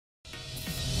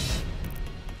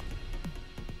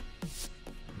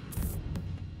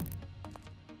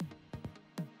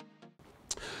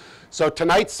So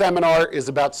tonight's seminar is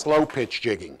about slow pitch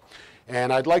jigging.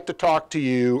 And I'd like to talk to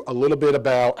you a little bit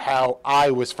about how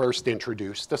I was first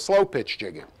introduced to slow pitch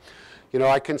jigging. You know,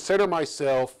 I consider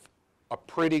myself a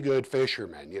pretty good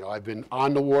fisherman. You know, I've been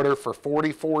on the water for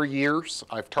 44 years.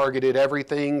 I've targeted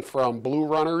everything from blue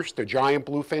runners to giant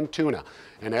bluefin tuna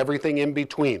and everything in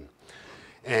between.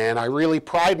 And I really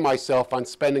pride myself on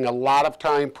spending a lot of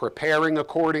time preparing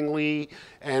accordingly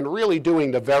and really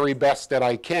doing the very best that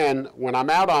I can when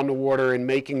I'm out on the water and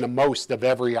making the most of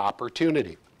every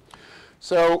opportunity.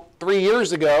 So 3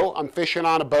 years ago, I'm fishing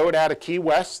on a boat out of Key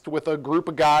West with a group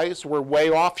of guys. We're way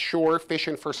offshore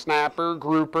fishing for snapper,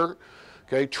 grouper,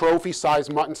 okay,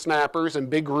 trophy-sized mutton snappers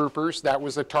and big groupers. That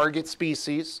was the target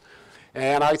species.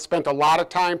 And I spent a lot of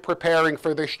time preparing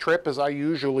for this trip, as I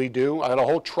usually do. I had a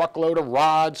whole truckload of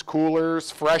rods, coolers,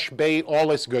 fresh bait, all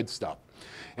this good stuff.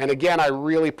 And again, I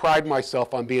really pride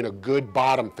myself on being a good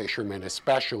bottom fisherman,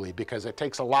 especially because it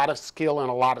takes a lot of skill and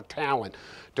a lot of talent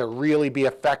to really be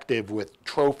effective with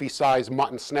trophy-sized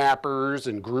mutton snappers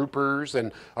and groupers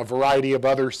and a variety of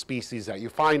other species that you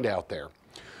find out there.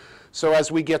 So as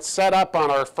we get set up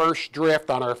on our first drift,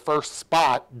 on our first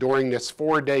spot during this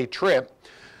 4-day trip,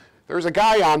 there's a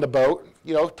guy on the boat,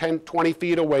 you know, 10, 20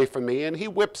 feet away from me, and he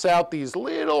whips out these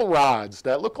little rods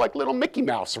that look like little Mickey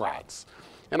Mouse rods.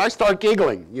 And I start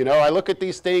giggling. You know, I look at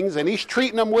these things, and he's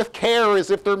treating them with care as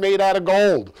if they're made out of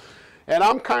gold. And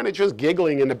I'm kind of just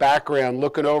giggling in the background,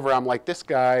 looking over. I'm like, this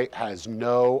guy has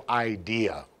no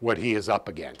idea what he is up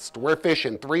against. We're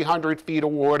fishing 300 feet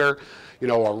of water, you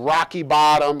know, a rocky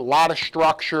bottom, a lot of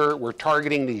structure. We're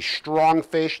targeting these strong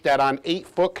fish that on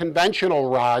 8-foot conventional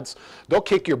rods, they'll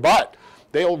kick your butt.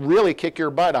 They'll really kick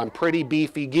your butt on pretty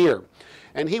beefy gear.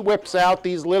 And he whips out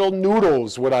these little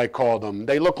noodles, what I call them.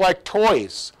 They look like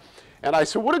toys. And I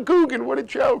said, what a googan, what a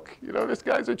joke. You know, this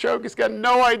guy's a joke. He's got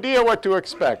no idea what to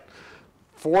expect.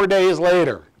 4 days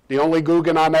later, the only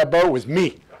googan on that boat was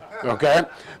me, okay?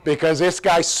 Because this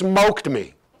guy smoked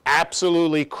me,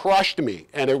 absolutely crushed me,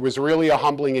 and it was really a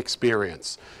humbling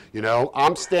experience. You know,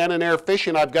 I'm standing there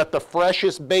fishing. I've got the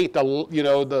freshest bait,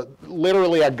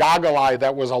 literally a goggle eye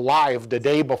that was alive the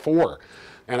day before.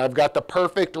 And I've got the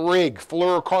perfect rig,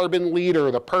 fluorocarbon leader,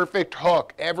 the perfect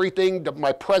hook, everything,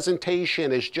 my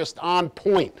presentation is just on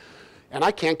point. And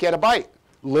I can't get a bite.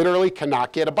 Literally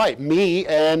cannot get a bite. Me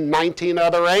and 19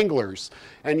 other anglers.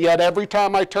 And yet every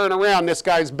time I turn around, this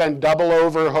guy's been double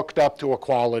over hooked up to a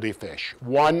quality fish,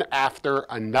 one after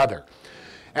another.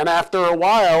 And after a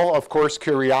while, of course,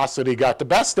 curiosity got the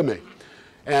best of me.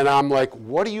 And I'm like,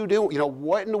 what are you doing? You know,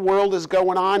 what in the world is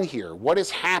going on here? What is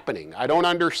happening? I don't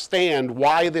understand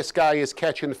why this guy is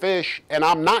catching fish and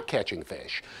I'm not catching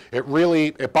fish.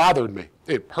 It bothered me.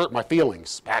 It hurt my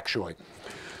feelings, actually.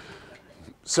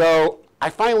 So I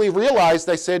finally realized,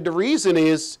 I said, the reason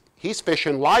is he's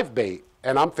fishing live bait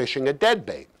and I'm fishing a dead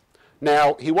bait.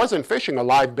 Now, he wasn't fishing a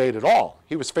live bait at all.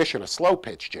 He was fishing a slow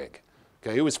pitch jig.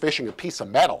 Okay, he was fishing a piece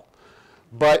of metal.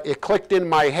 But it clicked in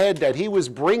my head that he was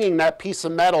bringing that piece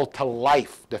of metal to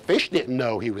life. The fish didn't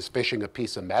know he was fishing a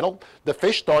piece of metal. The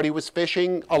fish thought he was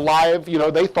fishing a live, you know,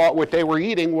 they thought what they were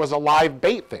eating was a live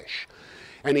bait fish.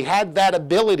 And he had that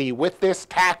ability with this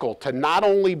tackle to not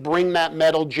only bring that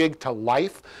metal jig to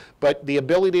life, but the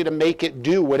ability to make it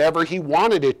do whatever he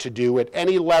wanted it to do at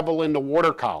any level in the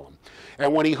water column.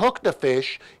 And when he hooked a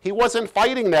fish, he wasn't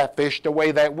fighting that fish the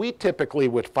way that we typically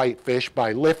would fight fish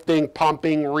by lifting,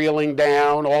 pumping, reeling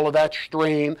down, all of that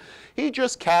strain. He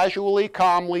just casually,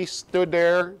 calmly stood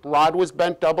there, rod was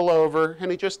bent double over,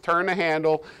 and he just turned the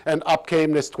handle, and up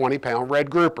came this 20-pound red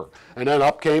grouper. And then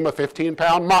up came a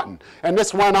 15-pound mutton. And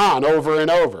this went on over and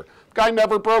over. Guy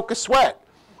never broke a sweat.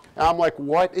 And I'm like,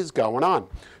 what is going on?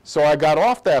 So I got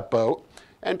off that boat,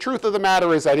 and truth of the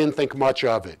matter is I didn't think much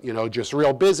of it. You know, just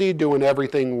real busy doing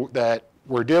everything that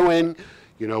we're doing,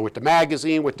 you know, with the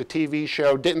magazine, with the TV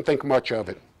show, didn't think much of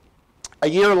it. A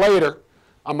year later,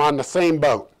 I'm on the same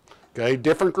boat, okay?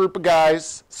 Different group of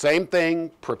guys, same thing,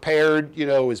 prepared, you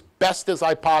know, as best as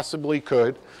I possibly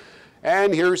could.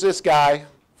 And here's this guy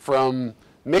from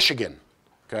Michigan,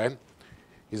 okay?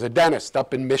 He's a dentist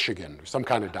up in Michigan, or some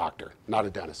kind of doctor, not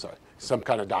a dentist, sorry, some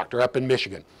kind of doctor up in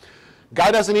Michigan. Guy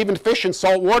doesn't even fish in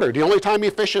salt water. The only time he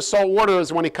fishes salt water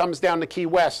is when he comes down to Key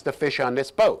West to fish on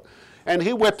this boat. And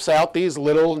he whips out these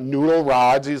little noodle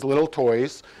rods, these little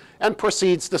toys, and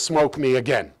proceeds to smoke me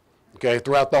again, okay,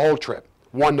 throughout the whole trip.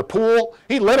 Won the pool.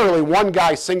 He literally, one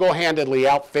guy single-handedly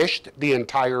outfished the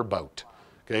entire boat,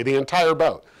 okay, the entire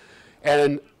boat.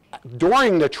 And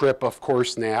during the trip, of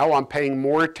course, now, I'm paying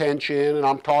more attention and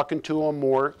I'm talking to him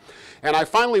more. And I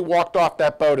finally walked off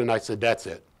that boat and I said, that's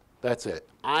it. That's it.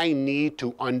 I need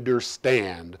to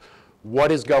understand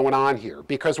what is going on here.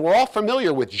 Because we're all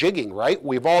familiar with jigging, right?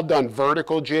 We've all done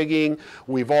vertical jigging.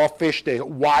 We've all fished a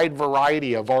wide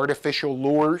variety of artificial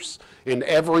lures in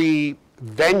every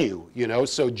venue, you know,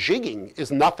 so jigging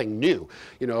is nothing new.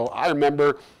 You know, I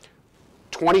remember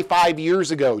 25 years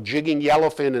ago, jigging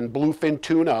yellowfin and bluefin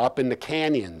tuna up in the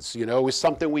canyons, you know, it was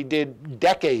something we did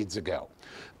decades ago.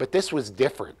 But this was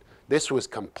different. This was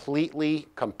completely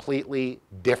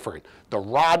different. The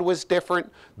rod was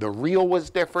different, the reel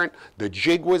was different, the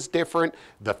jig was different,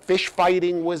 the fish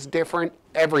fighting was different,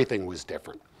 everything was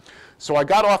different. So I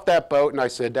got off that boat and I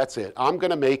said, that's it. I'm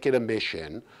gonna make it a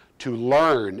mission to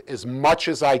learn as much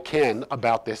as I can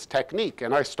about this technique.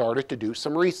 And I started to do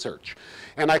some research.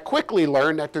 And I quickly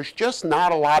learned that there's just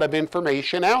not a lot of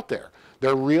information out there.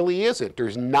 There really isn't.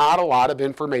 There's not a lot of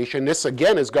information. This,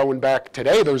 again, is going back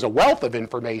today. There's a wealth of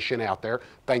information out there,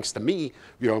 thanks to me,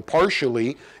 you know,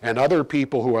 partially, and other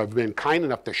people who have been kind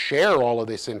enough to share all of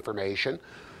this information,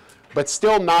 but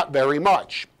still not very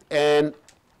much. And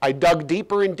I dug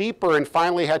deeper and deeper and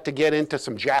finally had to get into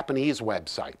some Japanese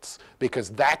websites, because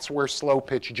that's where slow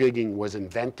pitch jigging was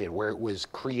invented, where it was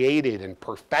created and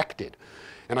perfected.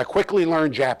 And I quickly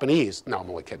learned Japanese. No, I'm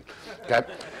only kidding. Okay?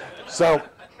 So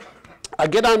I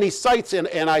get on these sites and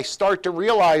I start to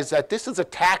realize that this is a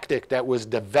tactic that was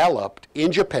developed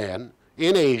in Japan,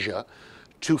 in Asia,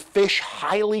 to fish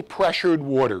highly pressured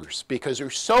waters, because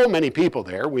there's so many people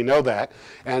there, we know that,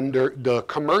 and the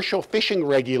commercial fishing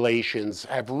regulations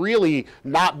have really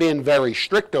not been very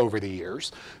strict over the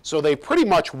years, so they pretty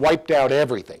much wiped out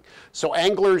everything. So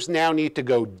anglers now need to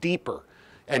go deeper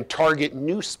and target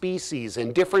new species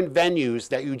in different venues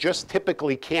that you just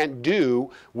typically can't do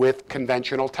with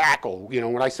conventional tackle. You know,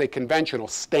 when I say conventional,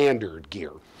 standard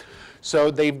gear.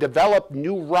 So they've developed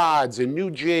new rods and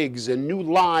new jigs and new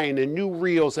line and new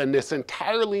reels and this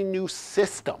entirely new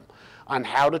system on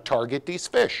how to target these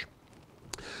fish.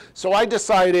 So I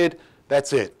decided,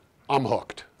 that's it, I'm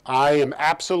hooked. I am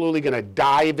absolutely going to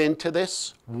dive into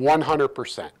this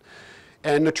 100%.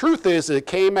 And the truth is, it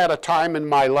came at a time in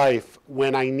my life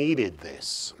when I needed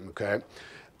this, okay?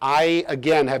 I,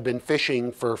 again, have been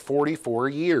fishing for 44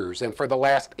 years, and for the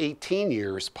last 18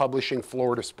 years, publishing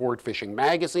Florida Sport Fishing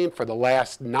Magazine, for the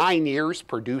last 9 years,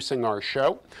 producing our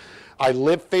show. I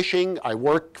live fishing, I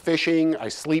work fishing, I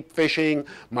sleep fishing,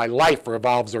 my life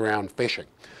revolves around fishing.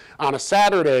 On a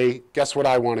Saturday, guess what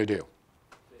I want to do?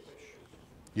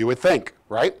 You would think,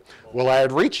 right? Well, I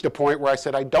had reached a point where I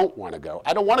said, I don't want to go.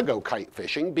 I don't want to go kite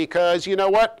fishing because, you know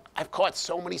what? I've caught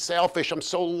so many sailfish. I'm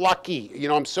so lucky. You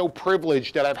know, I'm so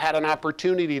privileged that I've had an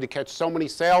opportunity to catch so many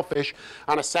sailfish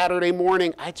on a Saturday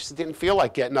morning. I just didn't feel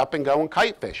like getting up and going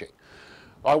kite fishing.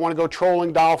 I want to go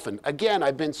trolling dolphin. Again,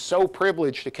 I've been so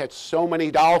privileged to catch so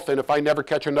many dolphin. If I never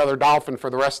catch another dolphin for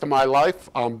the rest of my life,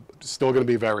 I'm still going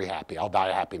to be very happy. I'll die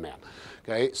a happy man.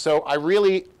 Okay, so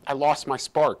I lost my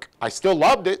spark. I still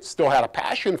loved it, still had a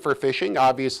passion for fishing,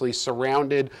 obviously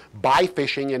surrounded by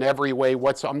fishing in every way.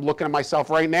 I'm looking at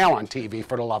myself right now on TV,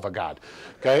 for the love of God.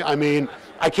 Okay, I mean,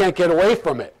 I can't get away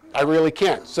from it. I really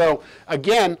can't. So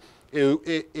again,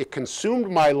 it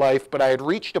consumed my life, but I had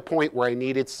reached a point where I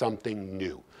needed something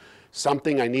new.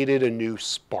 I needed a new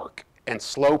spark. And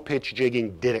slow pitch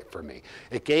jigging did it for me.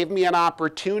 It gave me an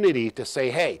opportunity to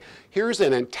say, hey, here's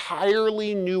an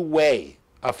entirely new way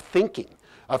of thinking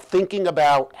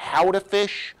about how to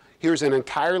fish. Here's an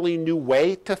entirely new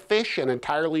way to fish, an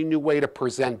entirely new way to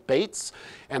present baits.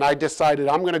 And I decided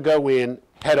I'm going to go in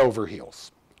head over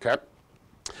heels. Okay?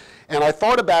 And I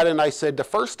thought about it and I said, the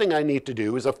first thing I need to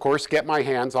do is, of course, get my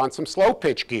hands on some slow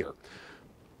pitch gear.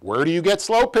 Where do you get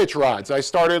slow pitch rods? I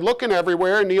started looking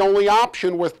everywhere, and the only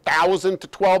option was $1,000 to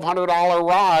 $1,200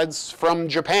 rods from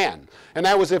Japan. And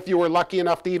that was if you were lucky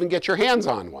enough to even get your hands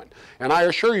on one. And I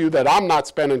assure you that I'm not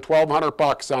spending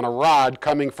 $1,200 on a rod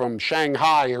coming from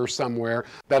Shanghai or somewhere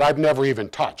that I've never even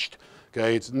touched.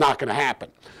 Okay, it's not going to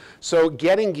happen. So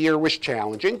getting gear was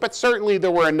challenging, but certainly there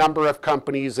were a number of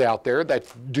companies out there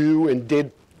that do and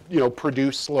did, you know,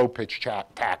 produce slow pitch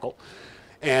tackle.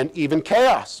 And even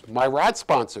Chaos, my rod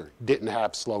sponsor, didn't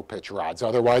have slow pitch rods.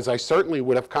 Otherwise, I certainly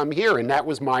would have come here. And that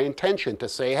was my intention, to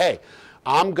say, hey,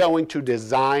 I'm going to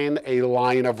design a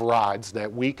line of rods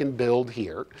that we can build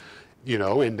here, you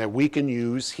know, and that we can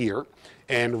use here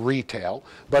and retail.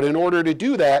 But in order to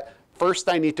do that, first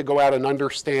I need to go out and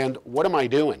understand, what am I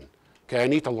doing? Okay, I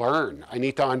need to learn. I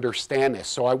need to understand this.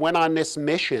 So I went on this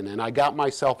mission and I got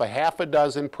myself a half a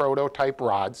dozen prototype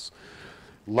rods,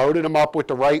 loaded them up with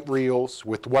the right reels,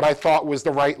 with what I thought was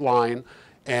the right line,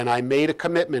 and I made a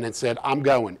commitment and said, I'm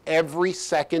going. Every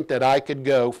second that I could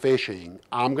go fishing,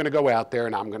 I'm going to go out there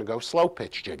and I'm going to go slow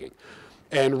pitch jigging.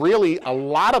 And really, a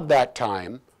lot of that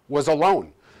time was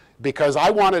alone, because I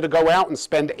wanted to go out and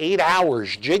spend 8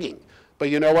 hours jigging. But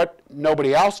you know what?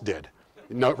 Nobody else did.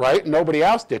 No, right? Nobody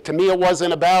else did. To me, it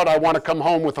wasn't about I want to come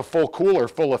home with a full cooler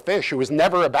full of fish. It was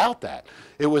never about that.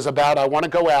 It was about I want to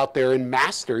go out there and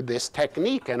master this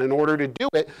technique. And in order to do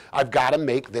it, I've got to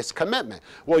make this commitment.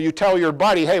 Well, you tell your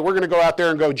buddy, hey, we're going to go out there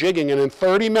and go jigging, and in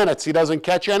 30 minutes he doesn't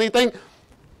catch anything.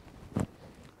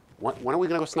 When are we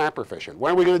going to go snapper fishing?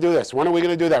 When are we going to do this? When are we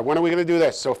going to do that? When are we going to do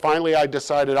this? So finally I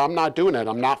decided I'm not doing it.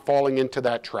 I'm not falling into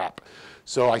that trap.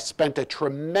 So I spent a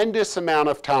tremendous amount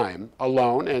of time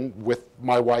alone and with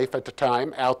my wife at the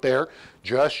time out there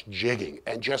just jigging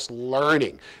and just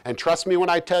learning. And trust me when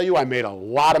I tell you, I made a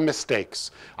lot of mistakes.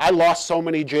 I lost so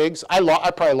many jigs. I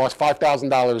probably lost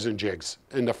 $5,000 in jigs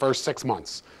in the first 6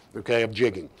 months, okay, of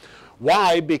jigging.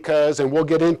 Why? Because, and we'll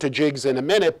get into jigs in a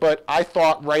minute, but I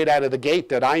thought right out of the gate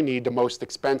that I need the most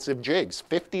expensive jigs,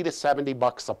 50 to 70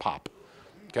 bucks a pop,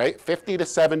 okay? 50 to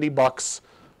 70 bucks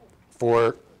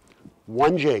for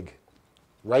one jig,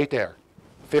 right there,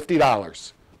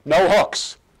 $50. No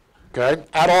hooks, okay,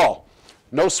 at all.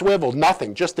 No swivel,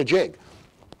 nothing, just a jig.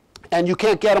 And you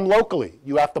can't get them locally.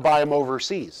 You have to buy them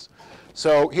overseas.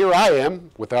 So here I am,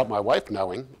 without my wife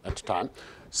knowing at the time,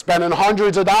 spending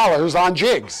hundreds of dollars on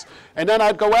jigs. And then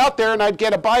I'd go out there and I'd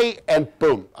get a bite and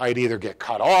boom, I'd either get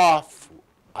cut off,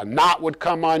 a knot would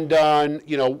come undone,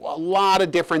 you know, a lot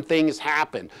of different things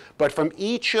happen. But from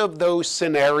each of those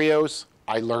scenarios,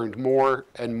 I learned more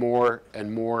and more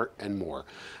and more and more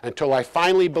until I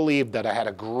finally believed that I had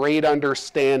a great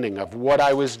understanding of what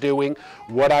I was doing,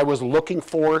 what I was looking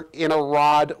for in a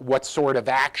rod, what sort of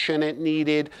action it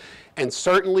needed. And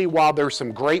certainly while there's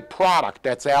some great product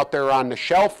that's out there on the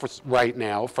shelf right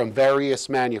now from various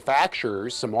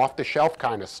manufacturers, some off-the-shelf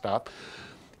kind of stuff,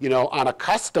 you know, on a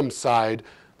custom side,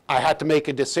 I had to make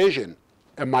a decision.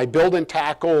 Am I building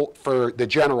tackle for the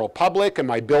general public? Am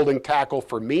I building tackle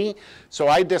for me? So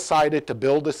I decided to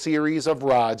build a series of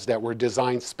rods that were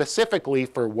designed specifically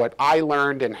for what I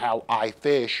learned and how I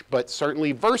fish, but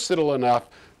certainly versatile enough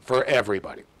for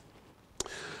everybody.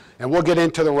 And we'll get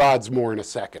into the rods more in a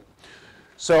second.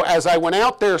 So as I went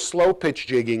out there slow pitch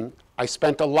jigging, I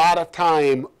spent a lot of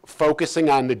time focusing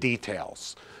on the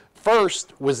details.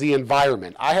 First was the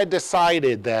environment. I had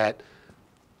decided that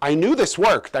I knew this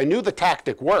worked. I knew the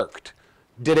tactic worked.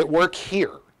 Did it work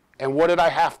here? And what did I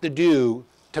have to do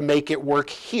to make it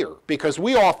work here? Because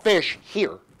we all fish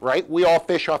here, right? We all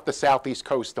fish off the southeast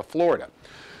coast of Florida.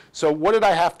 So what did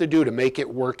I have to do to make it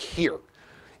work here?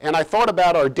 And I thought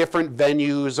about our different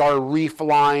venues, our reef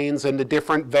lines, and the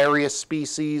different various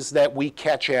species that we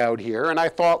catch out here. And I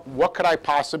thought, what could I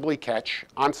possibly catch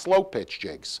on slow pitch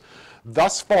jigs?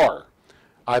 Thus far,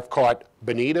 I've caught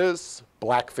bonitas,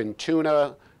 blackfin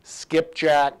tuna,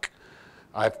 skipjack,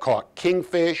 I've caught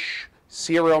kingfish,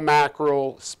 cereal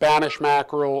mackerel, Spanish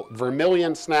mackerel,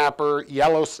 vermilion snapper,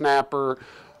 yellow snapper,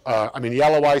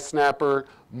 yellow eye snapper,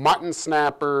 mutton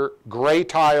snapper, gray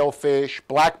tilefish,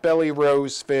 black belly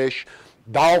rosefish,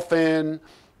 dolphin,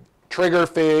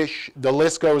 triggerfish, the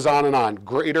list goes on and on.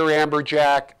 Greater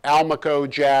amberjack, almaco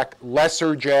jack,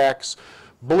 lesser jacks,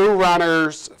 blue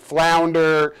runners,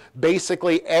 flounder,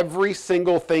 basically every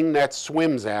single thing that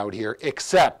swims out here,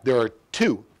 except there are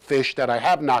two fish that I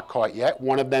have not caught yet,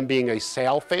 one of them being a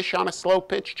sailfish on a slow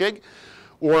pitch jig,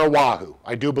 or a wahoo.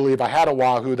 I do believe I had a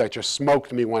wahoo that just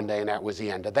smoked me one day, and that was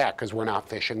the end of that, because we're not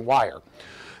fishing wire.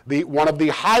 One of the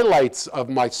highlights of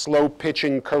my slow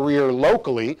pitching career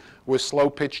locally was slow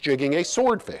pitch jigging a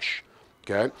swordfish,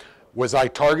 okay? Was I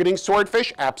targeting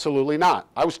swordfish? Absolutely not.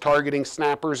 I was targeting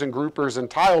snappers and groupers and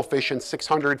tilefish in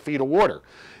 600 feet of water.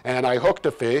 And I hooked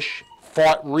a fish,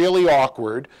 fought really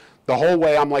awkward. The whole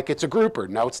way I'm like, it's a grouper.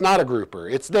 No, it's not a grouper.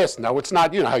 It's this. No, it's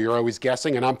not. You know how you're always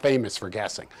guessing, and I'm famous for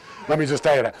guessing. Let me just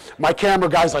tell you that. My camera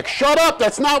guy's like, shut up,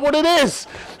 that's not what it is.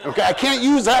 Okay, I can't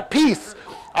use that piece.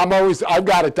 I've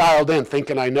got it dialed in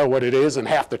thinking I know what it is, and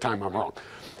half the time I'm wrong.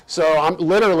 So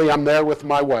I'm there with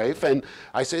my wife, and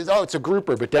I said, oh, it's a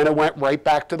grouper, but then it went right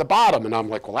back to the bottom, and I'm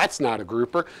like, well, that's not a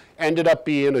grouper. Ended up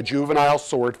being a juvenile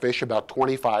swordfish, about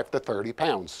 25 to 30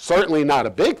 pounds. Certainly not a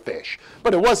big fish,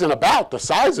 but it wasn't about the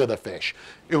size of the fish.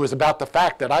 It was about the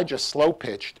fact that I just slow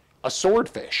pitched a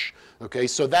swordfish. Okay,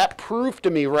 so that proved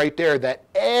to me right there that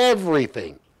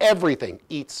everything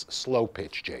eats slow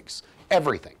pitch jigs,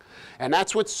 everything. And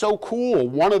that's what's so cool.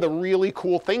 One of the really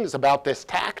cool things about this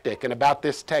tactic and about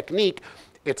this technique,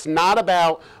 it's not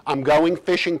about I'm going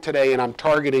fishing today and I'm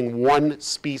targeting one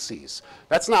species.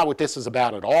 That's not what this is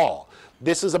about at all.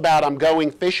 This is about I'm going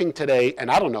fishing today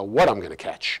and I don't know what I'm going to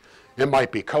catch. It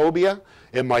might be cobia,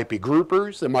 It might be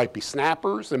groupers, it might be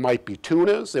snappers, it might be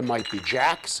tunas, it might be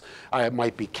jacks, it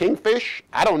might be kingfish.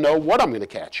 I don't know what I'm going to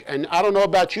catch. And I don't know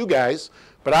about you guys,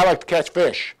 but I like to catch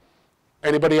fish.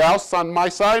 Anybody else on my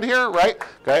side here, right?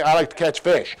 Okay, I like to catch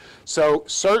fish. So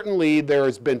certainly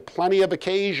there's been plenty of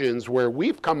occasions where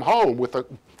we've come home with a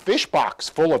fish box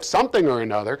full of something or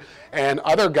another, and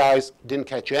other guys didn't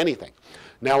catch anything.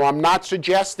 Now, I'm not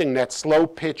suggesting that slow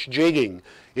pitch jigging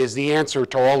is the answer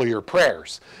to all of your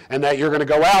prayers, and that you're going to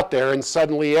go out there and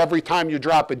suddenly every time you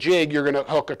drop a jig, you're going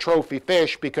to hook a trophy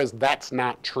fish, because that's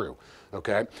not true.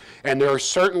 Okay? And there are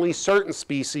certainly certain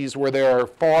species where there are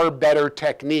far better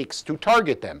techniques to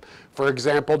target them. For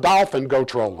example, dolphin, go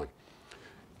trolling.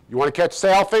 You want to catch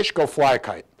sailfish, go fly a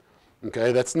kite.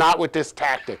 Okay? That's not what this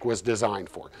tactic was designed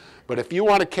for. But if you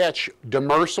want to catch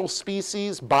demersal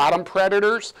species, bottom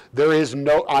predators,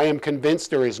 I am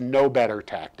convinced there is no better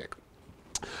tactic.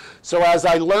 So as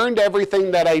I learned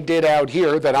everything that I did out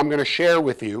here that I'm going to share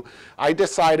with you, I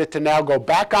decided to now go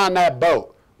back on that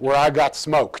boat where I got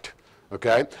smoked.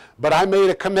 Okay? But I made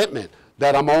a commitment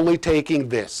that I'm only taking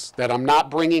this, that I'm not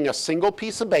bringing a single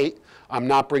piece of bait, I'm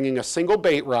not bringing a single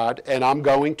bait rod, and I'm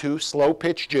going to slow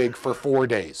pitch jig for 4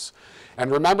 days.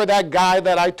 And remember that guy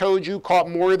that I told you caught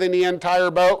more than the entire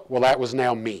boat? Well, that was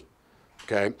now me.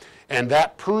 Okay? And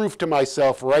that proved to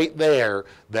myself right there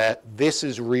that this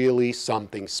is really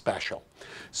something special.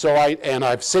 So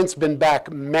I've since been back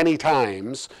many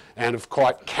times and have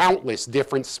caught countless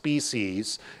different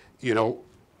species. You know,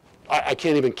 I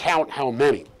can't even count how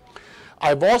many.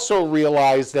 I've also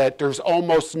realized that there's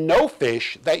almost no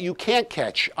fish that you can't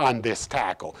catch on this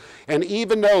tackle. And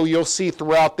even though you'll see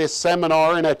throughout this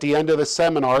seminar and at the end of the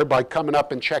seminar by coming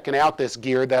up and checking out this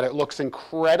gear that it looks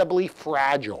incredibly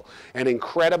fragile and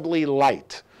incredibly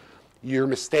light, you're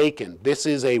mistaken. This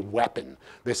is a weapon.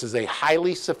 This is a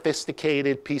highly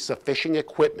sophisticated piece of fishing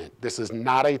equipment. This is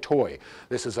not a toy.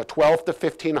 This is a $1,200 to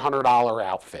 $1,500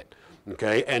 outfit.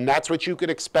 Okay, and that's what you could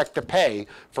expect to pay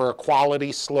for a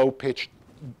quality slow pitch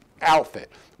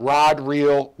outfit. Rod,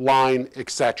 reel, line,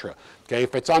 etc. Okay,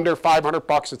 if it's under 500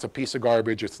 bucks, it's a piece of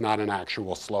garbage. It's not an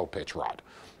actual slow pitch rod.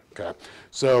 Okay,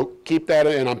 so keep that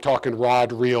in. I'm talking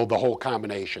rod, reel, the whole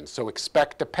combination. So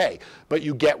expect to pay, but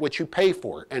you get what you pay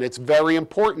for. And it's very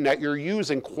important that you're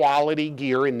using quality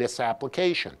gear in this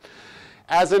application.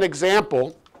 As an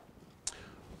example,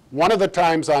 one of the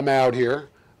times I'm out here,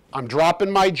 I'm dropping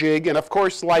my jig, and of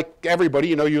course, like everybody,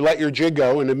 you know, you let your jig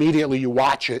go and immediately you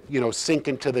watch it, you know, sink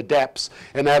into the depths.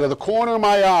 And out of the corner of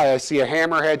my eye, I see a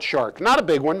hammerhead shark. Not a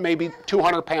big one, maybe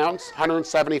 200 pounds,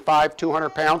 175, 200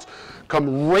 pounds,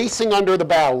 come racing under the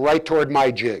bow right toward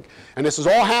my jig. And this is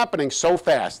all happening so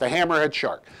fast, the hammerhead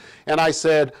shark. And I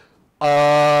said,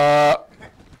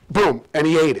 boom, and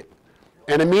he ate it.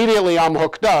 And immediately I'm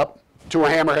hooked up to a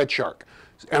hammerhead shark.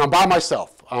 And I'm by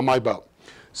myself on my boat.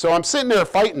 So I'm sitting there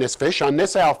fighting this fish on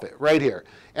this outfit right here.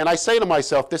 And I say to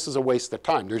myself, this is a waste of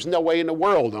time. There's no way in the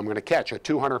world I'm going to catch a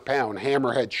 200-pound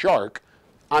hammerhead shark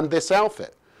on this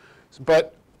outfit.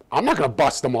 But I'm not going to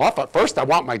bust them off. First, I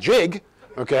want my jig.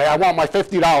 Okay, I want my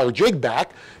 $50 jig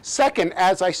back. Second,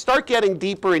 as I start getting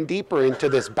deeper and deeper into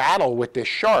this battle with this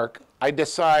shark, I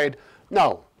decide,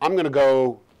 no, I'm going to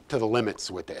go to the limits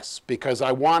with this because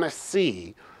I want to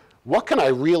see what can I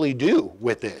really do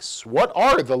with this? What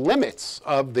are the limits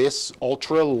of this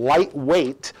ultra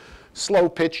lightweight slow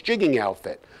pitch jigging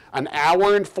outfit? An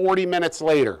hour and 40 minutes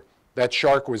later, that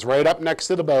shark was right up next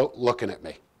to the boat looking at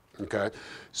me. Okay,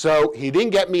 so he didn't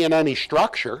get me in any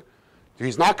structure.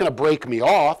 He's not going to break me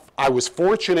off. I was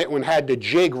fortunate when I had the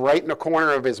jig right in the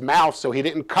corner of his mouth, so he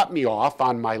didn't cut me off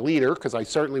on my leader because I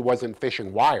certainly wasn't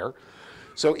fishing wire.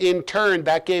 So in turn,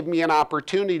 that gave me an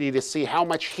opportunity to see how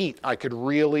much heat I could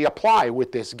really apply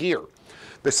with this gear.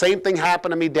 The same thing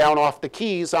happened to me down off the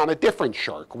Keys on a different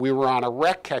shark. We were on a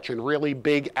wreck catching really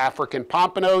big African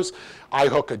pompanos. I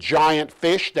hook a giant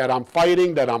fish that I'm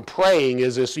fighting, that I'm praying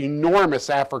is this enormous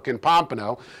African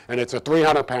pompano, and it's a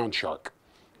 300-pound shark.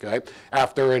 Okay?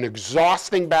 After an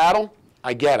exhausting battle,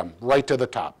 I get him right to the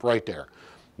top, right there.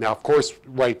 Now, of course,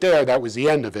 right there, that was the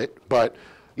end of it, but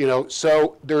you know,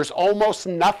 so there's almost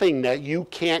nothing that you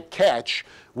can't catch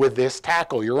with this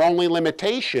tackle. Your only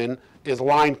limitation is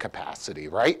line capacity,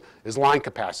 right? Is line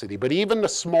capacity. But even the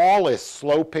smallest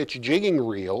slow pitch jigging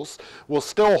reels will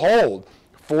still hold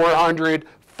 400,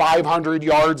 500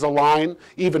 yards of line,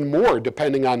 even more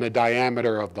depending on the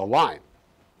diameter of the line.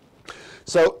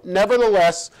 So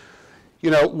nevertheless, you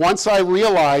know, once I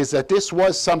realized that this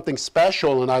was something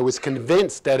special and I was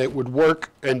convinced that it would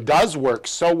work and does work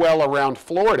so well around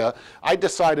Florida, I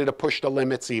decided to push the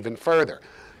limits even further.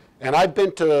 And I've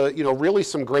been to, really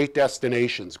some great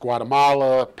destinations: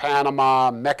 Guatemala,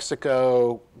 Panama,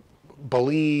 Mexico,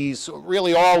 Belize,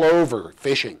 really all over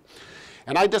fishing.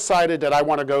 And I decided that I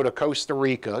want to go to Costa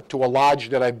Rica, to a lodge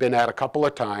that I've been at a couple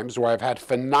of times, where I've had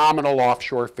phenomenal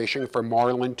offshore fishing for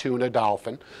marlin, tuna,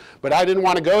 dolphin. But I didn't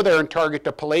want to go there and target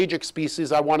the pelagic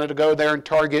species. I wanted to go there and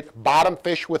target bottom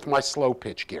fish with my slow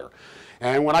pitch gear.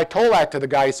 And when I told that to the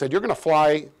guy, he said, "You're going to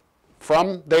fly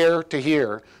from there to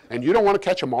here, and you don't want to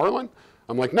catch a marlin?"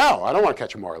 I'm like, "No, I don't want to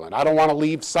catch a marlin. I don't want to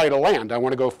leave sight of land. I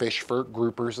want to go fish for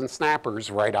groupers and snappers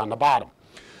right on the bottom."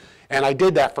 And I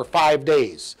did that for 5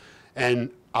 days.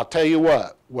 And I'll tell you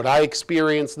what I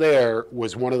experienced there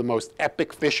was one of the most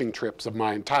epic fishing trips of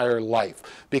my entire life,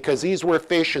 because these were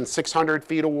fish in 600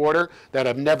 feet of water that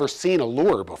have never seen a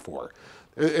lure before.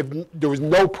 There was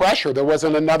no pressure. There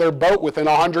wasn't another boat within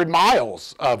 100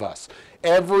 miles of us.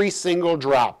 Every single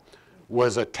drop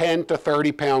was a 10 to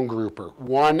 30 pound grouper,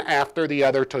 one after the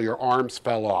other till your arms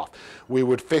fell off. We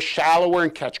would fish shallower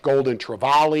and catch golden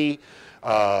trevally,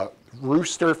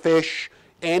 rooster fish,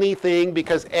 anything,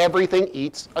 because everything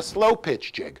eats a slow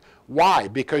pitch jig. Why?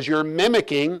 Because you're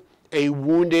mimicking a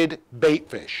wounded bait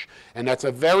fish. And that's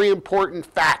a very important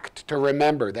fact to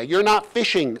remember, that you're not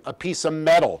fishing a piece of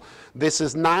metal. This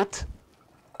is not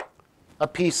a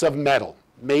piece of metal.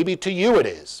 Maybe to you it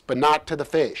is, but not to the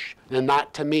fish, and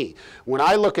not to me. When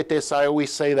I look at this, I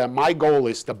always say that my goal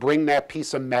is to bring that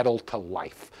piece of metal to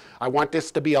life. I want this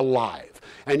to be alive.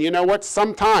 And you know what?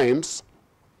 Sometimes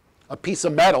a piece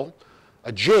of metal,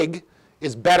 a jig,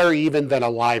 is better even than a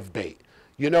live bait.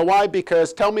 You know why?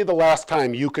 Because tell me the last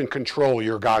time you can control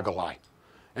your goggle eye,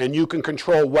 and you can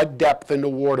control what depth in the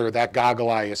water that goggle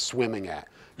eye is swimming at.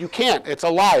 You can't. It's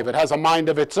alive. It has a mind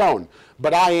of its own.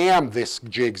 But I am this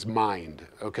jig's mind,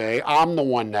 okay? I'm the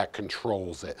one that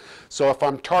controls it. So if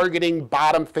I'm targeting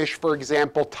bottom fish, for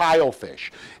example, tile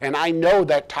fish, and I know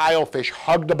that tile fish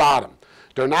hug the bottom,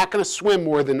 they're not going to swim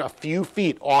more than a few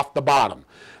feet off the bottom,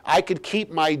 I could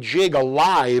keep my jig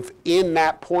alive in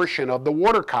that portion of the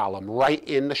water column, right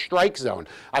in the strike zone.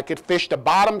 I could fish the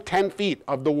bottom 10 feet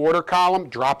of the water column,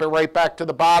 drop it right back to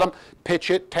the bottom,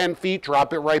 pitch it 10 feet,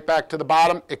 drop it right back to the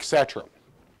bottom, etc.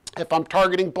 If I'm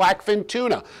targeting blackfin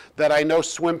tuna that I know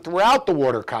swim throughout the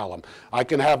water column, I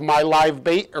can have my live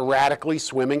bait erratically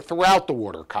swimming throughout the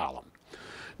water column.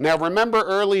 Now remember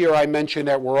earlier I mentioned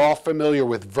that we're all familiar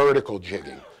with vertical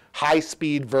jigging.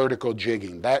 High-speed vertical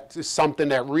jigging. That is something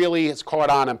that really has caught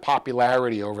on in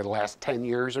popularity over the last 10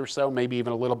 years or so, maybe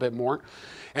even a little bit more.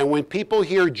 And when people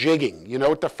hear jigging, you know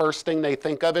what the first thing they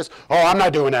think of is, "Oh, I'm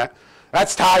not doing that.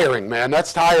 That's tiring, man.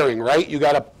 That's tiring," right? You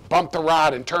got to bump the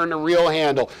rod and turn the reel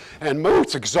handle and move.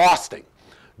 It's exhausting.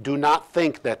 Do not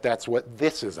think that that's what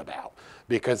this is about,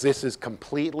 because this is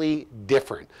completely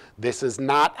different. This is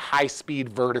not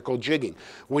high-speed vertical jigging.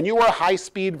 When you are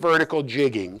high-speed vertical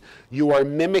jigging, you are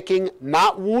mimicking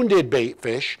not wounded bait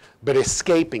fish, but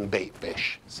escaping bait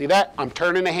fish. See that? I'm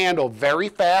turning the handle very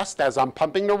fast as I'm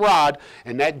pumping the rod,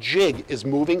 and that jig is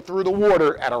moving through the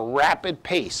water at a rapid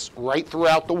pace right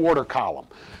throughout the water column.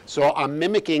 So I'm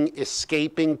mimicking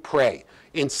escaping prey.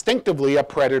 Instinctively, a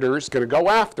predator is going to go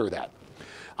after that.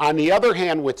 On the other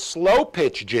hand, with slow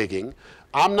pitch jigging,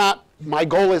 my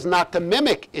goal is not to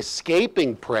mimic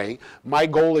escaping prey. My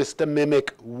goal is to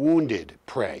mimic wounded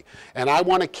prey. And I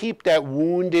want to keep that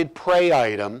wounded prey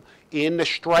item in the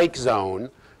strike zone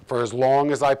for as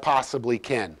long as I possibly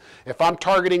can. If I'm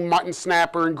targeting mutton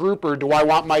snapper and grouper, do I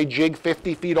want my jig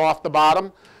 50 feet off the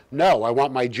bottom? No, I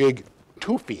want my jig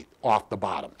 2 feet off the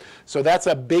bottom. So that's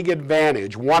a big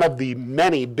advantage, one of the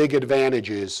many big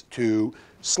advantages to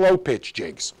slow pitch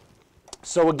jigs.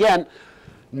 So again,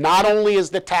 not only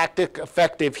is the tactic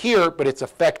effective here, but it's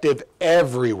effective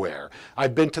everywhere.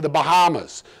 I've been to the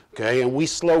Bahamas, okay, and we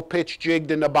slow pitch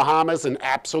jigged in the Bahamas and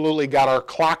absolutely got our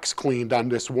clocks cleaned on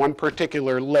this one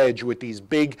particular ledge with these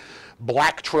big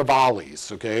black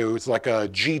trevallies, okay? It was like a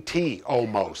GT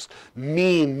almost.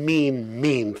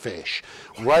 Mean fish.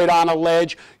 Right on a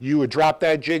ledge, you would drop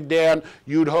that jig down,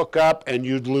 you'd hook up, and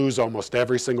you'd lose almost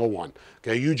every single one,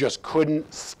 okay? You just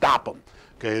couldn't stop them.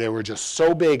 Okay, they were just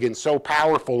so big and so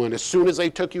powerful, and as soon as they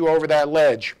took you over that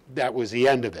ledge, that was the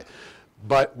end of it.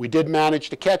 But we did manage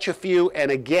to catch a few,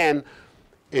 and again,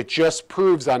 it just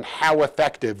proves on how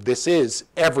effective this is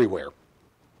everywhere.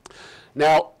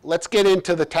 Now, let's get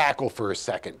into the tackle for a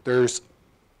second.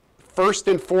 First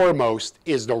and foremost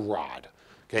is the rod,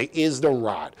 okay, is the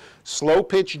rod. Slow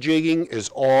pitch jigging is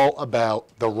all about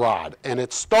the rod, and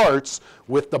it starts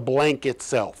with the blank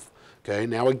itself. Okay,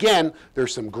 now again,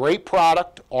 there's some great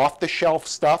product, off-the-shelf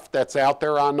stuff that's out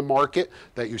there on the market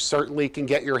that you certainly can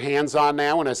get your hands on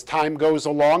now, and as time goes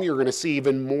along, you're going to see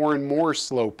even more and more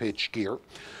slow pitch gear.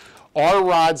 Our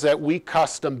rods that we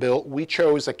custom built, we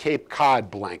chose a Cape Cod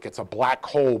blank. It's a black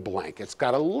hole blank. It's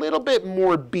got a little bit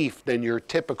more beef than your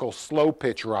typical slow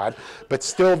pitch rod, but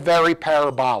still very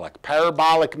parabolic.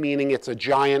 Parabolic meaning it's a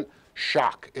giant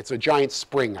shock. It's a giant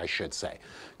spring, I should say.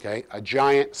 Okay, a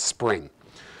giant spring.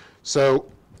 So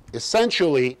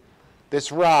essentially,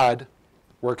 this rod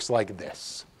works like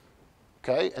this.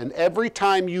 Okay, and every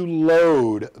time you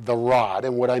load the rod,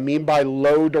 and what I mean by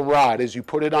load the rod is you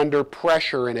put it under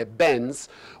pressure and it bends,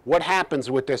 what happens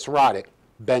with this rod? It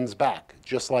bends back,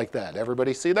 just like that.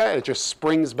 Everybody see that? It just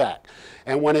springs back.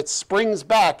 And when it springs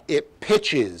back, it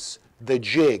pitches the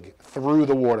jig through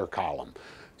the water column.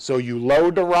 So you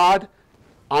load the rod,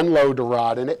 unload the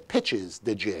rod, and it pitches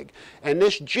the jig. And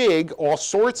this jig, all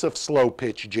sorts of slow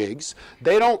pitch jigs,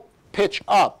 they don't pitch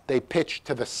up, they pitch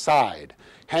to the side.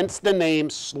 Hence the name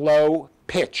slow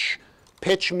pitch.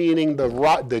 Pitch meaning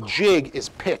the jig is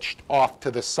pitched off to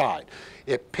the side.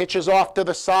 It pitches off to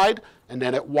the side and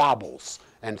then it wobbles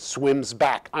and swims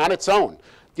back on its own.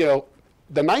 You know,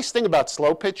 the nice thing about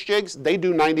slow pitch jigs, they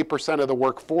do 90% of the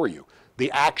work for you.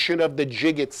 The action of the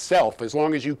jig itself, as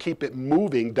long as you keep it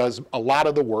moving, does a lot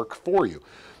of the work for you.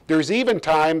 There's even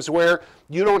times where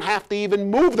you don't have to even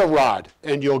move the rod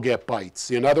and you'll get bites.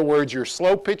 In other words, you're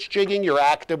slow pitch jigging, you're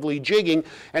actively jigging,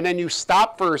 and then you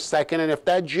stop for a second, and if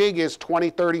that jig is 20,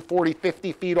 30, 40,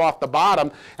 50 feet off the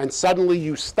bottom, and suddenly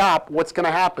you stop, what's going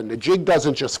to happen? The jig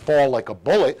doesn't just fall like a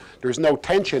bullet. There's no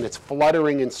tension. It's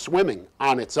fluttering and swimming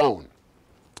on its own.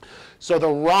 So the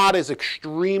rod is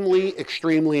extremely,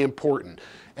 extremely important.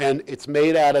 And it's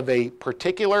made out of a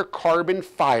particular carbon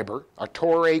fiber, a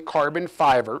Torre carbon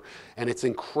fiber, and it's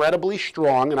incredibly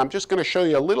strong. And I'm just going to show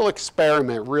you a little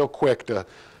experiment real quick, a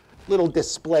little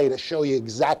display to show you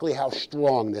exactly how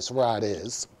strong this rod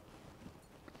is.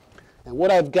 And what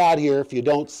I've got here, if you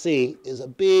don't see, is a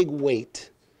big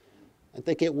weight. I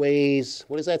think it weighs,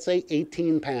 what does that say,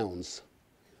 18 pounds.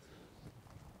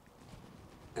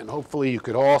 And hopefully you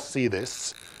could all see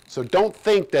this. So don't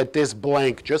think that this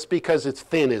blank, just because it's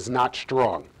thin, is not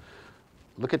strong.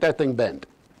 Look at that thing bend.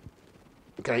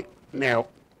 Okay, now,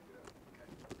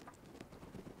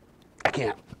 I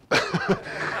can't.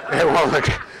 It won't look.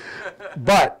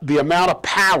 But the amount of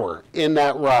power in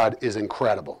that rod is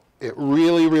incredible. It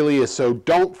really, really is. So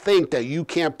don't think that you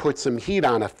can't put some heat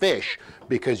on a fish,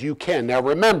 because you can. Now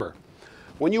remember,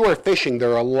 when you are fishing,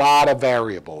 there are a lot of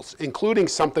variables, including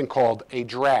something called a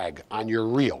drag on your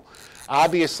reel.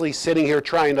 Obviously, sitting here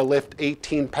trying to lift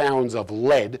 18 pounds of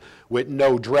lead with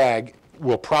no drag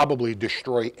will probably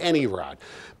destroy any rod.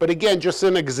 But again, just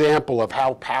an example of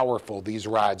how powerful these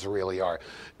rods really are.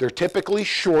 They're typically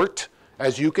short,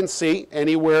 as you can see,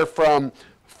 anywhere from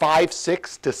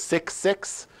 5'6" to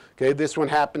 6'6". Okay, this one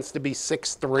happens to be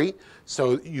 6'3",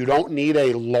 so you don't need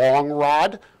a long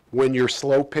rod. When you're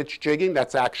slow pitch jigging,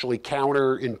 that's actually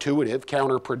counterintuitive,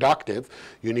 counterproductive.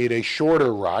 You need a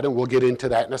shorter rod, and we'll get into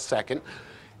that in a second.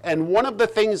 And one of the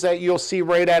things that you'll see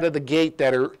right out of the gate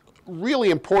that are really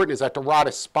important is that the rod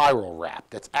is spiral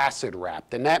wrapped. It's acid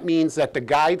wrapped. And that means that the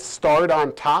guides start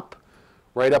on top,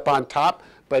 right up on top,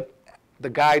 but the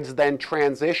guides then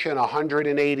transition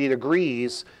 180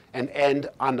 degrees and end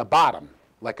on the bottom,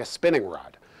 like a spinning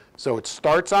rod. So it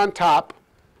starts on top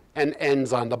and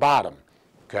ends on the bottom.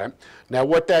 Okay. Now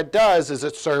what that does is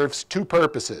it serves two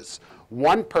purposes.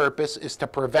 One purpose is to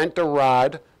prevent the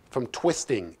rod from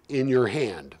twisting in your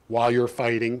hand while you're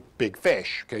fighting big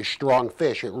fish, okay, strong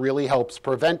fish. It really helps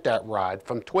prevent that rod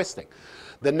from twisting.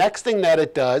 The next thing that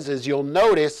it does is you'll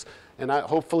notice, and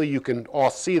hopefully you can all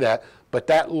see that, but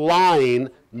that line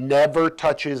never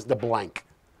touches the blank.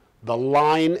 The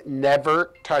line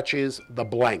never touches the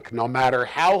blank. No matter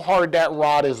how hard that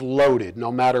rod is loaded,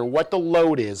 no matter what the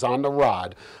load is on the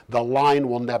rod, the line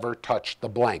will never touch the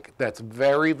blank. That's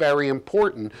very, very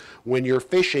important when you're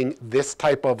fishing this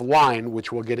type of line,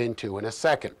 which we'll get into in a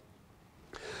second.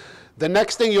 The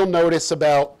next thing you'll notice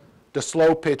about the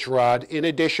slow pitch rod, in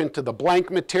addition to the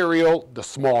blank material, the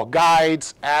small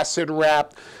guides, acid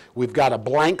wrapped, we've got a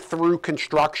blank through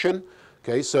construction.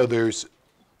 Okay, so there's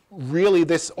really,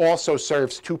 this also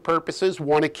serves two purposes.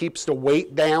 One, it keeps the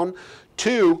weight down.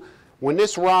 Two, when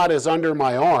this rod is under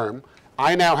my arm,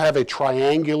 I now have a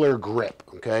triangular grip,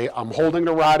 okay? I'm holding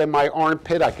the rod in my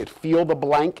armpit. I could feel the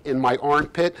blank in my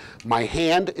armpit. My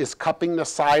hand is cupping the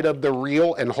side of the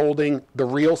reel and holding the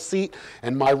reel seat,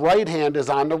 and my right hand is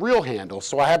on the reel handle.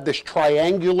 So I have this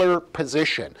triangular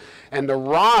position, and the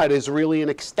rod is really an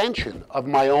extension of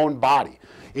my own body.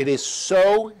 It is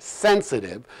so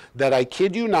sensitive that I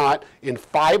kid you not, in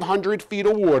 500 feet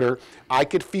of water, I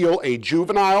could feel a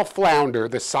juvenile flounder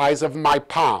the size of my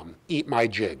palm eat my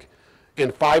jig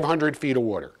in 500 feet of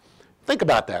water. Think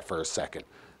about that for a second.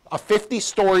 A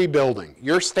 50-story building,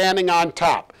 you're standing on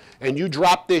top, and you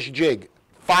drop this jig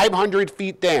 500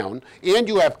 feet down, and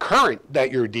you have current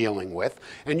that you're dealing with,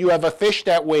 and you have a fish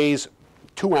that weighs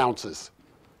 2 ounces.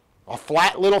 A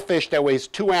flat little fish that weighs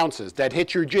 2 ounces that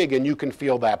hits your jig, and you can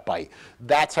feel that bite.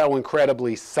 That's how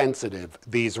incredibly sensitive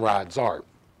these rods are.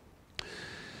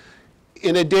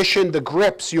 In addition, the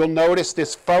grips, you'll notice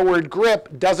this forward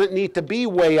grip doesn't need to be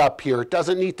way up here. It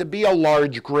doesn't need to be a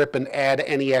large grip and add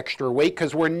any extra weight,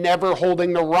 because we're never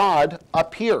holding the rod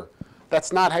up here.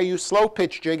 That's not how you slow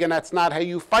pitch jig, and that's not how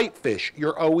you fight fish.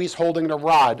 You're always holding the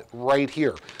rod right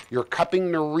here. You're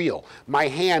cupping the reel. My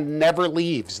hand never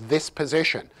leaves this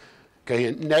position.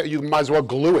 Okay, you might as well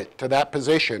glue it to that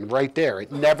position right there.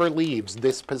 It never leaves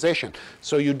this position.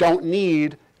 So you don't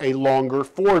need a longer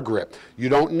foregrip. You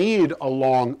don't need a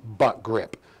long butt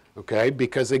grip, okay?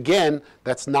 Because again,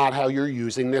 that's not how you're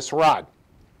using this rod.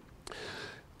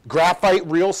 Graphite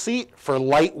reel seat for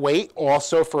lightweight,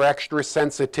 also for extra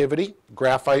sensitivity,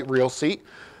 graphite reel seat.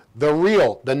 The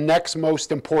reel, the next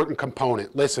most important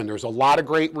component. Listen, there's a lot of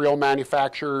great reel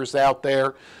manufacturers out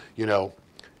there. You know,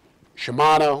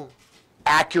 Shimano,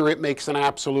 Accurate makes an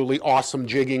absolutely awesome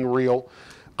jigging reel.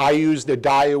 I use the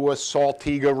Daiwa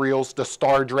Saltiga reels, the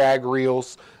Star Drag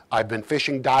reels. I've been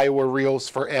fishing Daiwa reels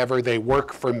forever. They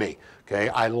work for me. Okay,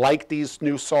 I like these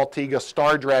new Saltiga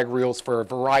Star Drag reels for a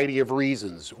variety of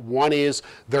reasons. One is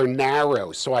they're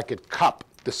narrow, so I could cup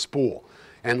the spool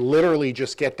and literally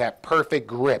just get that perfect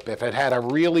grip. If it had a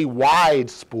really wide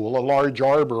spool, a large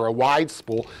arbor, a wide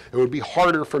spool, it would be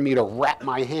harder for me to wrap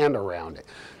my hand around it.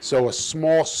 So a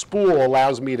small spool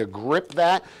allows me to grip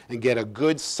that and get a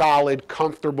good, solid,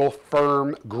 comfortable,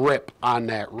 firm grip on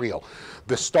that reel.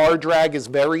 The Star Drag is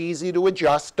very easy to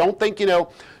adjust. Don't think, you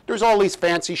know, there's all these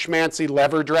fancy schmancy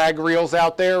lever drag reels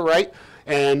out there, right?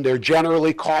 And they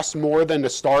generally cost more than the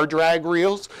Star Drag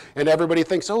reels. And everybody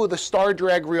thinks, oh, the Star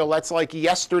Drag reel, that's like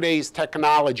yesterday's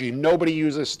technology. Nobody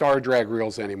uses Star Drag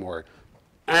reels anymore.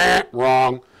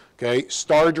 Wrong. Okay,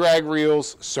 Star Drag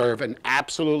reels serve an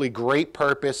absolutely great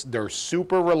purpose. They're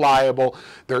super reliable.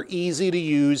 They're easy to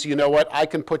use. You know what? I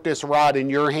can put this rod in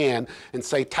your hand and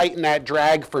say, tighten that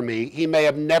drag for me. He may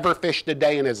have never fished a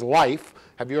day in his life.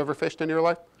 Have you ever fished in your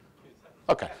life?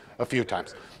 Okay, a few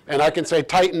times. And I can say,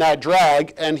 tighten that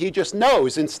drag, and he just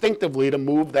knows instinctively to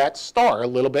move that star a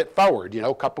little bit forward, you know,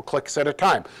 a couple clicks at a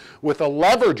time. With a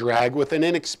lever drag, with an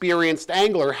inexperienced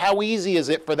angler, how easy is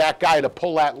it for that guy to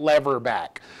pull that lever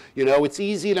back? You know, it's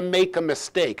easy to make a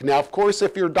mistake. Now, of course,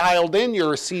 if you're dialed in,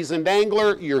 you're a seasoned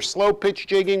angler, you're slow pitch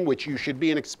jigging, which you should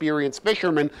be an experienced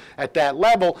fisherman at that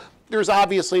level, there's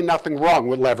obviously nothing wrong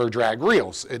with lever drag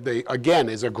reels. They, again,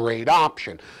 is a great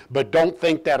option. But don't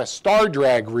think that a Star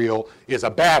Drag reel is a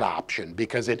bad option,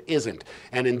 because it isn't.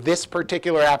 And in this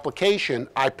particular application,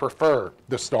 I prefer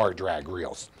the Star Drag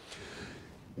reels.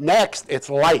 Next, it's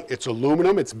light. It's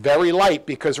aluminum. It's very light,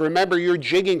 because remember, you're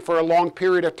jigging for a long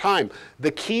period of time.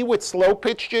 The key with slow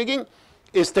pitch jigging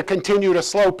is to continue to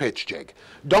slow pitch jig.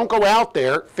 Don't go out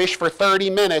there, fish for 30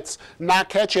 minutes, not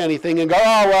catch anything, and go,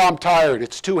 oh, well, I'm tired.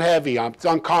 It's too heavy. It's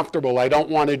uncomfortable. I don't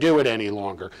want to do it any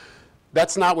longer.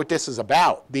 That's not what this is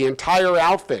about. The entire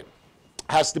outfit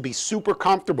has to be super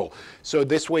comfortable, so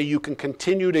this way you can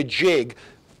continue to jig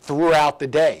throughout the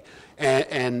day.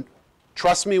 And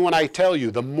trust me when I tell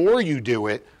you, the more you do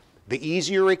it, the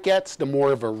easier it gets, the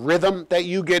more of a rhythm that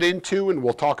you get into, and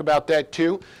we'll talk about that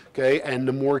too, okay? And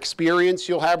the more experience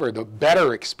you'll have, or the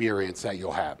better experience that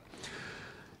you'll have.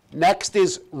 Next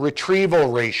is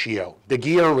retrieval ratio, the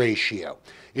gear ratio.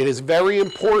 It is very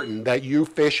important that you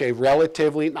fish a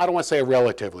relatively, I don't want to say a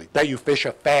relatively, that you fish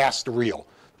a fast reel.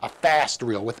 A fast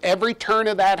reel. With every turn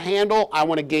of that handle, I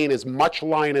want to gain as much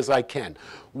line as I can.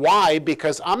 Why?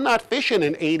 Because I'm not fishing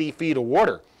in 80 feet of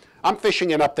water. I'm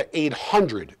fishing in up to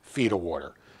 800 feet of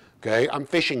water, okay? I'm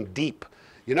fishing deep.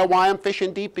 You know why I'm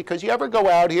fishing deep? Because you ever go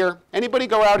out here, anybody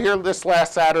go out here this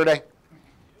last Saturday?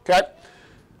 Okay?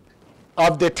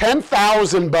 Of the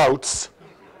 10,000 boats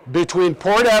between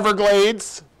Port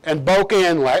Everglades and Boca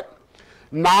Inlet,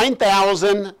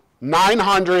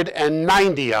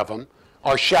 9,990 of them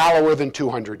are shallower than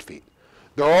 200 feet.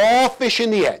 They're all fishing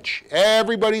the edge.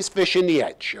 Everybody's fishing the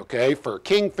edge, okay? For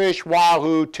kingfish,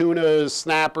 wahoo, tunas,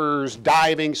 snappers,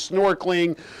 diving,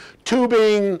 snorkeling,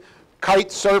 tubing, kite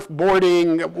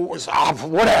surfboarding,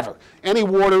 whatever. Any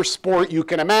water sport you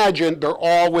can imagine, they're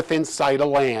all within sight of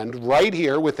land, right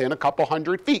here within a couple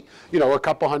hundred feet, you know, a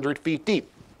couple hundred feet deep.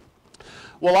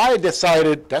 Well, I had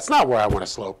decided that's not where I want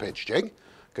to slow pitch jig.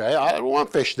 Okay, I don't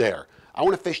want to fish there. I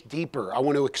want to fish deeper. I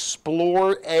want to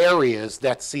explore areas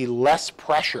that see less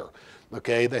pressure,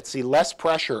 okay, that see less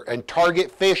pressure and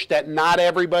target fish that not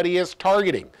everybody is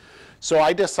targeting. So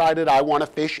I decided I want to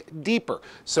fish deeper.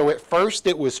 So at first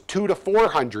it was 200 to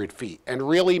 400 feet and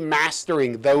really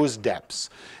mastering those depths.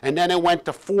 And then it went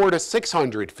to 400 to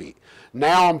 600 feet.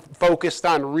 Now I'm focused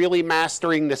on really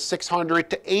mastering the 600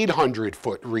 to 800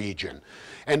 foot region.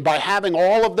 And by having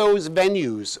all of those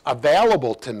venues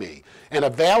available to me and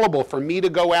available for me to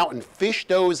go out and fish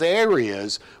those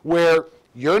areas where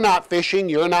you're not fishing,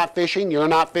 you're not fishing, you're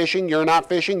not fishing, you're not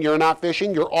fishing, you're not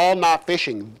fishing, you're all not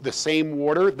fishing the same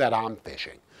water that I'm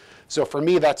fishing. So for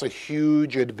me, that's a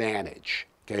huge advantage.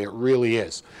 Okay, it really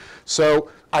is.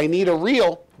 So I need a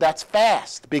reel that's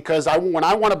fast because when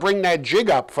I want to bring that jig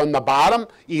up from the bottom,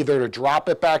 either to drop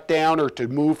it back down or to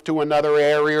move to another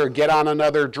area or get on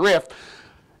another drift,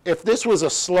 if this was a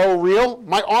slow reel,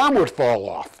 my arm would fall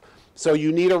off. So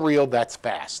you need a reel that's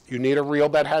fast. You need a reel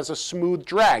that has a smooth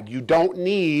drag. You don't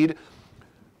need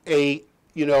a,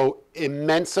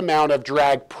 immense amount of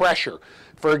drag pressure.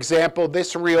 For example,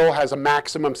 this reel has a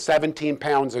maximum 17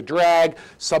 pounds of drag.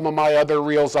 Some of my other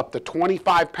reels up to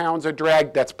 25 pounds of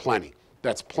drag. That's plenty.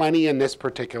 That's plenty in this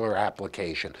particular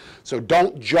application. So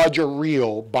don't judge a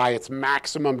reel by its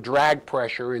maximum drag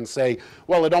pressure and say,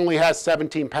 well, it only has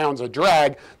 17 pounds of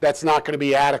drag. That's not going to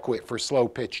be adequate for slow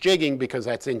pitch jigging, because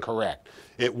that's incorrect.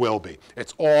 It will be.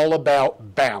 It's all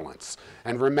about balance.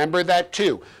 And remember that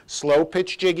too. Slow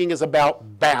pitch jigging is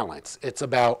about balance. It's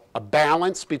about a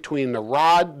balance between the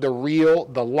rod, the reel,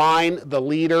 the line, the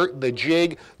leader, the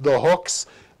jig, the hooks,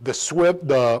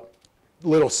 the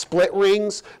little split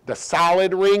rings, the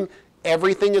solid ring.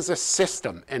 Everything is a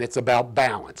system, and it's about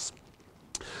balance.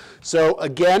 So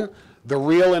again, the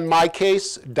reel in my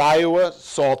case, Daiwa,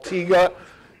 Saltiga,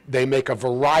 they make a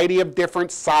variety of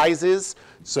different sizes.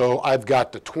 So I've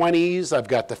got the 20s, I've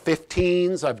got the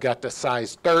 15s, I've got the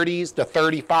size 30s, the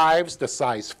 35s, the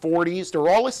size 40s. They're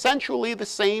all essentially the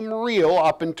same reel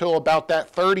up until about that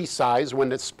 30 size when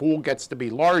the spool gets to be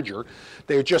larger.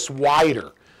 They're just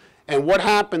wider. And what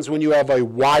happens when you have a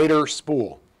wider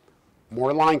spool?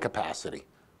 More line capacity,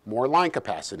 more line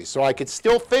capacity. So I could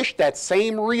still fish that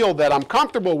same reel that I'm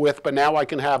comfortable with, but now I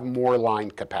can have more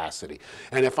line capacity.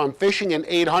 And if I'm fishing in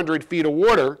 800 feet of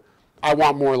water, I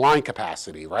want more line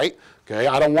capacity, right? Okay,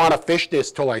 I don't want to fish this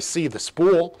till I see the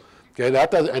spool. Okay,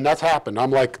 and that's happened.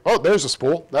 I'm like, oh, there's a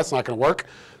spool. That's not going to work.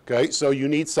 Okay, so you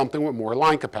need something with more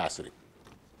line capacity.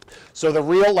 So the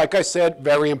reel, like I said,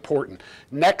 very important.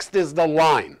 Next is the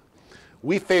line.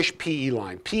 We fish PE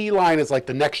line. PE line is like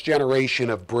the next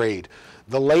generation of braid.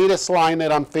 The latest line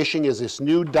that I'm fishing is this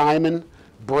new Diamond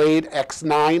Braid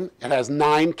X9. It has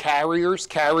 9 carriers.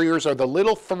 Carriers are the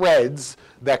little threads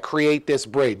that create this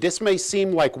braid. This may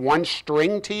seem like one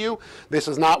string to you. This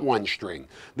is not one string.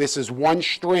 This is one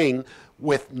string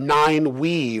with 9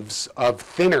 weaves of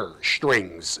thinner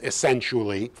strings,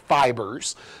 essentially,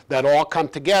 fibers, that all come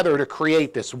together to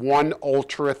create this one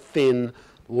ultra thin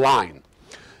line.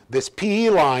 This PE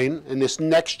line and this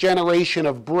next generation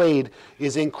of braid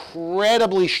is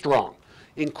incredibly strong,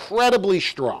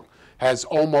 has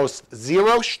almost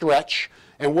zero stretch.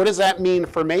 And what does that mean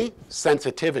for me?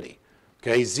 Sensitivity.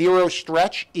 Okay, zero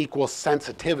stretch equals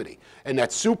sensitivity, and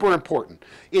that's super important.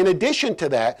 In addition to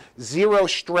that, zero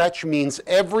stretch means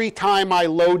every time I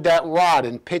load that rod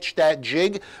and pitch that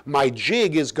jig, my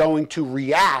jig is going to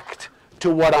react to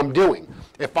what I'm doing.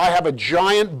 If I have a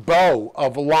giant bow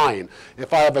of line,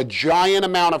 if I have a giant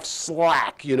amount of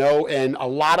slack, and a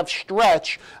lot of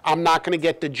stretch, I'm not going to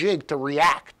get the jig to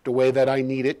react the way that I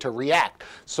need it to react.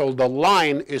 So the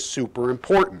line is super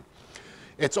important.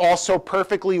 It's also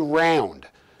perfectly round.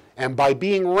 And by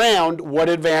being round, what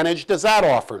advantage does that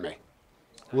offer me?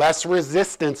 Less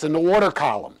resistance in the water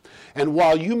column. And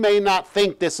while you may not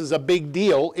think this is a big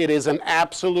deal, it is an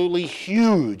absolutely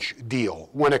huge deal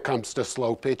when it comes to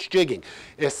slow pitch jigging,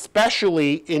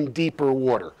 especially in deeper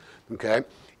water. Okay?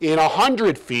 In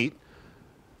 100 feet,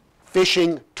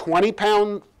 fishing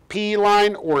 20-pound PE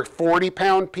line or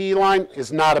 40-pound PE line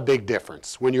is not a big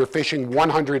difference when you're fishing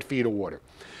 100 feet of water.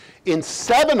 In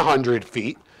 700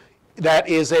 feet, that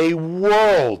is a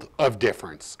world of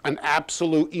difference, an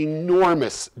absolute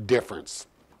enormous difference.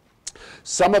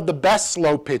 Some of the best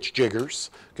slow pitch jiggers,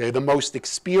 okay, the most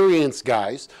experienced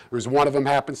guys, there's one of them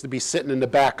happens to be sitting in the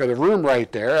back of the room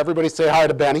right there. Everybody say hi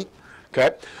to Benny.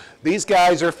 Okay, these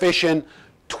guys are fishing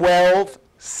 12,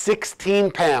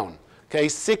 16 pound, okay,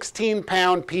 16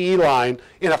 pound PE line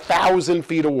in 1,000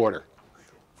 feet of water.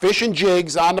 Fishing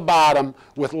jigs on the bottom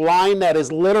with line that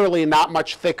is literally not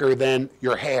much thicker than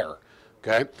your hair.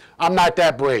 okay? I'm not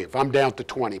that brave. I'm down to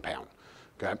 20 pound,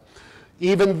 okay?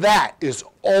 Even that is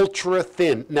ultra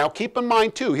thin. Now keep in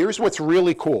mind too, here's what's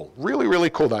really cool, really,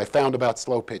 really cool that I found about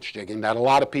slow pitch jigging that a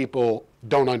lot of people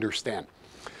don't understand.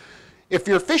 If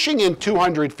you're fishing in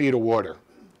 200 feet of water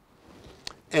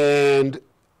and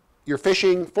you're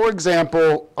fishing, for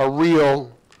example, a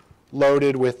reel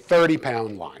loaded with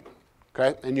 30-pound line,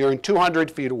 okay? And you're in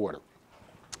 200 feet of water.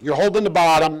 You're holding the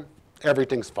bottom,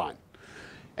 everything's fine.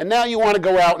 And now you want to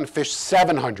go out and fish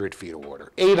 700 feet of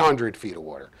water, 800 feet of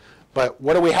water. But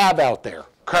what do we have out there?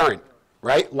 Current,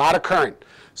 right? A lot of current.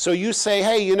 So you say,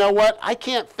 hey, you know what? I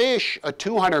can't fish a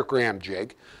 200-gram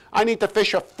jig. I need to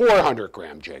fish a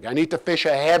 400-gram jig. I need to fish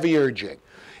a heavier jig.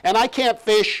 And I can't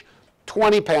fish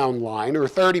 20-pound line or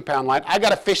 30-pound line. I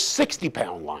got to fish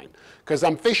 60-pound line because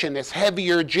I'm fishing this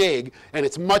heavier jig and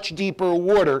it's much deeper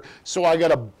water, so I got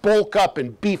to bulk up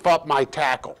and beef up my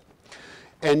tackle.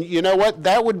 And you know what?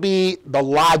 That would be the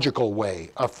logical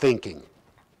way of thinking.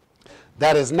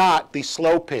 That is not the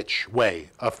slow pitch way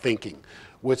of thinking.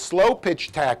 With slow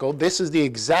pitch tackle, this is the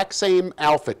exact same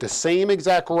outfit, the same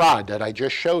exact rod that I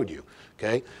just showed you,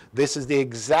 okay? This is the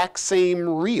exact same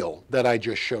reel that I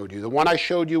just showed you. The one I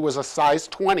showed you was a size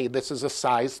 20, this is a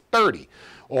size 30.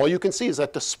 All you can see is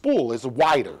that the spool is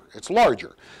wider, it's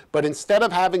larger. But instead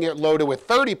of having it loaded with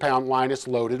 30-pound line, it's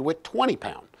loaded with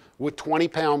 20-pound, with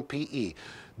 20-pound PE.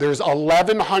 There's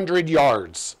 1,100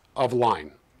 yards of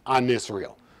line on this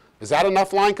reel. Is that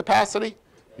enough line capacity?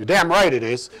 You're damn right it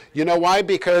is. You know why?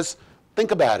 Because think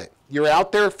about it. You're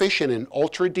out there fishing in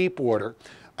ultra deep water.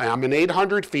 I'm in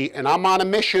 800 feet, and I'm on a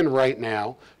mission right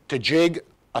now to jig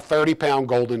a 30-pound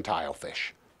golden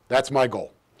tilefish. That's my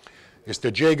goal, is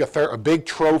to jig a big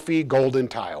trophy golden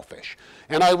tilefish.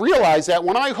 And I realize that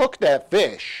when I hook that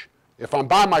fish, if I'm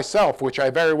by myself, which I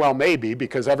very well may be,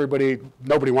 because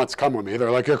nobody wants to come with me.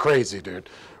 They're like, you're crazy, dude.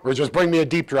 Or just bring me a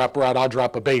deep drop rod, I'll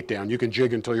drop a bait down. You can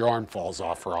jig until your arm falls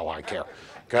off for all I care,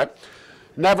 okay?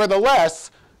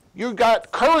 Nevertheless, you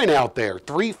got current out there,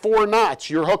 3-4 knots.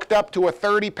 You're hooked up to a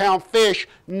 30-pound fish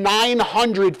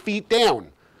 900 feet down.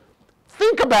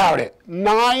 Think about it,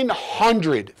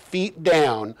 900 feet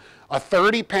down, a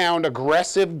 30-pound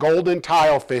aggressive golden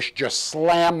tilefish just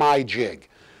slammed my jig.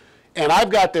 And I've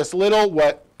got this little,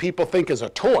 what people think is a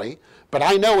toy, but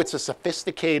I know it's a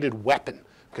sophisticated weapon,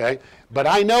 okay? But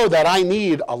I know that I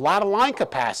need a lot of line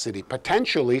capacity,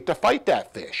 potentially, to fight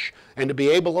that fish and to be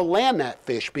able to land that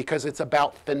fish, because it's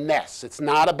about finesse. It's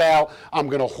not about, I'm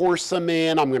going to horse them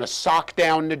in, I'm going to sock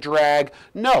down the drag.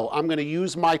 No, I'm going to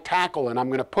use my tackle and I'm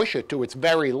going to push it to its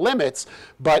very limits,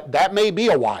 but that may be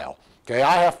a while. Okay,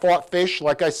 I have fought fish,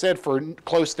 like I said, for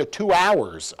close to 2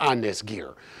 hours on this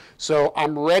gear. So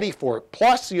I'm ready for it.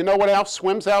 Plus, you know what else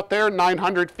swims out there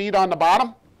 900 feet on the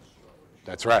bottom?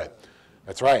 That's right.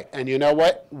 That's right. And you know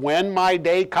what? When my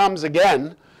day comes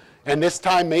again, and this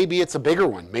time maybe it's a bigger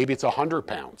one, maybe it's 100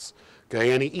 pounds,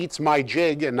 okay, and he eats my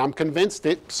jig, and I'm convinced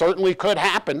it certainly could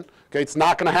happen. Okay, it's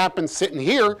not going to happen sitting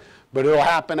here, but it'll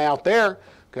happen out there.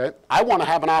 Okay, I want to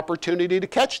have an opportunity to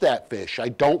catch that fish. I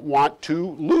don't want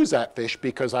to lose that fish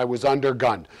because I was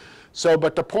undergunned. So,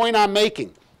 but the point I'm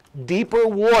making, deeper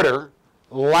water,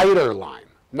 lighter line,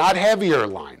 not heavier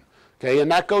line. Okay,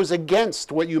 and that goes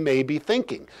against what you may be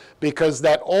thinking, because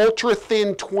that ultra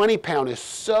thin 20-pound is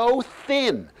so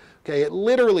thin. Okay, it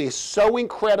literally is so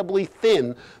incredibly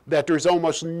thin that there's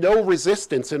almost no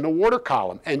resistance in the water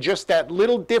column. And just that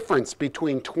little difference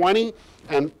between 20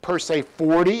 and per se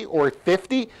 40 or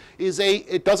 50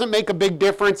 it doesn't make a big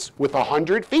difference with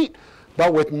 100 feet,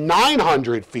 but with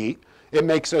 900 feet, it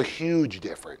makes a huge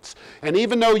difference. And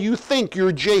even though you think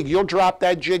your jig, you'll drop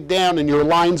that jig down and your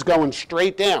line's going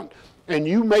straight down, and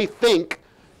you may think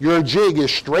your jig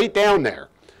is straight down there.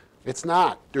 It's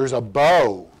not. There's a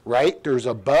bow, right? There's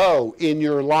a bow in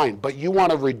your line, but you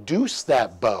want to reduce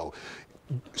that bow.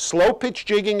 Slow pitch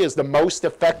jigging is the most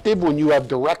effective when you have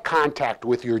direct contact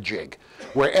with your jig,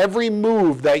 where every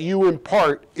move that you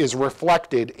impart is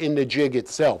reflected in the jig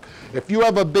itself. If you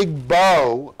have a big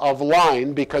bow of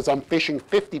line because I'm fishing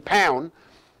 50-pound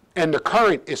and the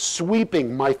current is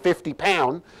sweeping my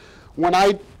 50-pound, when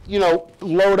I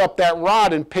load up that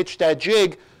rod and pitch that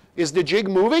jig, is the jig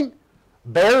moving?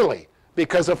 Barely,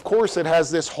 because of course it has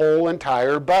this whole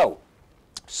entire bow.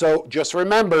 So just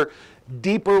remember,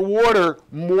 deeper water,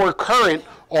 more current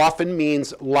often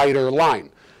means lighter line.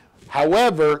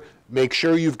 However, make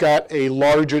sure you've got a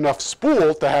large enough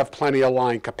spool to have plenty of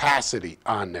line capacity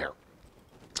on there.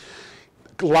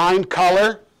 Line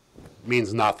color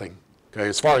means nothing. Okay,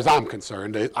 as far as I'm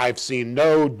concerned, I've seen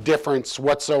no difference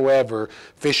whatsoever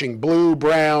fishing blue,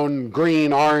 brown,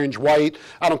 green, orange, white.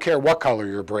 I don't care what color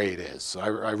your braid is. I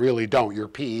really don't, your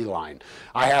PE line.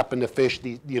 I happen to fish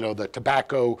the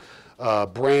tobacco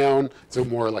brown. It's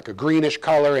more like a greenish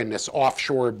color, and this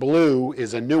offshore blue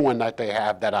is a new one that they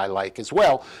have that I like as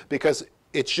well because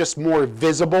it's just more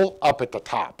visible up at the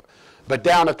top. But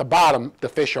down at the bottom, the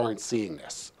fish aren't seeing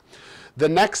this. The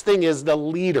next thing is the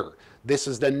leader. This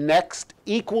is the next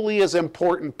equally as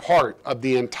important part of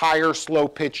the entire slow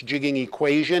pitch jigging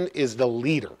equation is the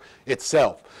leader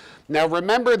itself. Now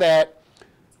remember that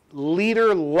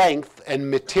leader length and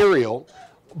material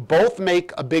both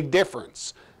make a big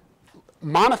difference.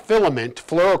 Monofilament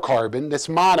fluorocarbon, this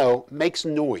mono, makes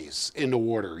noise in the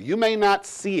water. You may not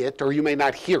see it, or you may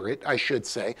not hear it, I should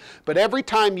say, but every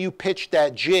time you pitch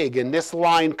that jig and this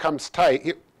line comes tight,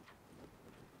 you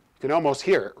can almost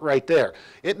hear it right there.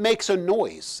 It makes a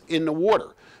noise in the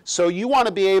water. So you want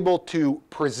to be able to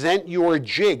present your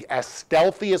jig as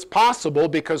stealthy as possible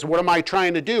because what am I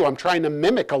trying to do? I'm trying to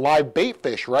mimic a live bait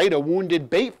fish, right? A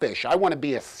wounded bait fish. I want to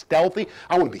be as stealthy.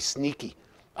 I want to be sneaky.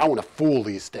 I want to fool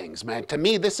these things, man. To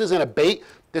me, this isn't a bait.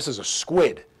 This is a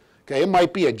squid. Okay, it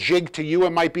might be a jig to you.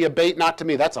 It might be a bait. Not to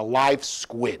me. That's a live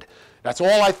squid. That's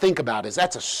all I think about is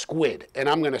that's a squid. And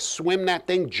I'm going to swim that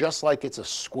thing just like it's a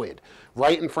squid.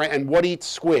 Right in front. And what eats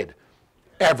squid?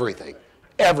 Everything.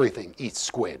 Everything eats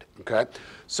squid, okay?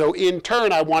 So in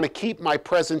turn, I want to keep my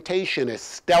presentation as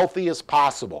stealthy as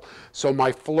possible. So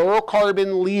my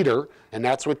fluorocarbon leader, and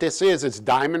that's what this is, it's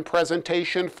diamond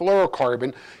presentation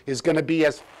fluorocarbon, is going to be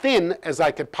as thin as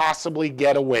I could possibly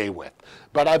get away with.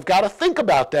 But I've got to think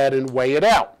about that and weigh it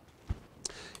out.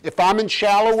 If I'm in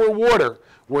shallower water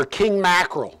where king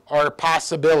mackerel are a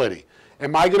possibility,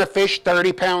 am I going to fish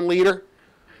 30-pound leader?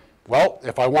 Well,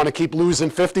 if I want to keep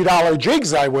losing $50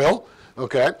 jigs, I will.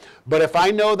 Okay, but if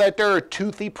I know that there are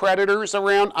toothy predators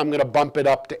around, I'm going to bump it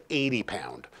up to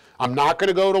 80-pound. I'm not going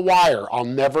to go to wire. I'll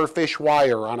never fish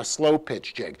wire on a slow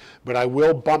pitch jig, but I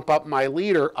will bump up my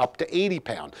leader up to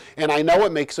 80-pound. And I know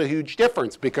it makes a huge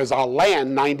difference because I'll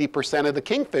land 90% of the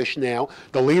kingfish now.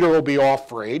 The leader will be off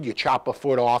frayed. You chop a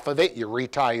foot off of it, you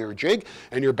retie your jig,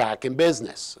 and you're back in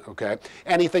business. Okay,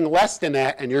 anything less than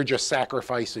that, and you're just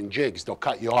sacrificing jigs. They'll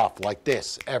cut you off like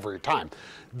this every time.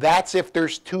 That's if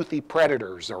there's toothy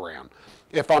predators around.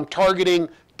 If I'm targeting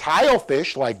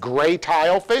tilefish, like gray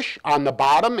tilefish on the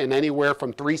bottom and anywhere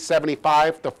from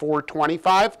 375 to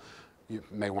 425, you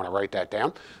may want to write that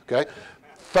down, okay?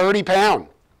 30-pound,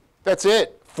 that's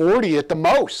it, 40 at the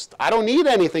most. I don't need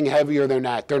anything heavier than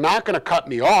that. They're not going to cut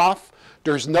me off.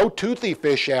 There's no toothy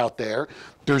fish out there.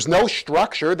 There's no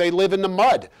structure. They live in the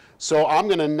mud. So I'm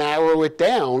going to narrow it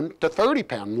down to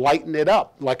 30-pound, lighten it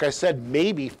up. Like I said,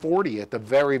 maybe 40 at the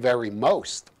very, very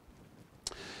most.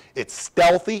 It's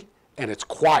stealthy and it's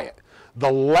quiet.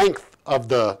 The length of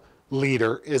the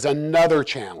leader is another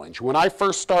challenge. When I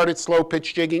first started slow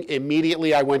pitch jigging,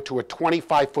 immediately I went to a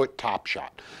 25-foot top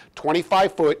shot.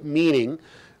 25-foot meaning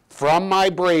from my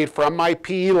braid, from my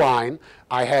PE line,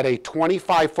 I had a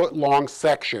 25-foot long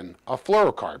section of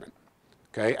fluorocarbon.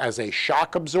 Okay, as a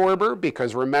shock absorber,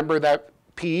 because remember that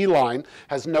PE line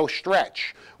has no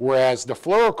stretch, whereas the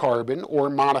fluorocarbon or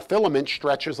monofilament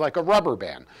stretches like a rubber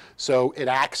band. So it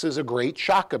acts as a great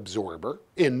shock absorber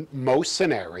in most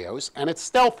scenarios, and it's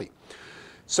stealthy.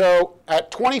 So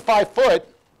at 25 foot,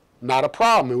 not a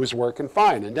problem. It was working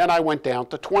fine. And then I went down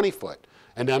to 20 foot,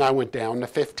 and then I went down to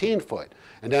 15 foot,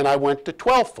 and then I went to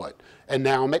 12 foot, and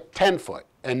now I'm at 10 foot.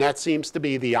 And that seems to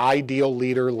be the ideal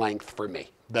leader length for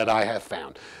me that I have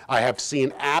found. I have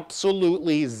seen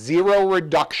absolutely zero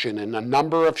reduction in the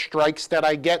number of strikes that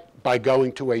I get by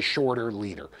going to a shorter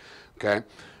leader, okay?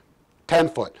 10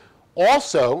 foot.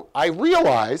 Also, I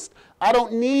realized I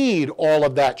don't need all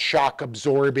of that shock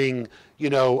absorbing,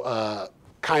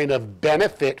 kind of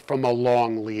benefit from a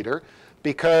long leader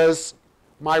because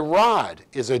my rod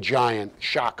is a giant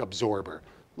shock absorber.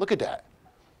 Look at that.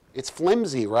 It's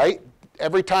flimsy, right?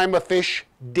 Every time a fish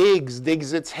digs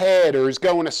its head or is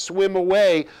going to swim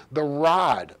away, the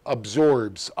rod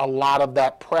absorbs a lot of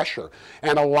that pressure.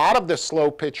 And a lot of the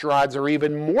slow pitch rods are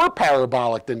even more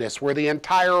parabolic than this, where the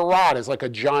entire rod is like a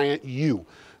giant U.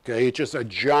 Okay, it's just a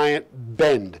giant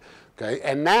bend. Okay,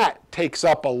 and that takes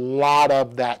up a lot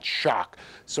of that shock.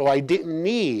 So I didn't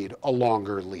need a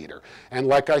longer leader. And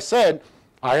like I said,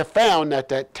 I have found that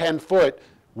that 10 foot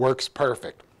works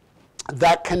perfect.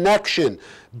 That connection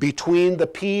between the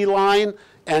P line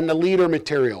and the leader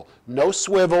material. No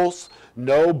swivels,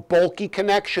 no bulky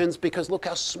connections, because look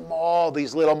how small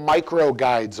these little micro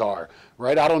guides are,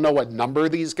 right? I don't know what number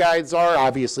these guides are.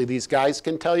 Obviously, these guys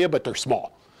can tell you, but they're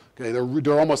small. Okay,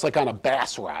 they're almost like on a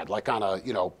bass rod, like on a,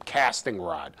 casting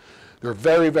rod. They're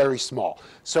very, very small.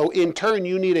 So in turn,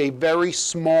 you need a very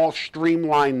small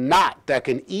streamlined knot that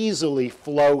can easily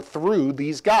flow through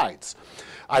these guides.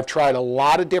 I've tried a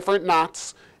lot of different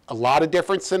knots, a lot of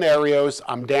different scenarios.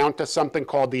 I'm down to something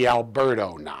called the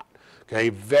Alberto knot. Okay,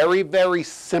 very, very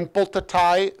simple to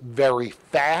tie, very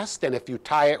fast, and if you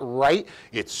tie it right,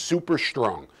 it's super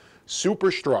strong.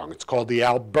 Super strong. It's called the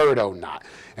Alberto knot.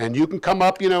 And you can come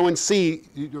up, and see,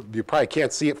 you probably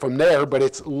can't see it from there, but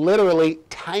it's literally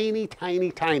tiny,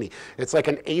 tiny, tiny. It's like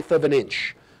 1/8 of an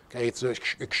inch. Okay, it's an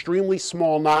extremely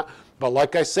small knot, but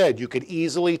like I said, you could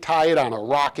easily tie it on a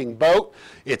rocking boat.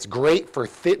 It's great for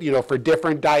for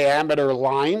different diameter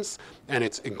lines, and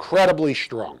it's incredibly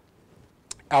strong.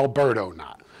 Alberto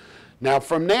knot. Now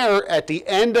from there, at the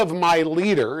end of my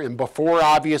leader, and before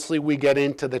obviously we get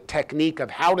into the technique of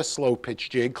how to slow pitch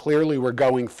jig, clearly we're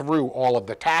going through all of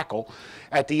the tackle,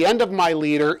 at the end of my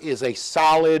leader is a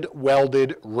solid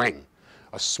welded ring.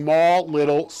 A small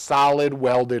little solid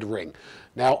welded ring.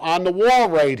 Now on the wall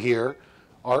right here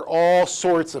are all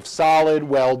sorts of solid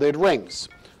welded rings,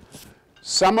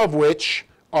 some of which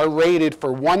are rated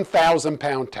for 1,000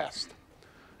 pound test.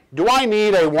 Do I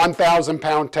need a 1,000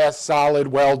 pound test solid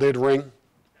welded ring?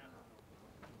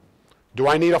 Do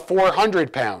I need a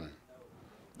 400 pound?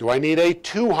 Do I need a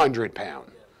 200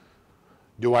 pound?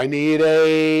 Do I need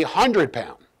a 100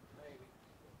 pound?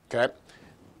 Okay.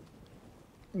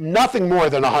 Nothing more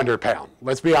than 100 pound.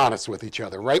 Let's be honest with each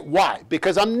other, right? Why?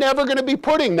 Because I'm never going to be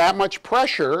putting that much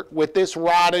pressure with this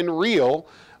rod and reel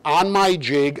on my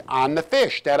jig on the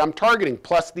fish that I'm targeting.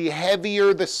 Plus, the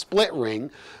heavier the split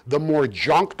ring, the more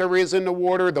junk there is in the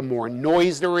water, the more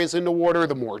noise there is in the water,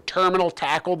 the more terminal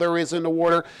tackle there is in the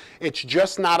water. It's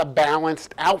just not a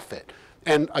balanced outfit.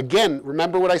 And again,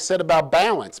 remember what I said about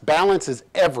balance. Balance is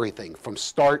everything from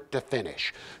start to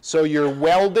finish. So your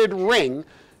welded ring,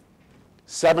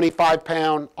 75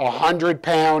 pound, 100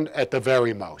 pound at the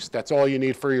very most. That's all you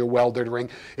need for your welded ring.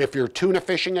 If you're tuna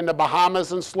fishing in the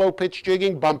Bahamas and slow pitch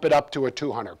jigging, bump it up to a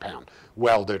 200 pound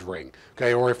welded ring.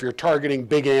 Okay, or if you're targeting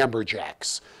big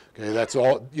amberjacks. Okay, that's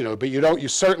all, but you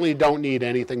certainly don't need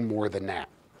anything more than that.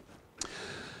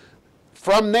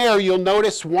 From there, you'll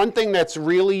notice one thing that's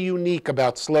really unique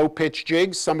about slow pitch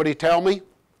jigs. Somebody tell me?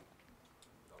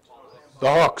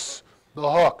 The hooks. The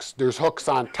hooks. There's hooks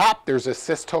on top, there's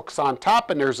assist hooks on top,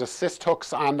 and there's assist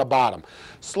hooks on the bottom.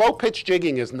 Slow pitch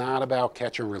jigging is not about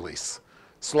catch and release.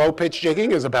 Slow pitch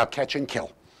jigging is about catch and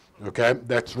kill. Okay?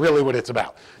 That's really what it's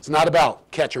about. It's not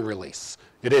about catch and release.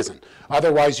 It isn't.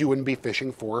 Otherwise, you wouldn't be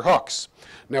fishing 4 hooks.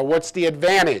 Now, what's the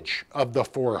advantage of the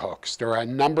 4 hooks? There are a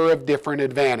number of different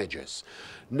advantages.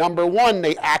 Number one,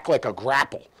 they act like a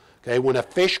grapple. Okay? When a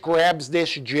fish grabs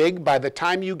this jig, by the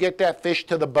time you get that fish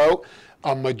to the boat,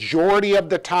 a majority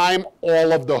of the time,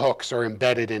 all of the hooks are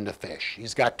embedded in the fish.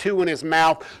 He's got 2 in his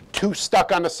mouth, 2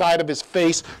 stuck on the side of his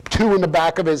face, 2 in the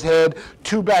back of his head,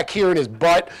 2 back here in his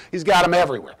butt. He's got them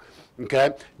everywhere.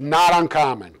 Okay? Not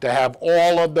uncommon to have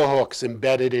all of the hooks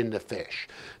embedded in the fish.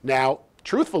 Now,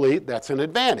 truthfully, that's an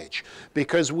advantage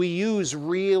because we use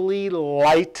really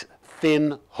light,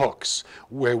 thin hooks.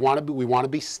 We want to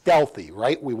be stealthy,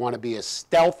 right? We want to be as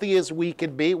stealthy as we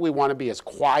could be. We want to be as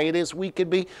quiet as we could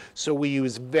be. So we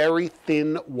use very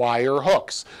thin wire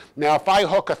hooks. Now, if I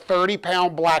hook a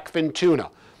 30-pound blackfin tuna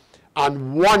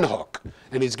on one hook,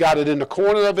 and he's got it in the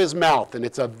corner of his mouth, and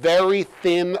it's a very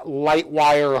thin, light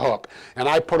wire hook, and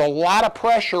I put a lot of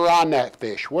pressure on that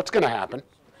fish, what's going to happen?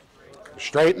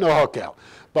 Straighten the hook out.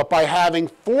 But by having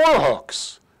 4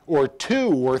 hooks, or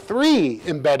 2 or 3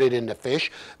 embedded in the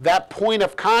fish, that point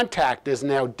of contact is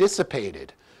now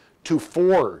dissipated to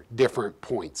 4 different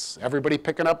points. Everybody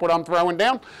picking up what I'm throwing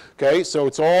down? Okay, so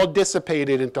it's all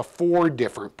dissipated into 4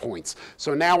 different points.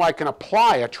 So now I can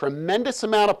apply a tremendous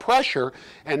amount of pressure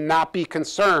and not be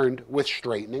concerned with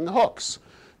straightening hooks.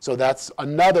 So that's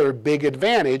another big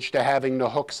advantage to having the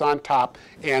hooks on top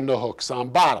and the hooks on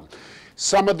bottom.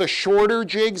 Some of the shorter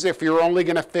jigs, if you're only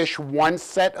going to fish 1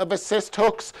 set of assist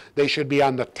hooks, they should be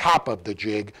on the top of the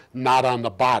jig, not on the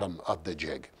bottom of the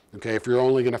jig. Okay, if you're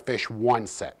only going to fish 1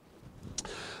 set.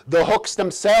 The hooks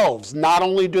themselves, not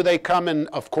only do they come in,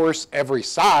 of course, every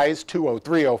size, 2.0,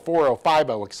 3.0, 4.0,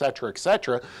 5.0,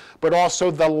 etc., but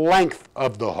also the length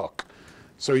of the hook.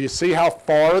 So you see how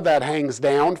far that hangs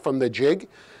down from the jig?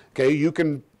 Okay, you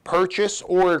can purchase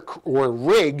or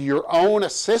rig your own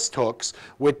assist hooks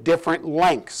with different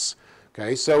lengths.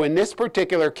 Okay, so in this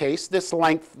particular case, this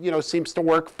length, seems to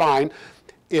work fine.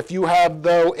 If you have,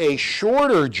 though, a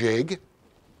shorter jig,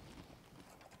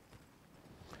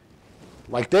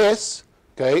 like this,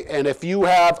 Okay, and if you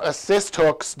have assist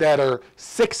hooks that are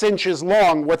 6 inches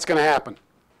long, what's going to happen?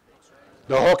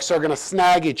 The hooks are going to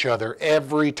snag each other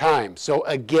every time. So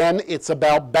again, it's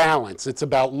about balance. It's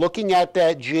about looking at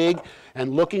that jig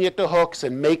and looking at the hooks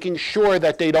and making sure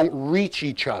that they don't reach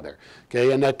each other,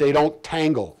 okay, and that they don't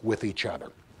tangle with each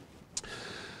other.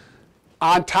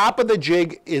 On top of the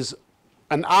jig is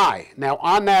an eye. Now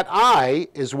on that eye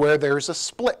is where there's a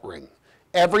split ring.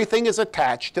 Everything is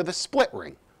attached to the split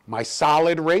ring. My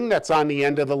solid ring that's on the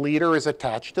end of the leader is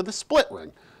attached to the split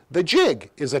ring. The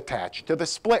jig is attached to the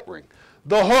split ring.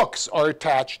 The hooks are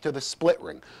attached to the split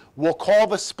ring. We'll call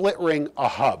the split ring a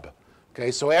hub.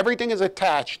 Okay, so everything is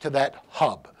attached to that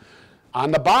hub.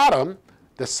 On the bottom,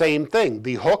 the same thing.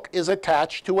 The hook is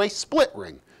attached to a split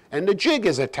ring, and the jig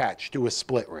is attached to a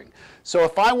split ring. So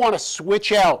if I want to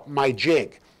switch out my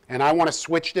jig, and I want to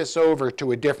switch this over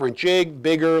to a different jig,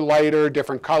 bigger, lighter,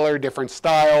 different color, different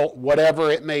style,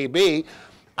 whatever it may be,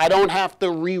 I don't have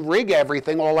to re-rig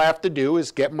everything. All I have to do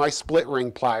is get my split ring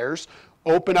pliers,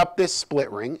 open up this split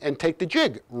ring, and take the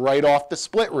jig right off the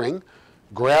split ring,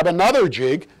 grab another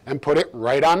jig, and put it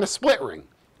right on the split ring.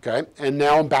 Okay? And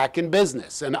now I'm back in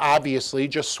business. And obviously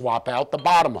just swap out the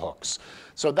bottom hooks.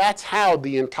 So that's how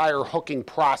the entire hooking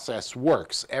process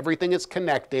works. Everything is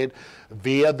connected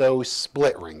via those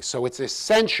split rings. So it's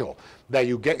essential that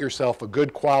you get yourself a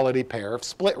good quality pair of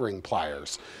split ring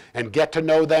pliers and get to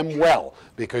know them well,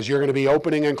 because you're going to be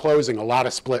opening and closing a lot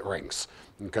of split rings.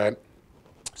 Okay?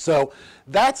 So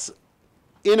that's,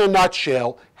 in a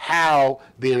nutshell, how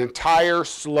the entire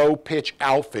slow pitch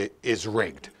outfit is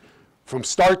rigged. From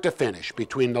start to finish,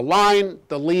 between the line,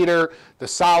 the leader, the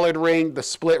solid ring, the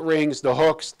split rings, the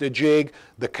hooks, the jig,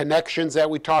 the connections that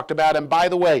we talked about. And by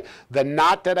the way, the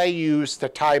knot that I use to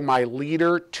tie my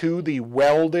leader to the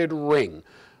welded ring,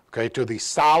 okay, to the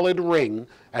solid ring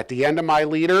at the end of my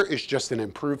leader, is just an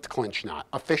improved clinch knot,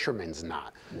 a fisherman's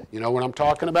knot. You know what I'm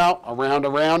talking about?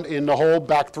 Around, in the hole,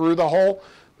 back through the hole.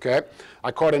 Okay,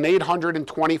 I caught an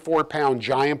 824-pound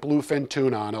giant bluefin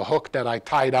tuna on a hook that I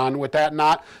tied on with that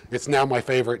knot. It's now my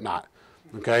favorite knot.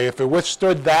 Okay, if it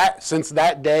withstood that since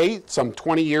that day, some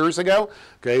 20 years ago,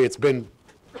 okay, it's been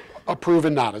a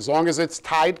proven knot. As long as it's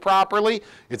tied properly,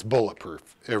 it's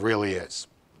bulletproof. It really is.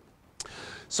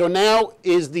 So now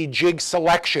is the jig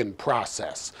selection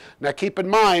process. Now keep in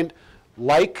mind,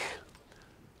 like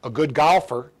a good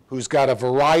golfer who's got a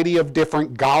variety of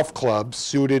different golf clubs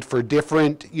suited for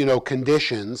different,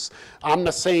 conditions, I'm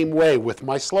the same way with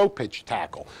my slow pitch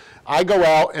tackle. I go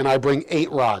out and I bring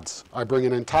 8 rods. I bring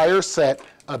an entire set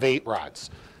of 8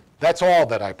 rods. That's all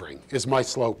that I bring is my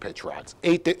slow pitch rods,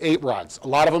 8 rods. A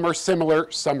lot of them are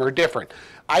similar, some are different.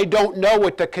 I don't know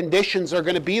what the conditions are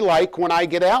going to be like when I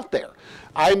get out there.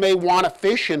 I may want to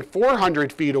fish in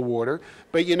 400 feet of water,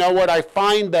 but you know what? I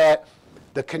find that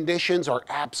the conditions are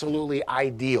absolutely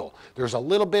ideal. There's a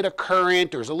little bit of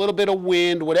current, there's a little bit of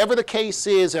wind, whatever the case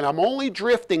is, and I'm only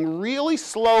drifting really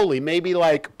slowly, maybe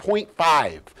like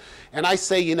 0.5. And I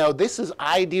say, this is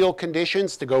ideal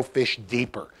conditions to go fish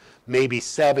deeper, maybe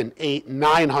 700, 800,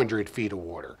 900 feet of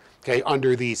water, okay,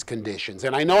 under these conditions.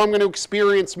 And I know I'm going to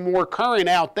experience more current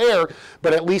out there,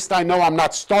 but at least I know I'm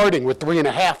not starting with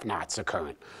 3.5 knots of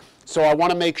current. So I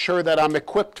want to make sure that I'm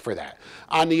equipped for that.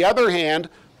 On the other hand,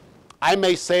 I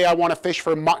may say I want to fish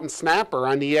for mutton snapper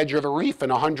on the edge of the reef in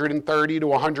 130 to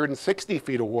 160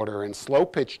 feet of water and slow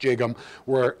pitch jig them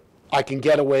where I can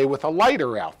get away with a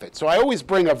lighter outfit. So I always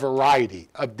bring a variety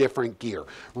of different gear,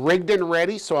 rigged and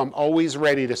ready, so I'm always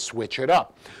ready to switch it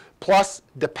up. Plus,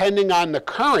 depending on the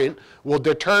current, will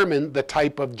determine the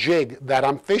type of jig that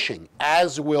I'm fishing,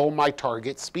 as will my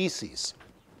target species.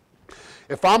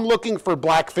 If I'm looking for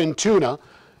blackfin tuna,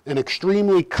 an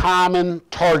extremely common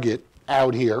target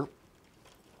out here,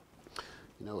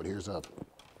 here's a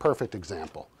perfect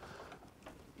example.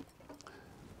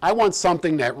 I want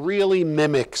something that really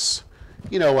mimics,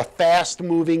 a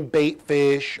fast-moving bait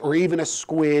fish or even a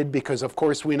squid, because of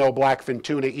course we know blackfin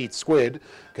tuna eat squid,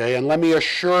 okay? And let me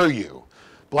assure you,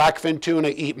 blackfin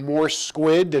tuna eat more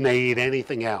squid than they eat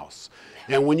anything else.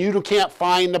 And when you can't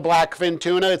find the blackfin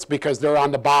tuna, it's because they're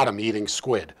on the bottom eating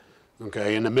squid,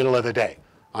 okay, in the middle of the day.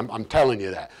 I'm telling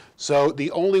you that. So the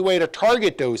only way to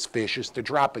target those fish is to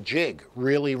drop a jig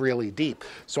really, really deep.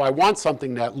 So I want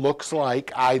something that looks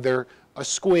like either a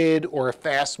squid or a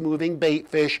fast-moving bait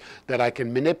fish that I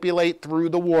can manipulate through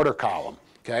the water column,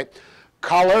 okay?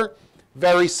 Color,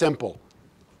 very simple.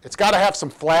 It's got to have some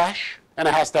flash, and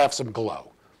it has to have some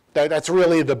glow. That's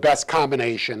really the best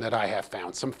combination that I have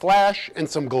found. Some flash and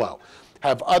some glow.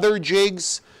 Have other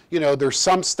jigs, there's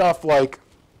some stuff like,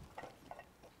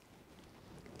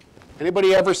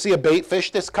 anybody ever see a bait fish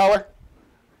this color?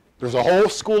 There's a whole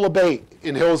school of bait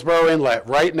in Hillsborough Inlet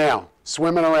right now,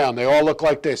 swimming around. They all look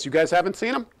like this. You guys haven't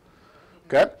seen them?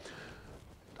 Okay.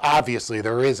 Obviously,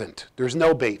 there isn't. There's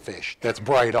no bait fish that's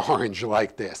bright orange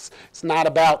like this. It's not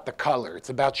about the color. It's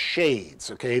about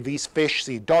shades, okay? These fish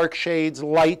see dark shades,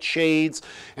 light shades,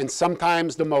 and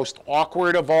sometimes the most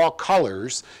awkward of all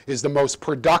colors is the most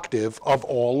productive of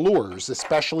all lures,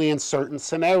 especially in certain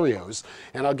scenarios.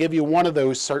 And I'll give you one of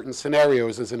those certain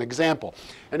scenarios as an example.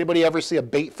 Anybody ever see a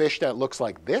bait fish that looks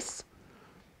like this?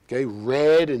 Okay,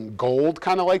 red and gold,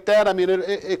 kind of like that. I mean,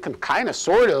 it can kind of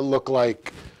sort of look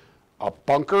like a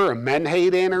bunker, a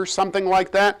menhaden or something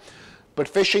like that. But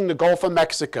fishing the Gulf of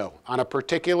Mexico on a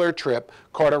particular trip,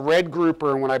 caught a red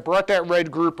grouper, and when I brought that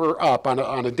red grouper up on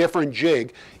a different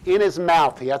jig, in his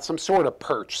mouth he had some sort of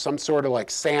perch, some sort of like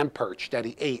sand perch that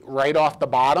he ate right off the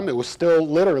bottom. It was still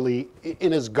literally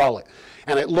in his gullet.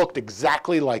 And it looked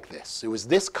exactly like this. It was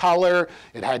this color,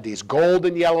 it had these gold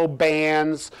and yellow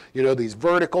bands, you know, these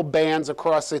vertical bands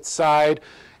across its side.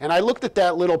 And I looked at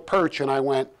that little perch and I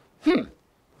went,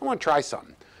 I want to try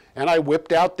something. And I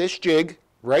whipped out this jig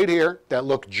right here that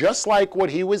looked just like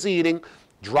what he was eating,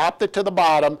 dropped it to the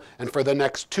bottom, and for the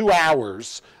next 2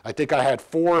 hours, I think I had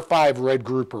 4 or 5 red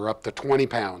grouper up to 20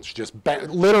 pounds, just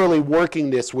literally working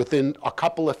this within a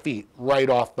couple of feet right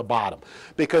off the bottom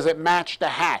because it matched the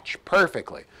hatch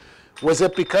perfectly. Was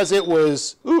it because it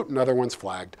was, ooh, another one's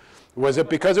flagged. Was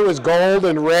it because it was gold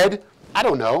and red? I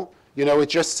don't know. You know, it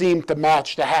just seemed to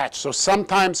match the hatch. So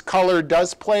sometimes color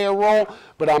does play a role,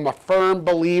 but I'm a firm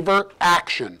believer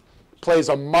action plays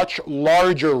a much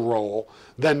larger role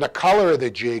than the color of the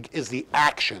jig is the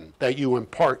action that you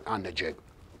impart on the jig.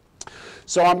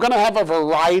 So I'm going to have a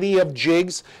variety of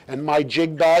jigs, and my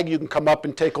jig bag, you can come up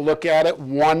and take a look at it,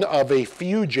 one of a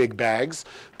few jig bags,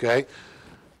 okay?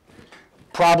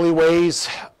 Probably weighs,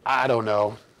 I don't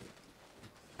know,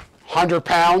 100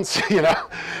 pounds, you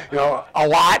know, a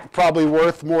lot, probably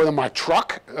worth more than my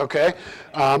truck, okay?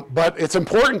 But it's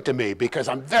important to me because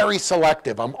I'm very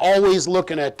selective. I'm always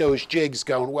looking at those jigs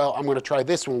going, well, I'm going to try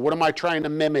this one. What am I trying to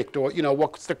mimic? Or, you know,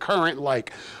 what's the current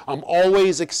like? I'm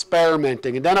always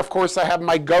experimenting. And then, of course, I have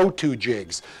my go-to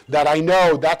jigs that I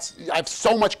know I have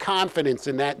so much confidence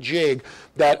in that jig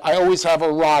that I always have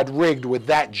a rod rigged with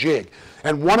that jig.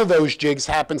 And one of those jigs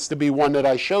happens to be one that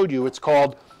I showed you. It's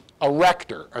called a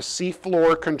rector, a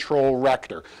seafloor control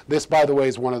rector. This, by the way,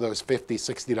 is one of those $50,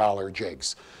 $60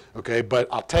 jigs. Okay, but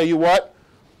I'll tell you what,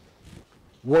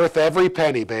 worth every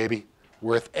penny, baby.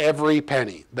 Worth every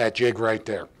penny, that jig right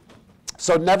there.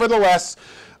 So nevertheless,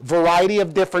 variety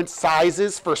of different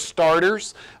sizes for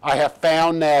starters. I have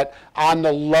found that on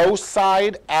the low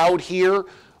side out here,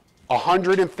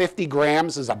 150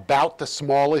 grams is about the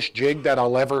smallest jig that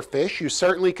I'll ever fish. You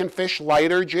certainly can fish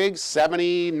lighter jigs,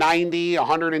 70, 90,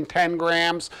 110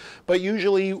 grams, but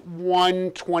usually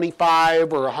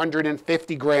 125 or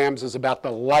 150 grams is about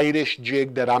the lightest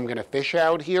jig that I'm going to fish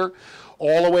out here.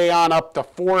 All the way on up to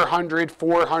 400,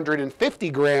 450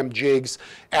 gram jigs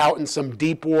out in some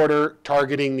deep water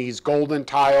targeting these golden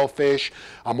tile fish.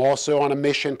 I'm also on a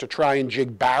mission to try and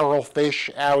jig barrel fish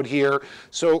out here.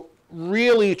 So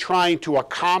really trying to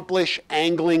accomplish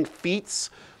angling feats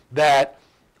that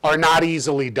are not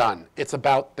easily done. It's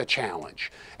about the challenge.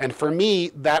 And for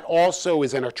me, that also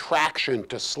is an attraction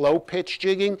to slow pitch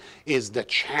jigging, is the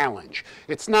challenge.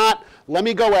 It's not, let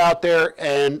me go out there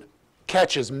and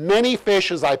catch as many fish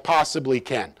as I possibly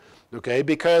can, okay?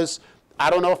 Because I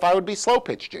don't know if I would be slow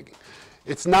pitch jigging.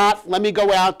 It's not, let me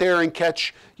go out there and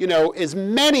catch, you know, as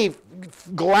many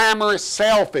glamorous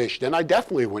sailfish, then I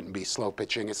definitely wouldn't be slow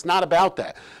pitching. It's not about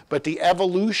that. But the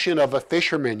evolution of a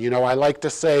fisherman, you know, I like to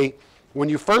say, when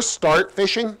you first start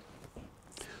fishing,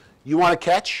 you want to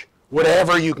catch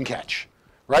whatever you can catch,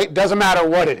 right? Doesn't matter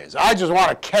what it is. I just want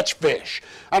to catch fish.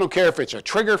 I don't care if it's a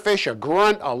trigger fish, a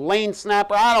grunt, a lane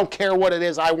snapper. I don't care what it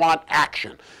is. I want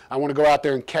action. I want to go out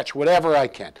there and catch whatever I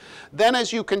can. Then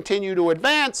as you continue to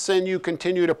advance and you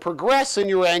continue to progress in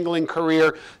your angling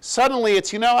career, suddenly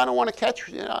it's, you know, I don't want to catch,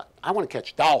 you know, I want to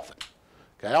catch dolphin.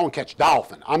 Okay, I want to catch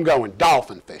dolphin. I'm going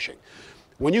dolphin fishing.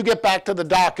 When you get back to the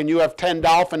dock and you have 10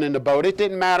 dolphin in the boat, it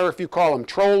didn't matter if you call them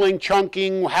trolling,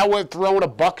 chunking, how we're throwing a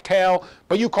bucktail,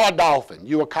 but you caught dolphin.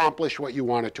 You accomplished what you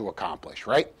wanted to accomplish,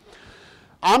 right?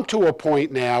 I'm to a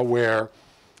point now where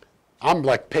I'm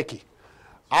like picky.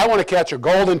 I want to catch a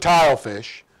golden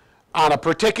tilefish on a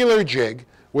particular jig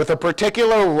with a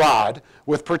particular rod,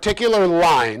 with particular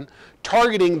line,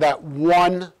 targeting that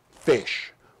one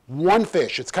fish. One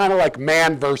fish. It's kind of like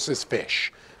man versus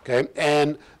fish. Okay?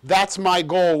 And that's my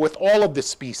goal with all of the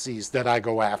species that I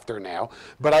go after now.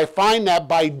 But I find that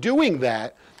by doing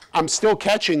that, I'm still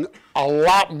catching a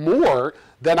lot more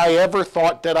than I ever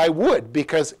thought that I would,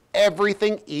 because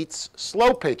everything eats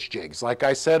slow pitch jigs. Like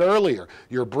I said earlier,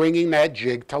 you're bringing that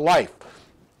jig to life.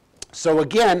 So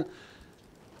again,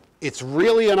 it's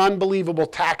really an unbelievable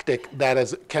tactic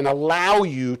that can allow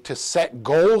you to set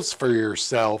goals for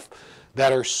yourself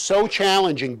that are so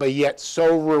challenging but yet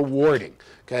so rewarding.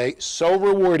 Okay, so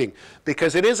rewarding,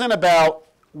 because it isn't about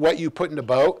what you put in the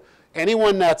boat.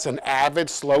 Anyone that's an avid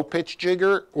slow pitch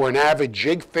jigger or an avid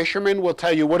jig fisherman will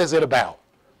tell you, what is it about?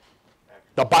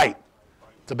 The bite.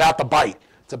 It's about the bite.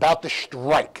 It's about the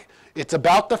strike. It's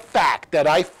about the fact that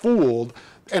I fooled,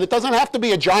 and it doesn't have to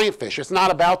be a giant fish. It's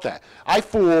not about that. I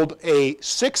fooled a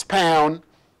 6 pounds,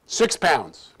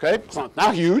 okay? It's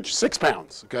not huge, 6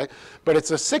 pounds, okay? But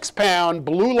it's a 6 pound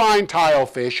blue line tile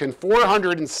fish in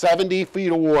 470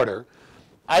 feet of water.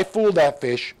 I fooled that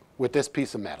fish with this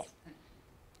piece of metal.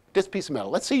 This piece of metal.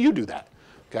 Let's see you do that,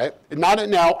 okay?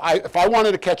 If I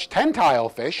wanted to catch 10 tile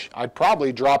fish, I'd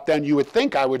probably drop down, you would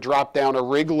think I would drop down a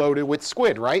rig loaded with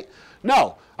squid, right?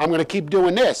 No, I'm going to keep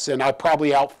doing this, and I'd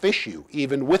probably outfish you,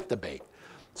 even with the bait.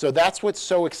 So that's what's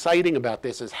so exciting about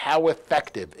this, is how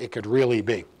effective it could really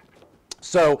be.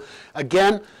 So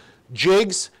again,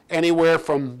 jigs anywhere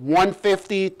from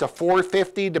 150 to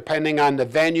 450, depending on the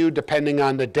venue, depending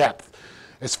on the depth.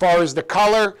 As far as the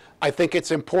color, I think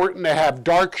it's important to have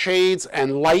dark shades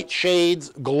and light shades.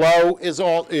 Glow is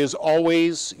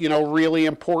always, really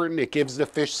important. It gives the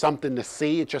fish something to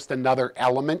see. It's just another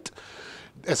element.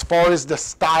 As far as the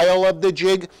style of the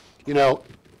jig, the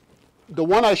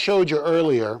one I showed you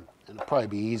earlier, and it'll probably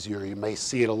be easier, you may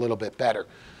see it a little bit better.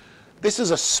 This is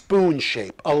a spoon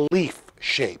shape, a leaf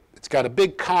shape. It's got a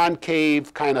big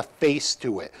concave kind of face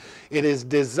to it. It is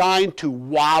designed to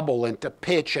wobble and to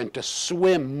pitch and to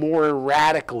swim more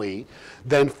erratically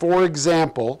than, for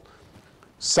example,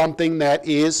 something that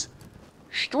is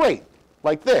straight,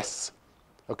 like this,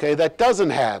 okay, that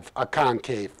doesn't have a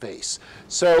concave face.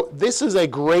 So this is a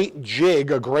great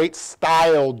jig, a great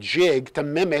style jig to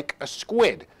mimic a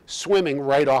squid swimming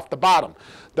right off the bottom.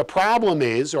 The problem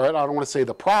is, or I don't want to say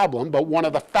the problem, but one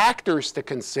of the factors to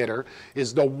consider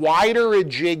is the wider a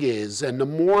jig is and the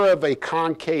more of a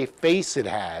concave face it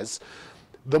has,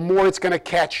 the more it's going to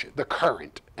catch the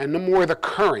current. And the more the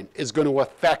current is going to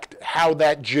affect how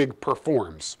that jig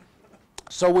performs.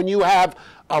 So when you have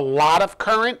a lot of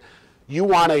current, you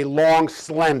want a long,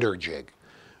 slender jig.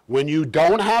 When you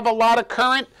don't have a lot of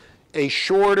current, a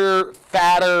shorter,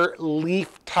 fatter,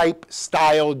 leaf-type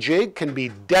style jig can be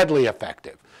deadly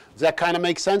effective. Does that kind of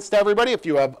make sense to everybody? If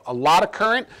you have a lot of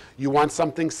current, you want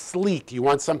something sleek, you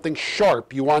want something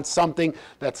sharp, you want something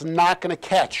that's not going to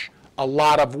catch a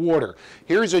lot of water.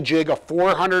 Here's a jig, a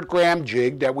 400-gram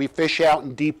jig that we fish out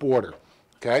in deep water.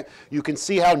 Okay? You can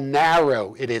see how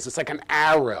narrow it is. It's like an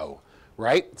arrow,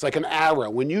 right? It's like an arrow.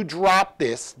 When you drop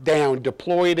this down,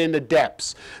 deploy it in the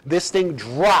depths, this thing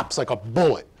drops like a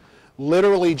bullet.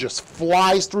 Literally just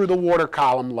flies through the water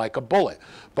column like a bullet.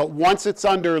 But once it's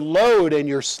under load and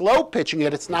you're slow pitching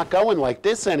it, it's not going like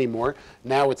this anymore.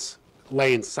 Now it's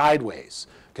laying sideways,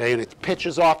 okay? And it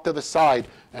pitches off to the side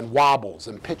and wobbles,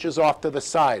 and pitches off to the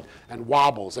side and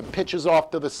wobbles, and pitches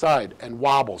off to the side and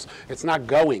wobbles. It's not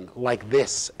going like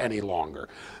this any longer.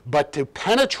 But to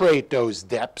penetrate those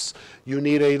depths, you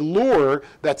need a lure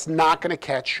that's not going to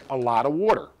catch a lot of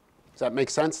water. Does that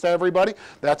make sense to everybody?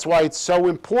 That's why it's so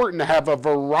important to have a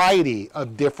variety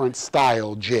of different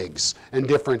style jigs and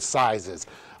different sizes.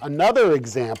 Another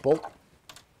example,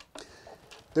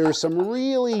 there are some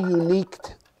really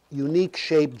unique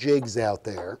shaped jigs out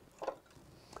there.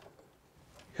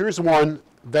 Here's one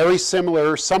very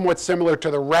similar, somewhat similar to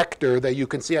the Rector, that you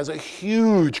can see has a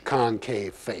huge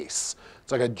concave face.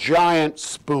 It's like a giant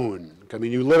spoon. I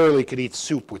mean, you literally could eat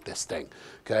soup with this thing.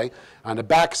 Okay? On the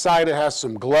back side, it has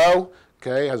some glow.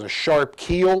 Okay? It has a sharp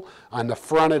keel. On the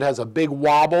front, it has a big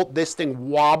wobble. This thing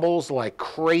wobbles like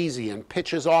crazy and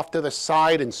pitches off to the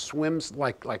side and swims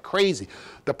like crazy.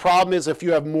 The problem is if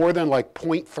you have more than like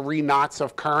 0.3 knots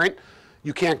of current,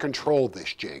 you can't control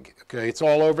this jig. Okay? It's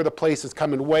all over the place. It's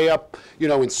coming way up, and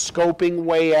scoping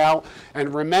way out.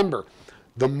 And remember,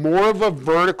 the more of a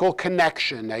vertical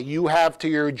connection that you have to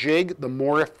your jig, the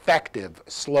more effective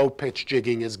slow pitch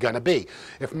jigging is going to be.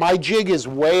 If my jig is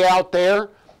way out there,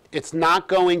 it's not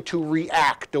going to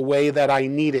react the way that I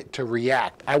need it to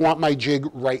react. I want my jig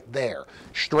right there,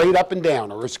 straight up and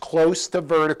down, or as close to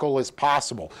vertical as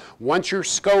possible. Once you're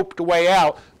scoped way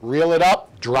out, reel it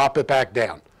up, drop it back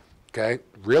down. Okay?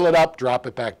 Reel it up, drop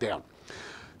it back down.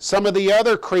 Some of the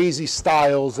other crazy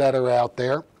styles that are out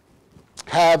there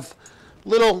have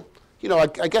little you know,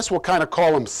 I guess we'll kind of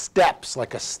call them steps,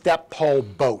 like a step pole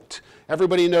boat.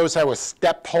 Everybody knows how a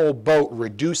step pole boat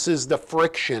reduces the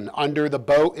friction under the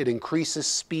boat. It increases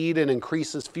speed and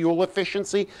increases fuel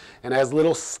efficiency and has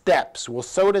little steps. Well,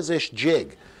 so does this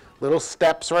jig. Little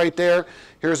steps right there.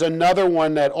 Here's another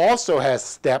one that also has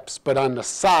steps, but on the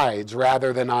sides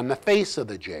rather than on the face of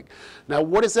the jig. Now,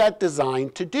 what is that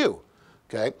designed to do?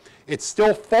 Okay, it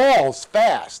still falls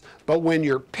fast, but when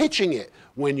you're pitching it,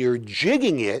 when you're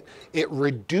jigging it, it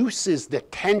reduces the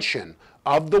tension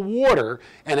of the water,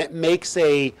 and it makes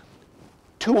a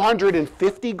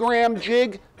 250-gram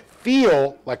jig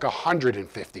feel like a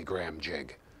 150-gram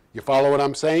jig. You follow what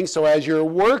I'm saying? So as you're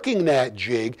working that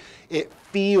jig, it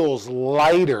feels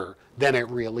lighter than it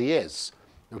really is.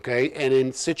 Okay, and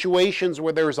in situations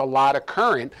where there's a lot of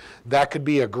current, that could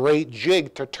be a great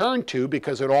jig to turn to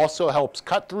because it also helps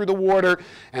cut through the water.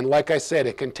 And like I said,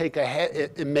 it can take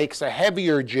it makes a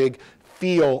heavier jig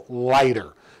feel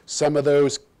lighter. Some of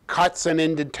those cuts and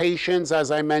indentations,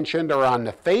 as I mentioned, are on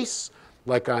the face,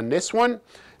 like on this one,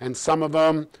 and some of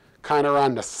them kind of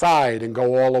on the side and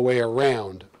go all the way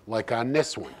around, like on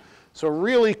this one. So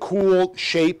really cool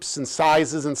shapes and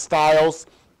sizes and styles.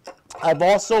 I've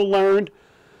also learned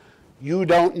you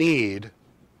don't need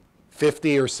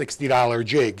 $50 or $60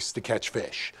 jigs to catch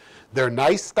fish. They're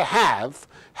nice to have,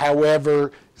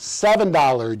 however,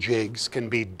 $7 jigs can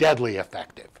be deadly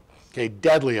effective, okay,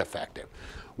 deadly effective.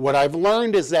 What I've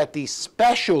learned is that these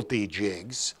specialty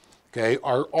jigs, okay,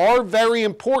 are very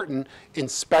important in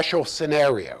special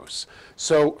scenarios.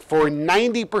 So for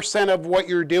 90% of what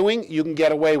you're doing, you can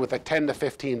get away with a $10 to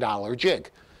 $15 jig.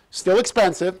 Still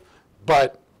expensive,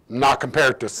 but not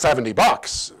compared to 70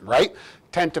 bucks, right?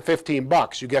 10 to 15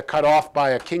 bucks. You get cut off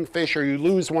by a kingfish or you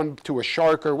lose one to a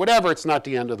shark or whatever, it's not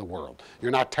the end of the world.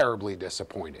 You're not terribly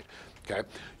disappointed, okay?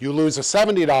 You lose a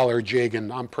 $70 jig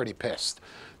and I'm pretty pissed.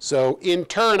 So in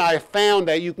turn, I found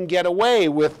that you can get away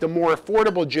with the more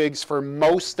affordable jigs for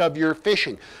most of your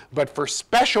fishing. But for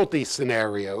specialty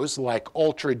scenarios like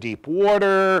ultra deep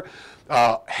water,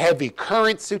 heavy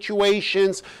current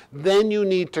situations, then you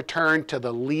need to turn to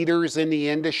the leaders in the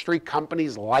industry,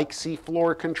 companies like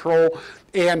Seafloor Control,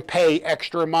 and pay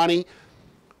extra money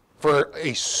for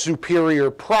a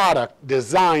superior product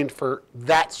designed for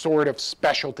that sort of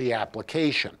specialty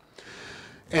application.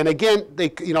 And again,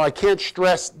 I can't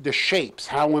stress the shapes,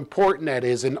 how important that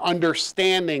is in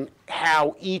understanding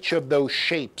how each of those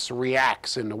shapes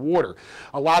reacts in the water.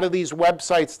 A lot of these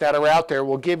websites that are out there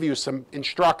will give you some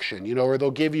instruction, or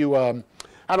they'll give you, I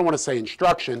don't want to say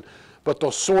instruction, but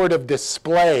they'll sort of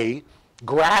display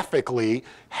graphically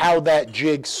how that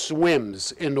jig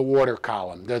swims in the water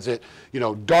column. Does it,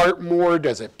 dart more?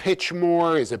 Does it pitch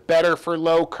more? Is it better for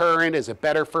low current? Is it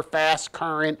better for fast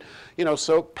current?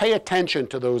 So pay attention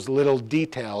to those little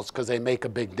details because they make a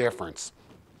big difference.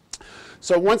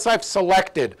 So once I've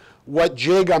selected what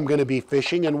jig I'm going to be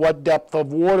fishing and what depth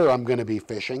of water I'm going to be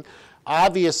fishing,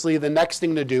 obviously the next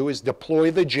thing to do is deploy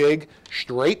the jig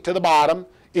straight to the bottom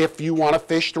if you want to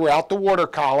fish throughout the water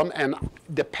column, and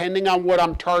depending on what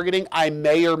I'm targeting, I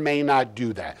may or may not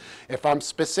do that. If I'm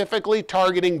specifically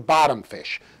targeting bottom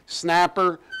fish,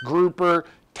 snapper, grouper,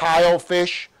 tile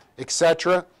fish,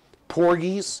 etc.,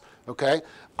 porgies, okay,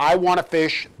 I want to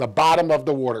fish the bottom of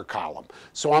the water column.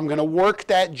 So I'm going to work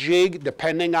that jig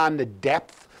depending on the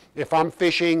depth. If I'm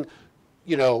fishing,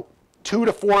 200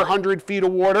 to 400 feet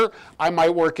of water, I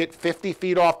might work it 50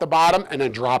 feet off the bottom and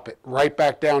then drop it right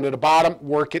back down to the bottom,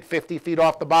 work it 50 feet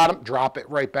off the bottom, drop it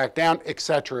right back down,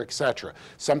 etc., etc.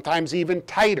 Sometimes even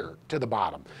tighter to the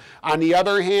bottom. On the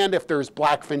other hand, if there's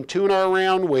blackfin tuna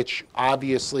around, which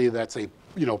obviously that's a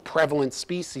prevalent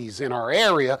species in our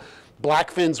area,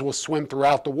 blackfins will swim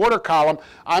throughout the water column.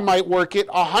 I might work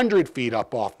it 100 feet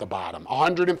up off the bottom,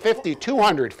 150,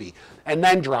 200 feet, and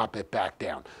then drop it back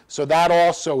down. So that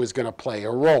also is going to play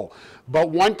a role. But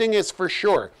one thing is for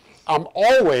sure, I'm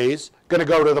always going to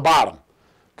go to the bottom.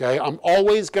 Okay, I'm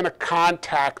always going to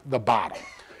contact the bottom.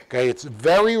 Okay, it's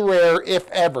very rare, if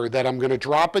ever, that I'm going to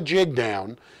drop a jig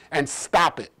down and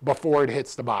stop it before it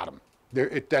hits the bottom.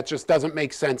 That just doesn't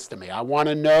make sense to me. I want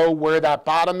to know where that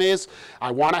bottom is. I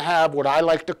want to have what I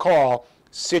like to call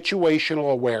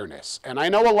situational awareness. And I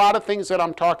know a lot of things that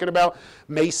I'm talking about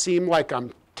may seem like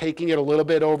I'm taking it a little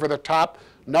bit over the top.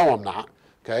 No, I'm not.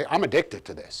 Okay, I'm addicted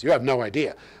to this. You have no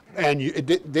idea. And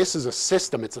this is a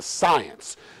system. It's a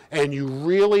science. And you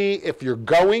really, if you're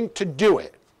going to do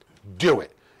it, do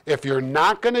it. If you're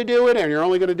not going to do it and you're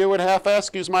only going to do it half-assed,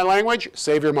 excuse my language,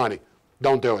 save your money.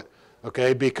 Don't do it.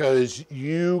 Okay, because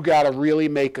you got to really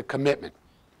make a commitment.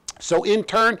 So in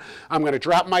turn, I'm going to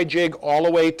drop my jig all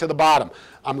the way to the bottom.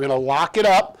 I'm going to lock it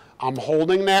up. I'm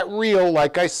holding that reel,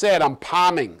 like I said, I'm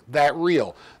palming that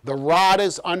reel. The rod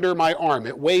is under my arm.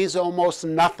 It weighs almost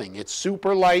nothing. It's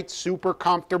super light, super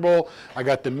comfortable. I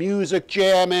got the music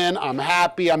jamming. I'm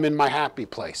happy. I'm in my happy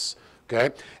place,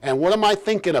 okay? And what am I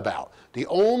thinking about? The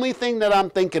only thing that I'm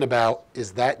thinking about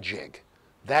is that jig.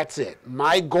 That's it.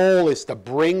 My goal is to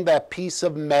bring that piece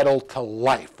of metal to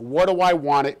life. What do I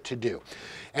want it to do?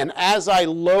 And as I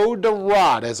load the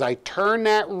rod, as I turn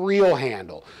that reel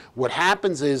handle, what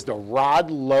happens is the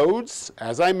rod loads.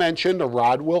 As I mentioned, the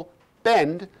rod will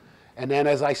bend. And then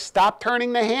as I stop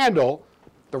turning the handle,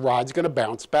 the rod's going to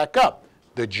bounce back up.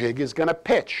 The jig is going to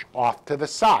pitch off to the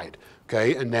side.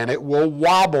 Okay, and then it will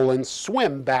wobble and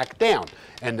swim back down.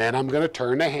 And then I'm going to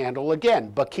turn the handle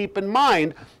again. But keep in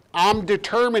mind, I'm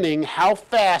determining how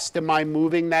fast am I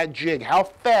moving that jig, how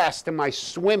fast am I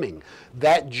swimming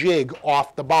that jig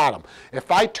off the bottom.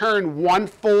 If I turn one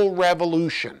full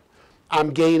revolution,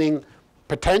 I'm gaining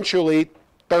potentially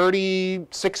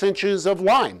 36 inches of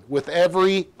line with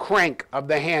every crank of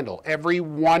the handle, every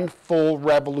one full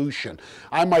revolution.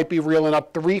 I might be reeling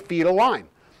up 3 feet of line.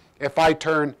 If I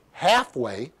turn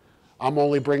halfway, I'm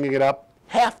only bringing it up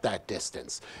half that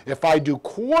distance. If I do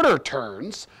quarter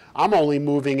turns, I'm only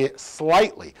moving it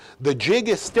slightly. The jig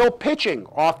is still pitching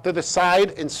off to the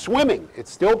side and swimming. It's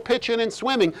still pitching and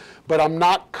swimming, but I'm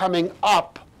not coming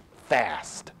up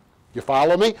fast. You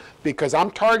follow me? Because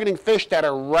I'm targeting fish that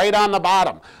are right on the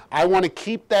bottom. I want to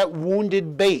keep that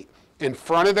wounded bait in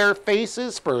front of their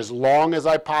faces for as long as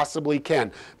I possibly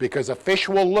can, because a fish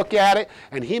will look at it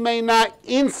and he may not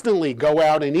instantly go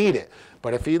out and eat it,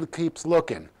 but if he keeps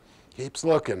looking,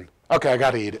 okay, I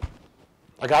got to eat it.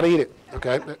 I got to eat it,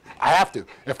 okay? I have to.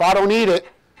 If I don't eat it,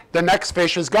 the next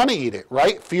fish is going to eat it,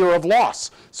 right? Fear of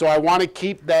loss. So I want to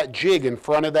keep that jig in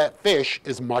front of that fish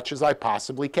as much as I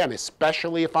possibly can,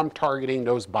 especially if I'm targeting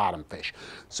those bottom fish.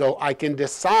 So I can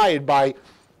decide by,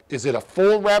 is it a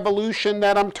full revolution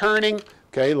that I'm turning?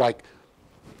 Okay, like,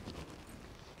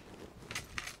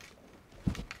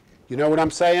 you know what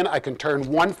I'm saying? I can turn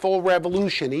one full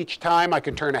revolution each time. I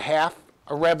can turn a half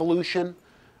a revolution.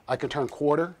 I can turn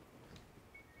quarter,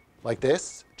 like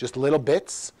this, just little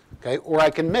bits, okay? Or I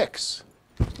can mix.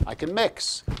 I can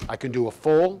do a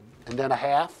full, and then a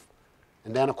half,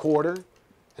 and then a quarter,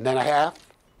 and then a half,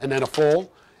 and then a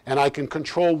full. And I can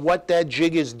control what that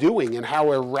jig is doing and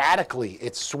how erratically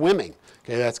it's swimming.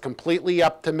 Okay, that's completely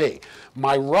up to me.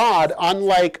 My rod,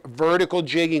 unlike vertical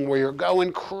jigging where you're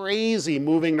going crazy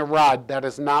moving the rod, that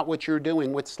is not what you're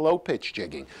doing with slow pitch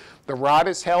jigging. The rod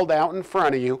is held out in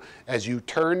front of you. As you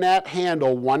turn that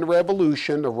handle one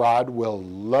revolution, the rod will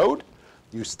load.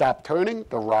 You stop turning,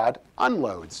 the rod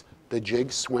unloads. The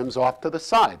jig swims off to the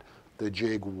side. The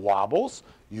jig wobbles,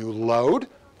 you load,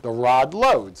 the rod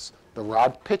loads. The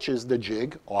rod pitches the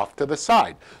jig off to the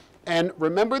side. And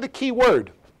remember the key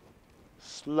word,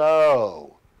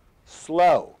 slow,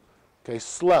 slow, okay,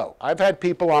 slow. I've had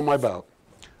people on my boat.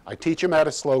 I teach them how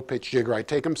to slow pitch jig, or I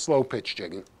take them slow pitch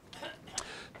jigging.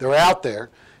 They're out there,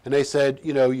 and they said,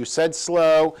 you know, you said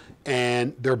slow,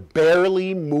 and they're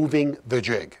barely moving the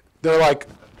jig. They're like,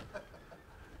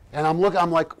 and I'm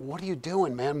like, what are you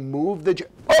doing, man? Move the jig.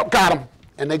 Oh, got him.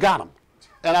 And they got him.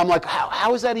 And I'm like,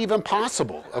 how is that even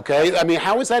possible, okay? I mean,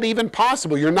 how is that even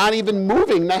possible? You're not even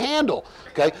moving the handle,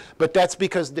 okay? But that's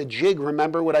because the jig,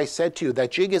 remember what I said to you, that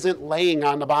jig isn't laying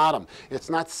on the bottom. It's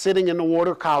not sitting in the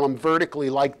water column vertically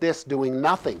like this doing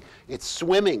nothing. It's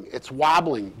swimming, it's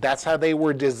wobbling. That's how they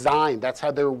were designed. That's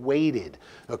how they're weighted,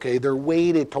 okay? They're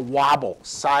weighted to wobble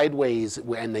sideways,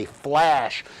 and they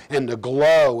flash and the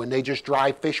glow, and they just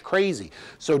drive fish crazy.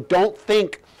 So don't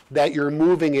think that you're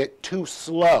moving it too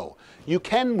slow. You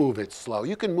can move it slow.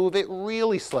 You can move it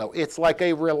really slow. It's like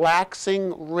a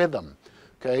relaxing rhythm,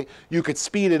 okay? You could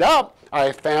speed it up.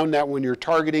 I found that when you're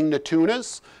targeting the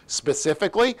tunas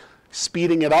specifically,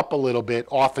 speeding it up a little bit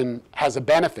often has a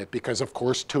benefit because, of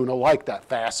course, tuna like that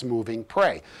fast-moving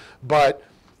prey. But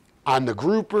on the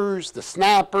groupers, the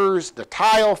snappers, the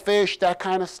tile fish, that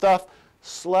kind of stuff,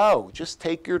 slow. Just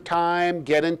take your time,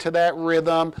 get into that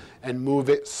rhythm, and move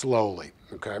it slowly,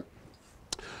 okay?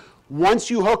 Once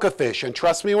you hook a fish, and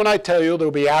trust me when I tell you,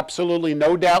 there'll be absolutely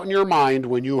no doubt in your mind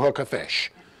when you hook a fish,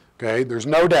 okay? There's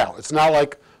no doubt. It's not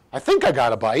like, I think I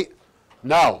got a bite.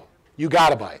 No, you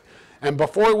got a bite. And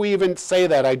before we even say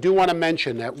that, I do want to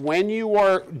mention that when you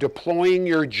are deploying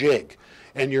your jig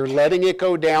and you're letting it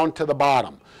go down to the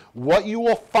bottom, what you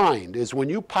will find is when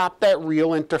you pop that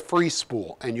reel into free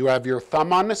spool and you have your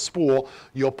thumb on the spool,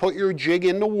 you'll put your jig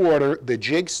in the water, the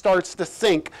jig starts to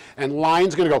sink, and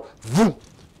line's going to go vroom,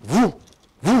 vroom,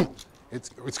 vroom. It's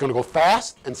going to go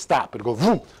fast and stop. It'll go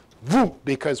vroom,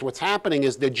 because what's happening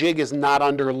is the jig is not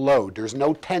under load. There's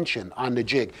no tension on the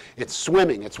jig. It's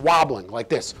swimming, it's wobbling like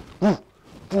this,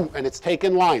 and it's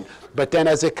taking line. But then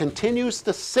as it continues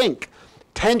to sink,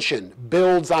 tension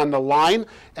builds on the line,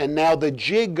 and now the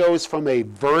jig goes from a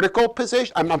vertical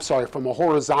position, I'm sorry, from a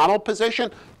horizontal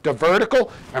position to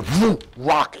vertical, and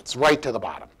rockets right to the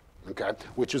bottom. Okay,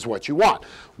 which is what you want.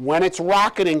 When it's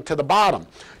rocketing to the bottom,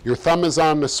 your thumb is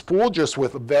on the spool just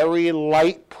with very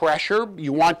light pressure.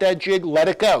 You want that jig, let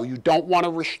it go. You don't want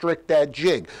to restrict that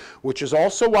jig, which is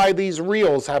also why these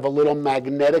reels have a little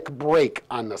magnetic brake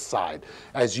on the side.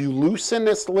 As you loosen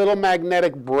this little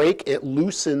magnetic brake, it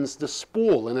loosens the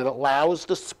spool and it allows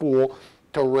the spool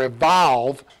to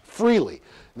revolve freely.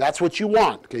 That's what you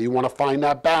want. Okay, you want to find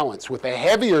that balance. With a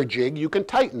heavier jig, you can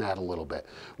tighten that a little bit.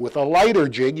 With a lighter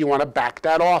jig, you want to back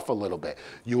that off a little bit.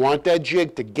 You want that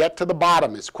jig to get to the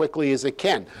bottom as quickly as it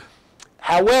can.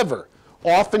 However,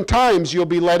 oftentimes you'll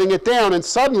be letting it down and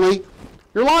suddenly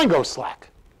your line goes slack.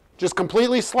 Just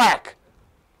completely slack.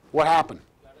 What happened?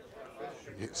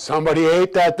 Somebody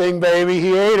ate that thing, baby.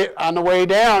 He ate it on the way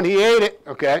down. He ate it,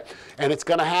 okay? And it's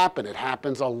going to happen. It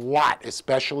happens a lot,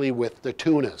 especially with the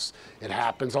tunas. It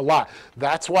happens a lot.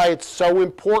 That's why it's so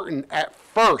important at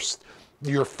first,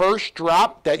 your first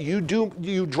drop, that you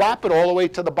drop it all the way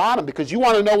to the bottom, because you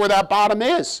want to know where that bottom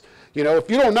is. You know, if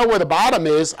you don't know where the bottom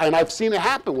is, and I've seen it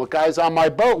happen with guys on my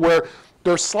boat where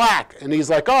they're slack, and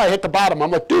he's like, oh, I hit the bottom. I'm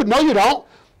like, dude, no, you don't.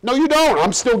 No, you don't.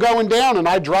 I'm still going down, and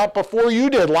I dropped before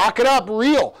you did. Lock it up,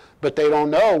 reel. But they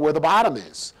don't know where the bottom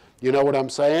is. You know what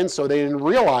I'm saying? So they didn't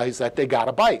realize that they got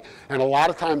a bite. And a lot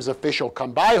of times a fish will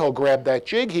come by, he'll grab that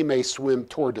jig, he may swim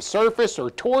toward the surface or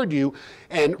toward you,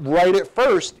 and right at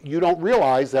first, you don't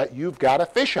realize that you've got a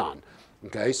fish on.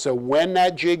 Okay, so when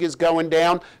that jig is going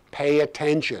down, pay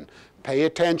attention. Pay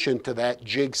attention to that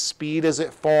jig speed as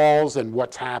it falls and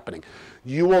what's happening.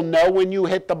 You will know when you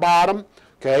hit the bottom.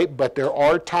 Okay, but there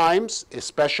are times,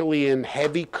 especially in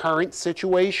heavy current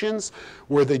situations,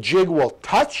 where the jig will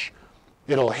touch,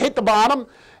 it'll hit the bottom,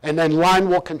 and then line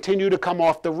will continue to come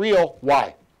off the reel.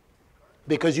 Why?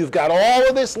 Because you've got all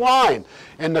of this line,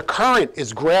 and the current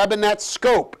is grabbing that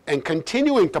scope and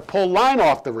continuing to pull line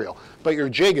off the reel, but your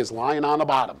jig is lying on the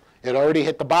bottom. It already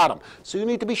hit the bottom. So you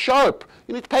need to be sharp.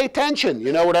 You need to pay attention.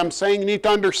 You know what I'm saying? You need to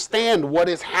understand what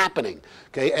is happening.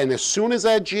 Okay? And as soon as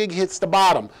that jig hits the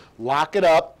bottom, lock it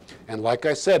up. And like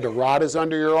I said, the rod is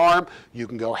under your arm. You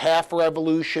can go half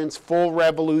revolutions, full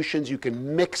revolutions. You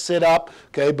can mix it up.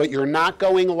 Okay? But you're not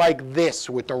going like this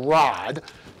with the rod.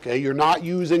 Okay? You're not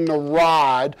using the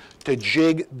rod to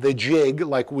jig the jig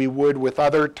like we would with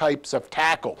other types of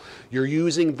tackle. You're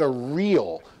using the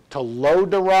reel to load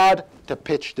the rod, to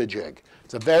pitch the jig.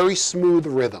 It's a very smooth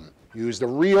rhythm. Use the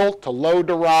reel to load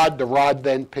the rod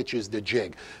then pitches the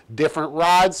jig. Different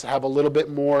rods have a little bit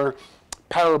more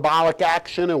parabolic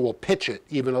action and will pitch it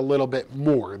even a little bit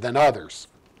more than others.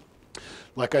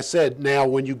 Like I said, now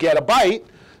when you get a bite,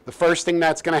 the first thing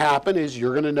that's going to happen is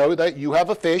you're going to know that you have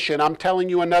a fish, and I'm telling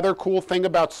you another cool thing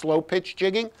about slow pitch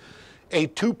jigging. A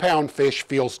 2-pound fish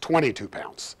feels 22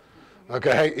 pounds.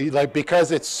 Okay, like,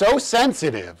 because it's so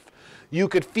sensitive, you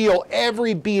could feel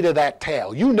every beat of that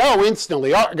tail. You know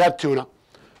instantly, oh, I got a tuna.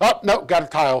 Oh, no, got a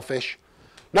tile fish.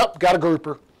 Nope, got a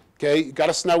grouper. Okay, got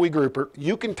a snowy grouper.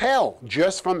 You can tell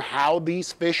just from how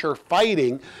these fish are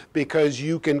fighting, because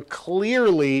you can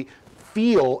clearly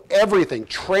feel everything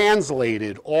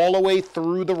translated all the way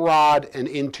through the rod and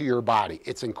into your body.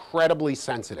 It's incredibly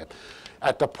sensitive.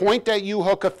 At the point that you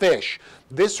hook a fish,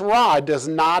 this rod does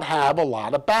not have a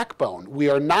lot of backbone.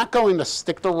 We are not going to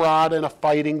stick the rod in a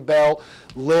fighting belt,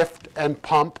 lift and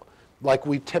pump like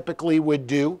we typically would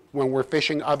do when we're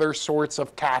fishing other sorts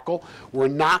of tackle. We're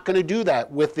not going to do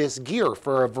that with this gear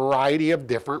for a variety of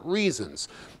different reasons.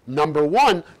 Number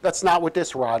one, that's not what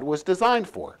this rod was designed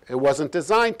for. It wasn't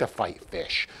designed to fight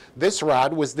fish. This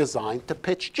rod was designed to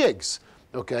pitch jigs.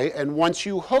 Okay, and once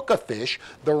you hook a fish,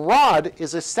 the rod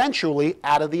is essentially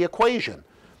out of the equation.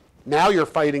 Now you're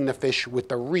fighting the fish with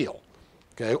the reel.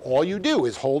 Okay, all you do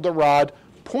is hold the rod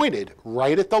pointed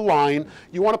right at the line.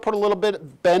 You want to put a little bit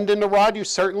of bend in the rod, you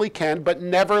certainly can, but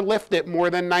never lift it more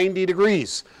than 90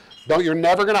 degrees. You're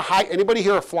never going to high. Anybody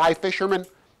here a fly fisherman?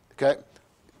 Okay,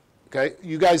 okay,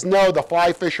 you guys know, the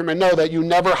fly fishermen know that you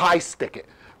never high stick it.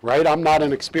 Right? I'm not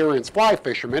an experienced fly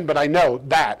fisherman, but I know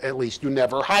that at least you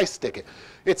never high stick it.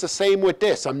 It's the same with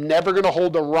this. I'm never going to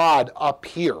hold the rod up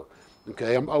here.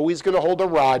 Okay? I'm always going to hold the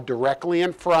rod directly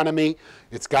in front of me.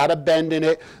 It's got a bend in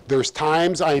it. There's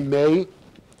times I may,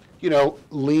 you know,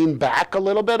 lean back a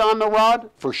little bit on the rod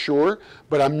for sure,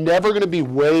 but I'm never going to be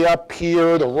way up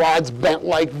here. The rod's bent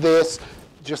like this.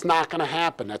 Just not going to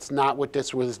happen. That's not what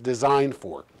this was designed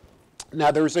for.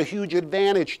 Now, there's a huge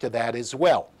advantage to that as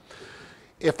well.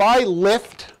 If I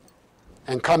lift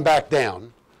and come back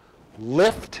down,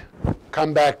 lift,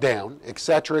 come back down,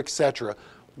 etc.,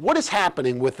 what is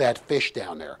happening with that fish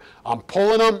down there? I'm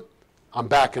pulling them, I'm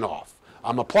backing off.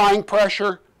 I'm applying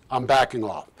pressure, I'm backing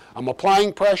off. I'm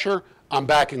applying pressure, I'm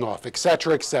backing off,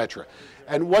 etc.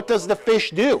 And what does the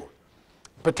fish do?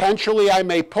 Potentially, I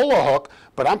may pull a hook,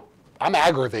 but I'm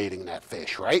aggravating that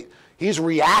fish, right? He's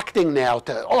reacting now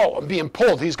to, oh, I'm being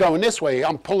pulled. He's going this way.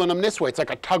 I'm pulling him this way. It's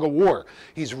like a tug of war.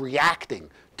 He's reacting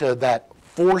to that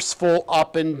forceful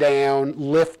up and down,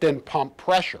 lift and pump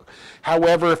pressure.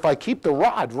 However, if I keep the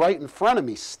rod right in front of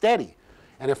me, steady,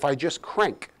 and if I just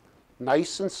crank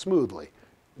nice and smoothly,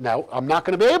 now I'm not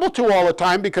going to be able to all the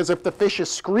time, because if the fish is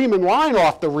screaming line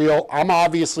off the reel, I'm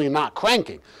obviously not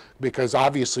cranking, because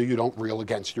obviously you don't reel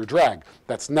against your drag.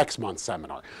 That's next month's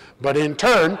seminar. But in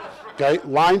turn, okay,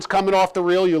 line's coming off the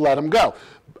reel, you let them go.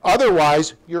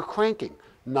 Otherwise, you're cranking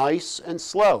nice and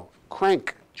slow.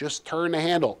 Crank. Just turn the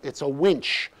handle. It's a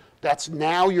winch. That's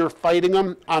now you're fighting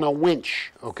them on a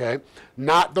winch, okay?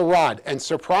 Not the rod. And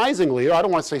surprisingly, I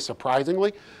don't want to say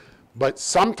surprisingly, but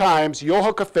sometimes you'll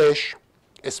hook a fish,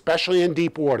 especially in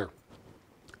deep water,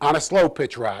 on a slow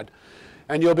pitch rod,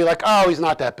 and you'll be like, oh, he's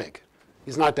not that big.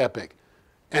 He's not that big.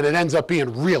 And it ends up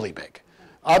being really big.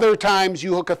 Other times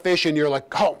you hook a fish and you're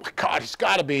like, oh my God, he's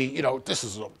got to be, you know, this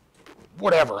is a,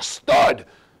 whatever, a stud.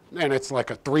 And it's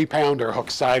like a 3-pounder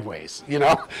hooked sideways, you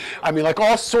know? I mean, like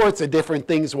all sorts of different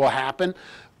things will happen.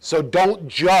 So don't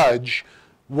judge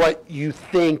what you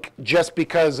think just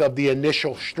because of the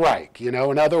initial strike, you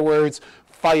know? In other words,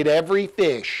 fight every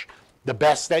fish the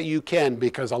best that you can,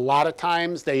 because a lot of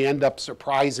times they end up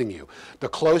surprising you. The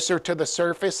closer to the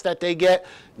surface that they get,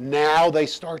 now they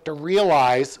start to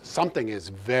realize something is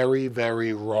very,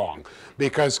 very wrong.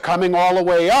 Because coming all the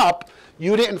way up,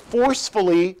 you didn't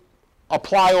forcefully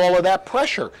apply all of that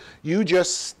pressure. You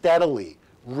just steadily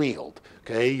reeled,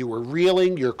 okay? You were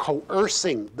reeling, you're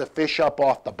coercing the fish up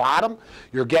off the bottom.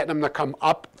 You're getting them to come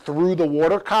up through the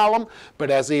water column,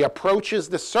 but as he approaches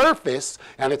the surface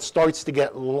and it starts to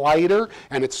get lighter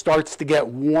and it starts to get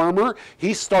warmer,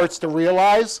 he starts to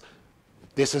realize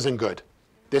this isn't good.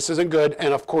 This isn't good,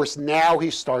 and of course now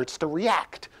he starts to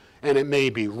react. And it may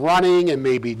be running, it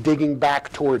may be digging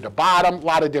back toward the bottom, a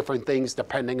lot of different things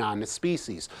depending on the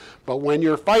species. But when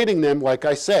you're fighting them, like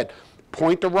I said,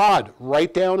 point the rod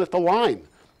right down at the line,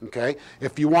 okay?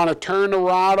 If you want to turn the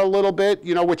rod a little bit,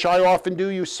 you know, which I often do,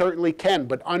 you certainly can,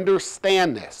 but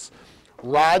understand this.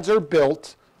 Rods are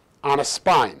built on a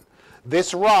spine.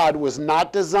 This rod was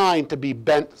not designed to be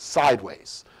bent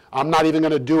sideways. I'm not even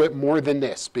going to do it more than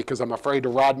this because I'm afraid the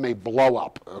rod may blow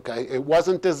up, okay? It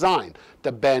wasn't designed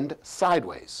to bend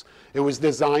sideways. It was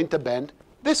designed to bend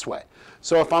this way.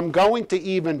 So if I'm going to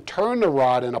even turn the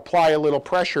rod and apply a little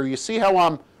pressure, you see how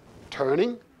I'm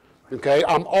turning, okay?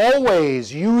 I'm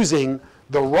always using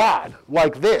the rod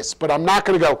like this, but I'm not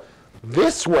going to go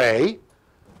this way.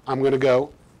 I'm going to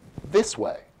go this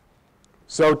way.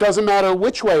 So it doesn't matter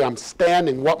which way I'm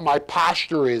standing, what my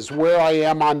posture is, where I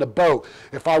am on the boat.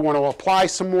 If I want to apply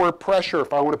some more pressure,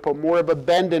 if I want to put more of a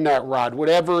bend in that rod,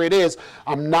 whatever it is,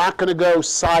 I'm not going to go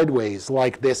sideways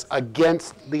like this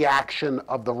against the action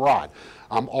of the rod.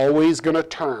 I'm always going to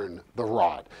turn the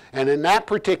rod. And in that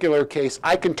particular case,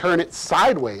 I can turn it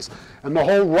sideways, and the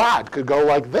whole rod could go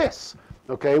like this.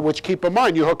 Okay, which keep in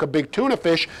mind, you hook a big tuna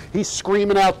fish, he's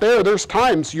screaming out there. There's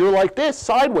times you're like this,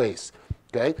 sideways.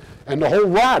 Okay? And the whole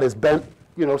rod is bent,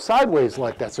 you know, sideways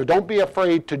like that. So don't be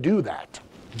afraid to do that,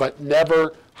 but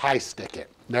never high stick it.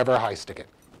 Never high stick it.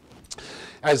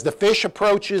 As the fish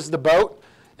approaches the boat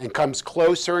and comes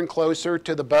closer and closer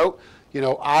to the boat, you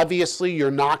know, obviously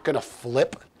you're not going to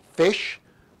flip fish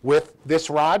with this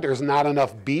rod. There's not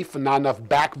enough beef and not enough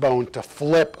backbone to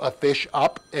flip a fish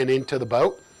up and into the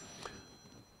boat.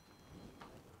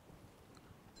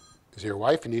 Is your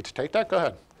wife? You need to take that? Go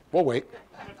ahead. We'll wait.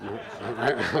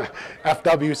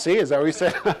 FWC, is that what he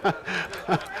said?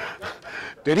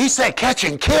 Did he say catch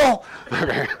and kill?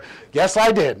 Yes,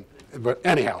 I did. But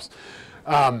anyhow.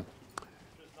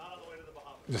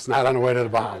 Just not on the way to the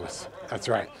Bahamas. That's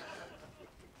right.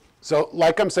 So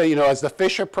like I'm saying, you know, as the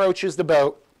fish approaches the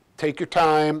boat, take your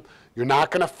time. You're not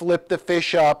going to flip the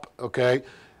fish up, okay?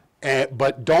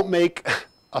 But don't make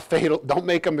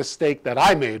a mistake that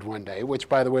I made one day, which,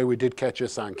 by the way, we did catch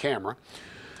this on camera.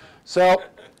 So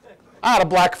I had a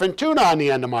blackfin tuna on the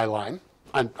end of my line,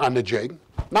 on the jig.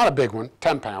 Not a big one,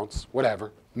 10 pounds,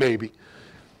 whatever, maybe.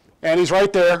 And he's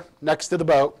right there next to the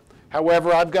boat.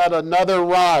 However, I've got another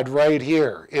rod right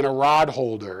here in a rod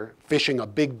holder fishing a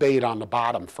big bait on the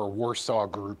bottom for Warsaw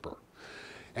grouper.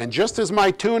 And just as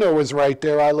my tuna was right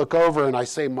there, I look over and I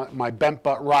say my bent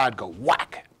butt rod go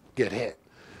whack, get hit.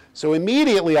 So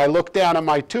immediately I look down at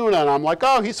my tuna and I'm like,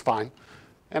 oh, he's fine.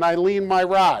 And I lean my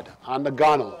rod on the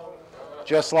gunnel,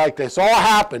 just like this. All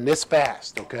happened this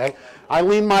fast, okay? I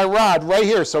lean my rod right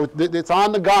here, so it's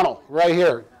on the gunnel right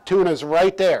here. Tuna's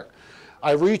right there.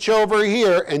 I reach over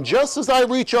here, and just as I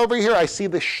reach over here, I see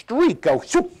the streak go,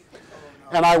 shoop,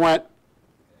 and I went,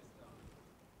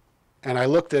 and I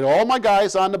looked at all my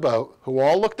guys on the boat, who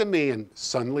all looked at me, and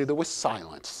suddenly there was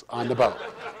silence on the boat.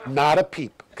 Not a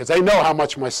peep, because they know how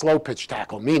much my slow pitch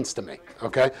tackle means to me,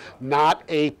 okay? Not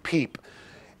a peep.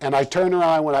 And I turned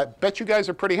around and went, I bet you guys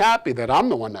are pretty happy that I'm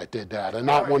the one that did that and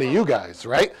not one of you guys,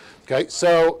 right? Okay,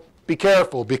 so be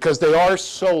careful, because they are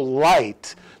so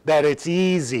light that it's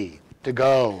easy to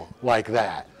go like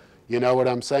that. You know what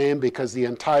I'm saying? Because the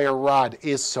entire rod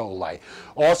is so light.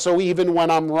 Also, even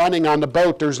when I'm running on the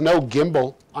boat, there's no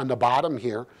gimbal on the bottom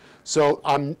here. So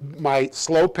my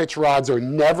slow pitch rods are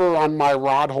never on my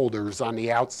rod holders on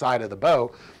the outside of the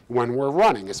boat when we're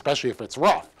running, especially if it's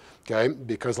rough. Okay,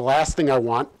 because the last thing I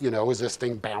want, you know, is this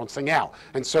thing bouncing out.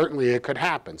 And certainly it could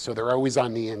happen. So they're always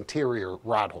on the interior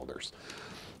rod holders.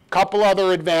 Couple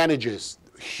other advantages,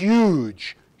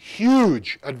 huge,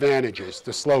 huge advantages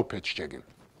to slow pitch jigging.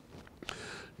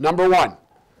 Number one,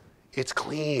 it's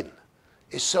clean.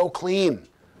 It's so clean.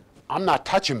 I'm not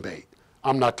touching bait.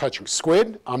 I'm not touching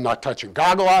squid. I'm not touching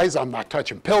goggle eyes. I'm not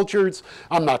touching pilchards.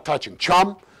 I'm not touching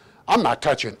chum. I'm not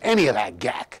touching any of that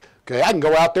gack. Okay, I can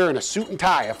go out there in a suit and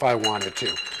tie if I wanted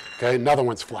to. Okay, another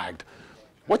one's flagged.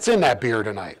 What's in that beer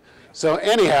tonight? So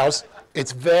anyhow,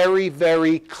 it's very,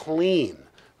 very clean.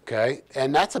 Okay,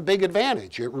 and that's a big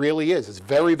advantage. It really is. It's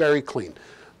very, very clean.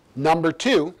 Number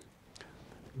two,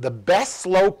 the best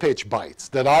slow pitch bites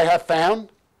that I have found,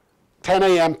 10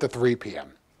 a.m. to 3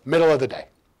 p.m., middle of the day.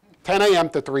 10 a.m.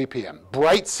 to 3 p.m.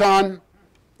 Bright sun,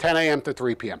 10 a.m. to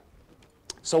 3 p.m.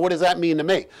 So what does that mean to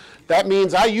me? That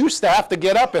means I used to have to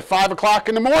get up at 5 o'clock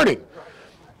in the morning.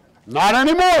 Not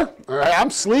anymore. All right, I'm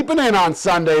sleeping in on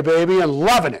Sunday, baby, and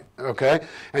loving it, okay?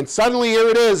 And suddenly here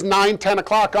it is, 9, 10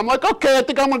 o'clock. I'm like, okay, I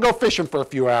think I'm going to go fishing for a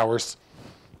few hours,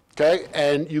 okay?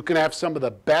 And you can have some of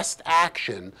the best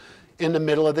action in the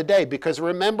middle of the day. Because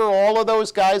remember all of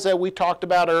those guys that we talked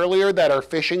about earlier that are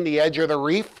fishing the edge of the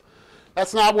reef?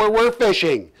 That's not where we're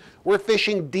fishing. We're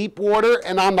fishing deep water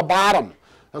and on the bottom.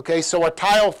 Okay, so a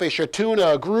tilefish, a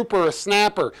tuna, a grouper, a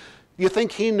snapper, you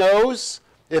think he knows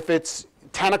if it's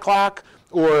 10 o'clock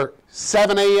or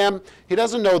 7 a.m.? He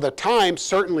doesn't know the time.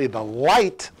 Certainly the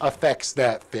light affects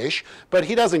that fish, but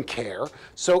he doesn't care.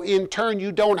 So in turn,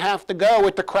 you don't have to go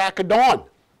at the crack of dawn.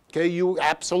 Okay, you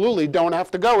absolutely don't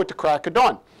have to go at the crack of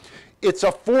dawn. It's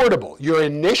affordable. Your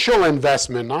initial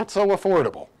investment, not so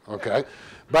affordable, okay?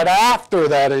 But after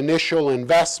that initial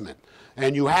investment,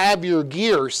 and you have your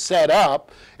gear set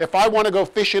up, if I want to go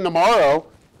fishing tomorrow,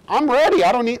 I'm ready.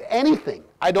 I don't need anything.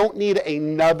 I don't need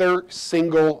another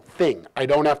single thing. I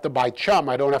don't have to buy chum.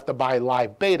 I don't have to buy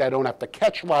live bait. I don't have to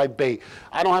catch live bait.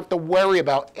 I don't have to worry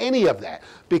about any of that,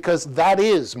 because that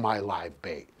is my live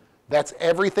bait. That's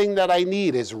everything that I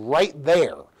need is right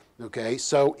there, okay?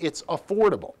 So it's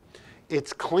affordable.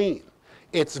 It's clean.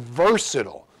 It's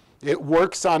versatile. It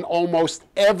works on almost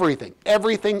everything.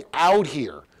 Everything out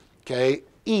here, okay,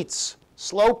 eats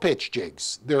slow pitch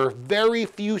jigs. There are very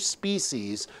few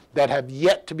species that have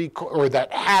yet to be, or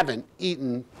that haven't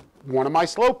eaten one of my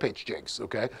slow pitch jigs,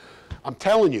 okay? I'm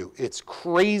telling you, it's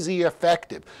crazy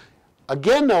effective.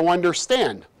 Again, though,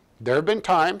 understand, there have been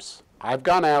times I've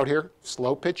gone out here,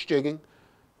 slow pitch jigging,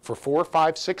 for 4,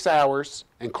 5, 6 hours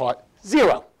and caught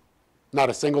zero. Not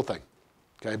a single thing.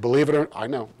 Okay, believe it or not, I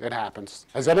know, it happens.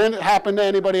 Has that happened to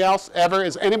anybody else ever?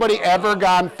 Has anybody ever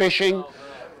gone fishing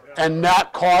and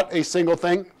not caught a single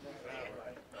thing?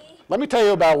 Let me tell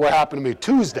you about what happened to me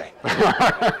Tuesday.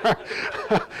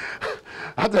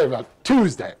 I'll tell you about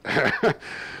Tuesday.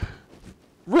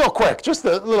 Real quick, just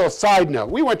a little side note.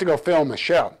 We went to go film a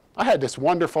show. I had this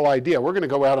wonderful idea. We're going to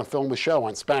go out and film a show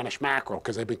on Spanish mackerel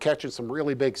because they've been catching some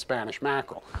really big Spanish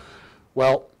mackerel.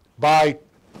 Well, by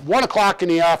 1 o'clock in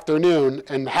the afternoon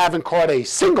and haven't caught a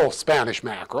single Spanish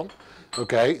mackerel,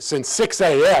 okay, since 6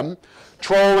 a.m.,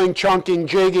 trolling, chunking,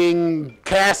 jigging,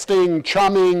 casting,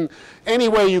 chumming, any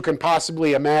way you can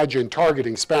possibly imagine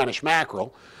targeting Spanish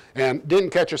mackerel, and didn't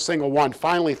catch a single one,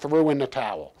 finally threw in the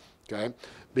towel, okay?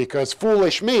 Because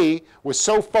foolish me was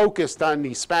so focused on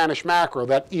the Spanish mackerel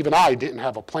that even I didn't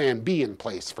have a plan B in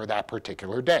place for that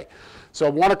particular day. So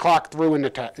 1 o'clock threw in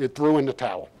the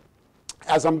towel.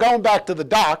 As I'm going back to the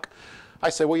dock, I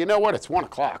say, well, you know what? It's 1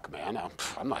 o'clock, man.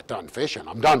 I'm not done fishing.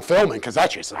 I'm done filming because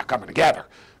that's just not coming together,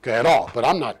 okay, at all. But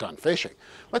I'm not done fishing.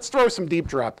 Let's throw some deep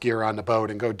drop gear on the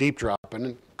boat and go deep dropping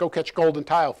and go catch golden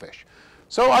tilefish.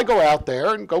 So I go out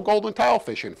there and go golden tile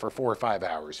fishing for 4 or 5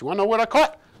 hours. You want to know what I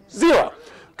caught? 0.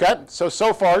 Okay, so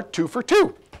far 2 for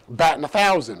 2, batting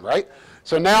 1,000, right?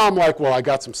 So now I'm like, well, I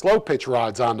got some slow pitch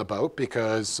rods on the boat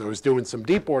because I was doing some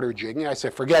deep water jigging. I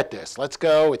said, forget this. Let's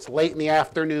go. It's late in the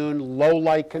afternoon, low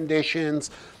light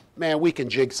conditions. Man, we can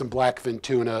jig some blackfin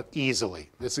tuna easily.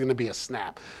 This is going to be a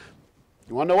snap.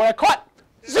 You want to know what I caught?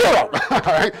 0. All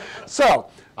right. So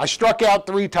I struck out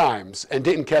 3 times and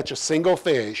didn't catch a single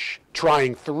fish,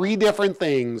 trying 3 different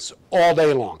things all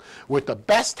day long with the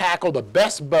best tackle, the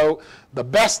best boat, the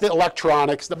best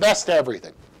electronics, the best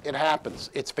everything. It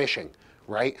happens. It's fishing,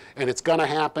 right? And it's going to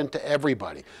happen to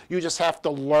everybody. You just have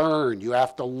to learn. You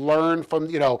have to learn from,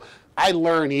 you know, I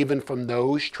learn even from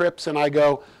those trips and I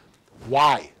go,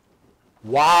 why?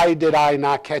 Why did I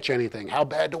not catch anything? How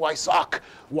bad do I suck?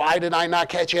 Why did I not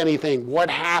catch anything?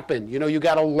 What happened? You know, you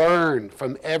got to learn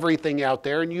from everything out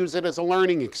there and use it as a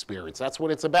learning experience. That's what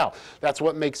it's about. That's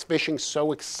what makes fishing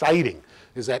so exciting,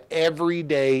 is that every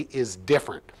day is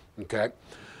different, okay?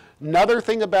 Another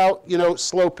thing about, you know,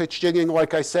 slow pitch jigging,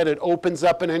 like I said, it opens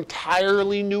up an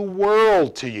entirely new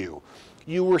world to you.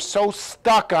 You were so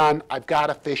stuck on, I've got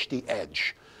to fish the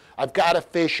edge. I've got to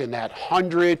fish in that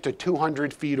 100 to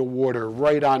 200 feet of water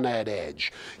right on that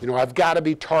edge. You know, I've got to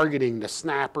be targeting the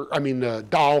snapper, the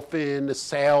dolphin, the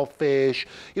sailfish,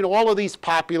 you know, all of these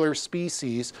popular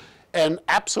species. And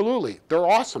absolutely, they're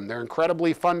awesome. They're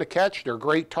incredibly fun to catch. They're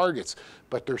great targets.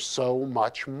 But there's so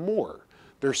much more.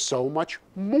 There's so much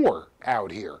more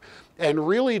out here. And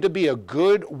really, to be a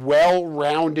good,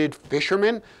 well-rounded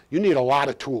fisherman, you need a lot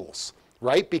of tools,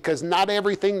 right? Because not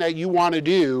everything that you want to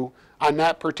do on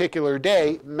that particular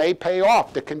day may pay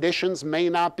off. The conditions may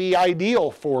not be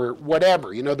ideal for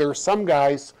whatever. You know, there are some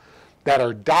guys that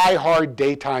are die-hard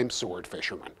daytime sword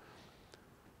fishermen.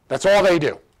 That's all they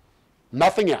do.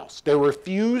 Nothing else. They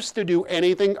refuse to do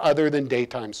anything other than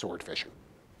daytime sword fishing.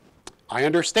 I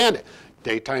understand it.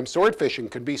 Daytime sword fishing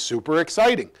can be super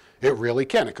exciting. It really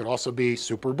can. It could also be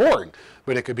super boring,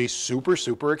 but it could be super,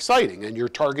 super exciting. And you're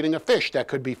targeting a fish that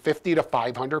could be 50 to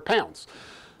 500 pounds.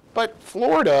 But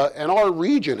Florida and our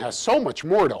region has so much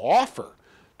more to offer.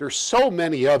 There's so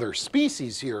many other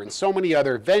species here and so many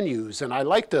other venues. And I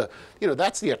like to, you know,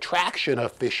 that's the attraction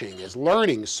of fishing, is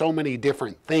learning so many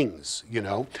different things, you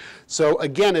know. So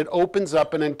again, it opens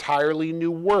up an entirely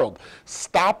new world.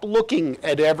 Stop looking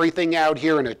at everything out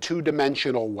here in a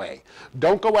 2-dimensional way.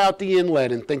 Don't go out the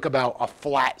inlet and think about a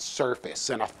flat surface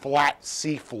and a flat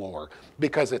seafloor,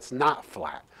 because it's not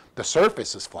flat. The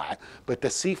surface is flat, but the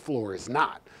seafloor is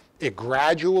not. It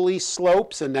gradually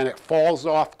slopes and then it falls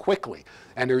off quickly.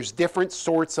 And there's different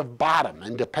sorts of bottom.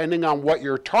 And depending on what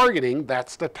you're targeting,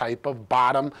 that's the type of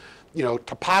bottom, you know,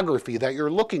 topography that you're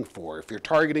looking for. If you're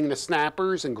targeting the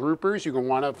snappers and groupers, you're going to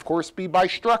want to, of course, be by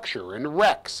structure and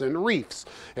wrecks and reefs.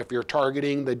 If you're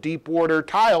targeting the deep water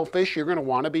tile fish, you're going to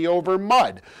want to be over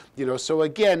mud. You know, so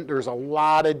again, there's a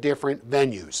lot of different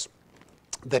venues.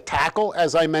 The tackle,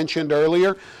 as I mentioned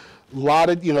earlier, a lot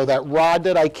of, you know, that rod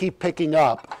that I keep picking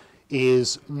up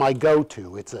is my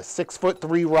go-to. It's a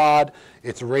 6'3" rod.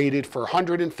 It's rated for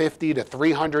 150 to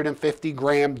 350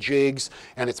 gram jigs,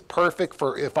 and it's perfect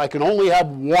for, if I can only have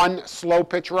one slow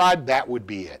pitch rod, that would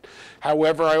be it.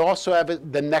 However, I also have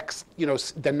the next, you know,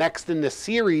 the next in the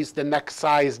series, the next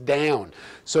size down.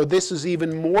 So this is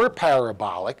even more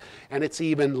parabolic, and it's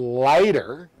even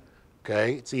lighter.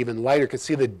 Okay, it's even lighter. You can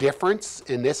see the difference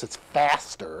in this. It's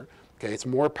faster. Okay, it's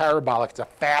more parabolic. It's a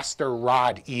faster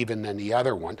rod even than the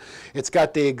other one. It's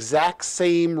got the exact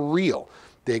same reel,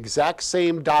 the exact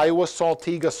same Daiwa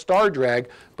Saltiga Star Drag,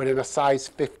 but in a size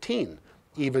 15,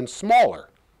 even smaller.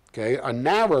 Okay, a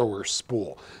narrower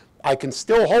spool. I can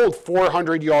still hold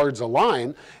 400 yards of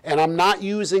line, and I'm not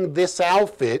using this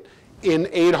outfit in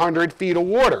 800 feet of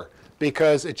water,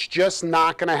 because it's just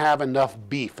not going to have enough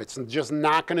beef. It's just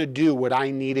not going to do what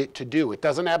I need it to do. It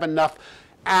doesn't have enough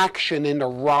action in the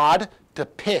rod to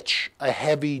pitch a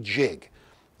heavy jig.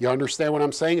 You understand what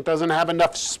I'm saying? It doesn't have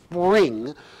enough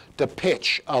spring to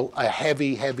pitch a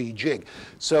heavy, heavy jig.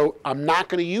 So I'm not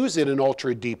going to use it in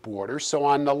ultra deep water. So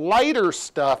on the lighter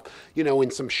stuff, you know, in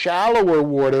some shallower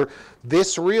water,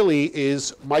 this really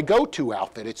is my go-to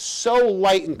outfit. It's so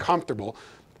light and comfortable.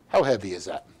 How heavy is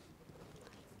that?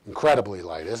 Incredibly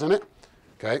light, isn't it?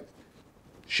 Okay.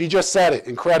 She just said it,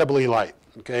 incredibly light.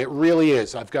 Okay, it really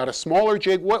is. I've got a smaller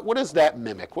jig. What does that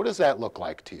mimic? What does that look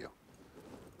like to you?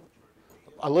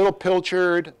 A little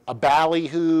pilchard, a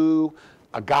ballyhoo,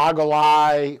 a goggle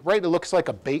eye, right? It looks like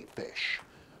a bait fish.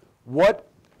 What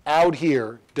out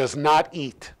here does not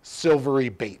eat silvery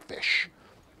bait fish?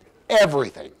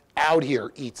 Everything out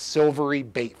here eats silvery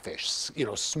bait fish, you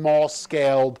know,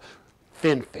 small-scaled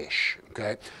fin fish,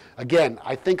 okay? Again,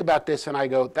 I think about this and I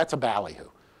go, that's a ballyhoo.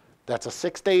 That's a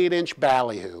 6 to 8 inch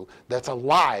ballyhoo that's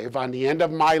alive on the end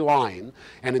of my line,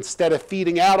 and instead of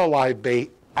feeding out a live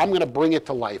bait, I'm going to bring it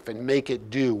to life and make it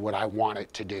do what I want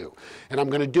it to do. And I'm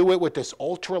going to do it with this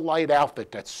ultralight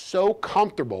outfit that's so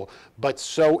comfortable, but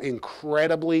so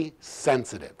incredibly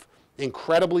sensitive.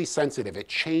 Incredibly sensitive. It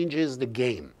changes the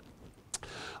game.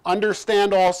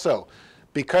 Understand also,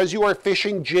 because you are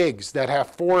fishing jigs that have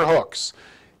 4 hooks,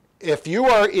 if you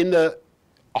are in the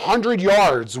 100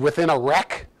 yards within a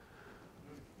wreck,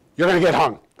 you're going to get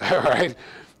hung, all right?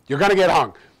 You're going to get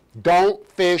hung. Don't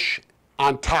fish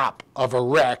on top of a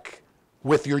wreck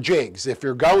with your jigs. If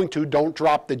you're going to, don't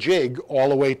drop the jig all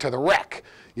the way to the wreck.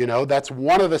 You know, that's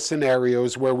one of the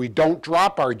scenarios where we don't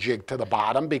drop our jig to the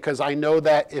bottom, because I know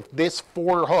that if this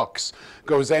 4 hooks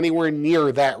goes anywhere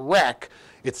near that wreck,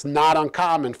 it's not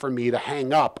uncommon for me to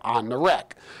hang up on the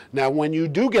wreck. Now, when you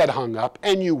do get hung up,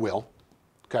 and you will,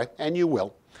 okay, and you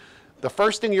will, the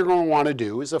first thing you're going to want to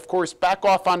do is, of course, back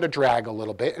off on the drag a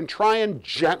little bit and try and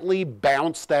gently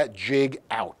bounce that jig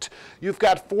out. You've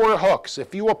got 4 hooks.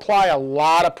 If you apply a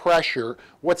lot of pressure,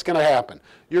 what's going to happen?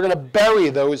 You're going to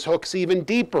bury those hooks even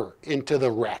deeper into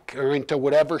the wreck or into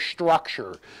whatever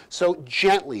structure. So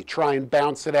gently try and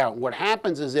bounce it out. And what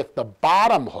happens is, if the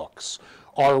bottom hooks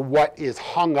are what is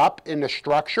hung up in the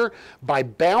structure, by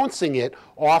bouncing it,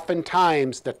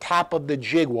 oftentimes the top of the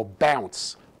jig will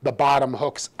bounce the bottom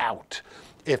hooks out.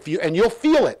 And you'll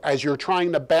feel it as you're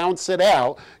trying to bounce it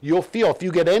out. You'll feel, if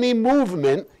you get any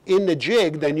movement in the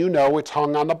jig, then you know it's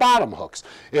hung on the bottom hooks.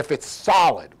 If it's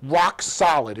solid, rock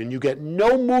solid, and you get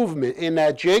no movement in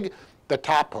that jig, the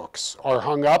top hooks are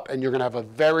hung up, and you're going to have a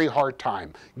very hard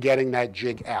time getting that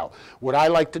jig out. What I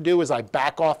like to do is I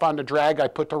back off on the drag, I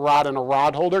put the rod in a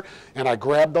rod holder, and I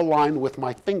grab the line with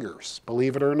my fingers,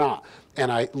 believe it or not.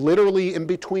 And I literally, in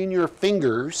between your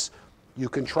fingers, you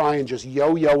can try and just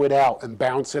yo-yo it out and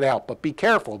bounce it out. But be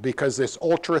careful, because this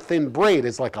ultra-thin braid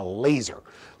is like a laser,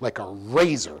 like a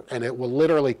razor, and it will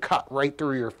literally cut right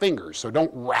through your fingers. So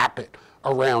don't wrap it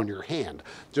around your hand.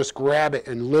 Just grab it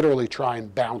and literally try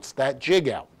and bounce that jig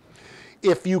out.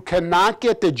 If you cannot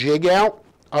get the jig out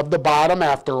of the bottom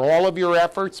after all of your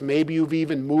efforts, maybe you've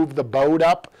even moved the boat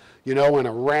up, you know, and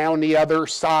around the other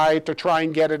side to try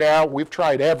and get it out. We've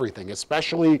tried everything,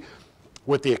 especially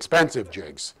with the expensive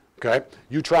jigs. Okay?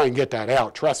 You try and get that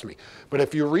out, trust me. But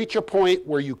if you reach a point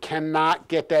where you cannot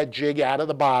get that jig out of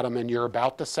the bottom and you're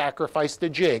about to sacrifice the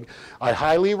jig, I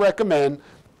highly recommend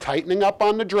tightening up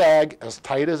on the drag as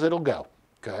tight as it'll go.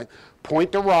 Okay?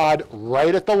 Point the rod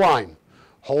right at the line.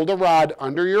 Hold the rod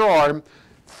under your arm,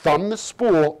 thumb the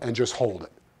spool, and just hold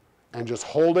it. And just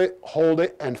hold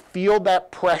it, and feel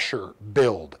that pressure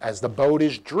build as the boat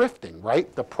is drifting,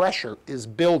 right? The pressure is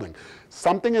building.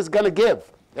 Something is going to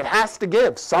give. It has to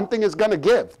give. Something is going to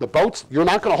give. The boat's, you're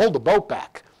not going to hold the boat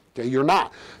back. Okay, you're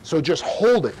not. So just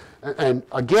hold it. And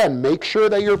again, make sure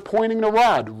that you're pointing the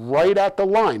rod right at the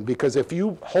line, because if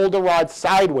you hold the rod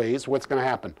sideways, what's going to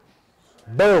happen?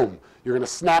 Boom. You're going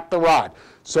to snap the rod.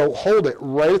 So hold it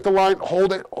right at the line.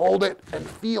 Hold it, and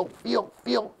feel.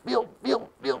 Oh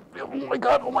my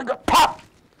God, pop!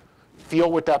 Feel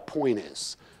what that point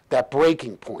is, that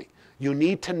breaking point. You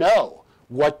need to know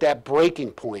what that breaking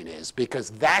point is, because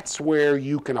that's where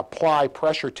you can apply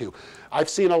pressure to. I've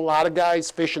seen a lot of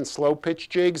guys fishing slow pitch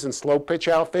jigs and slow pitch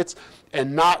outfits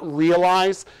and not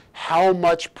realize how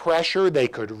much pressure they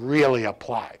could really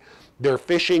apply. They're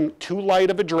fishing too light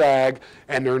of a drag,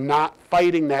 and they're not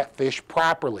fighting that fish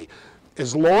properly.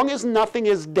 As long as nothing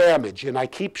is damaged, and I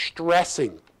keep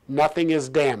stressing nothing is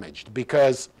damaged,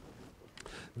 because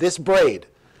this braid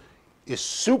is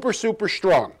super, super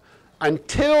strong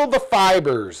until the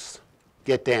fibers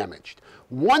get damaged.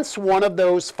 Once one of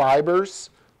those fibers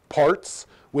parts,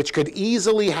 which could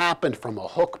easily happen from a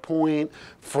hook point,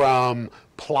 from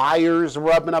pliers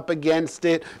rubbing up against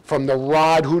it, from the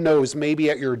rod, who knows,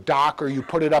 maybe at your dock, or you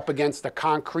put it up against a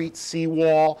concrete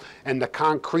seawall and the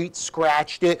concrete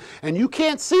scratched it, and you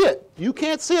can't see it. You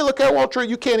can't see it. Look how ultra,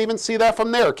 you can't even see that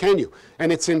from there, can you?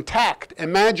 And it's intact.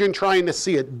 Imagine trying to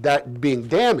see it, that being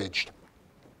damaged.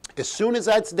 As soon as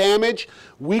that's damaged,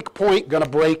 weak point going to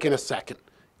break in a second.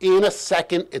 In a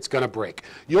second, it's going to break.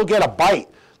 You'll get a bite.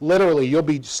 Literally, you'll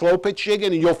be slow pitch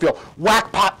jigging and you'll feel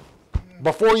whack pop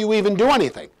before you even do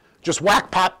anything. Just whack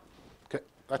pop. Okay,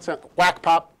 that's it. Whack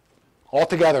pop. All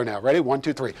together now. Ready? 1,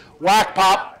 2, 3. Whack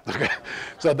pop. Okay?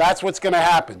 So that's what's going to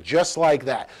happen, just like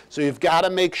that. So you've got to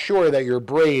make sure that your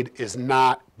braid is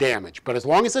not damaged. But as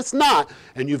long as it's not,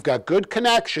 and you've got good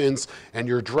connections, and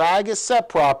your drag is set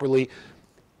properly,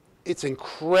 it's an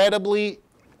incredibly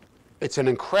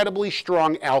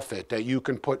strong outfit that you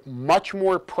can put much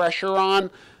more pressure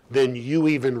on than you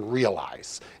even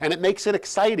realize. And it makes it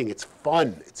exciting. It's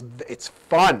fun. It's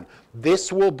fun.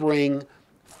 This will bring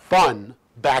fun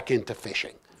back into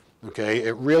fishing. Okay,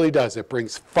 it really does. It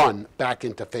brings fun back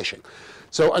into fishing.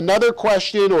 So another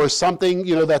question, or something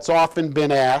that's often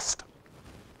been asked,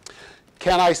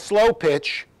 can I slow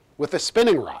pitch with a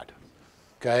spinning rod?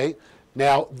 Okay,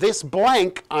 now this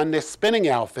blank on this spinning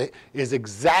outfit is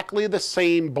exactly the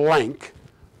same blank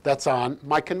that's on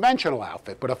my conventional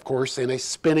outfit, but of course in a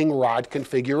spinning rod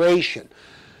configuration.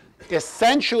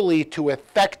 Essentially, to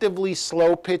effectively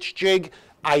slow pitch jig,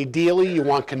 ideally you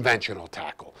want conventional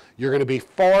tackle. You're going to be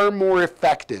far more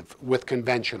effective with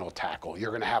conventional tackle.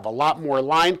 You're going to have a lot more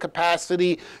line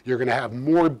capacity. You're going to have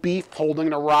more beef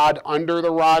holding the rod under the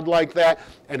rod like that.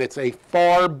 And it's a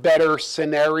far better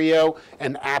scenario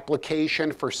and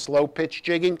application for slow pitch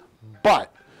jigging.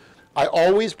 But I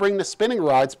always bring the spinning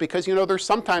rods because, there's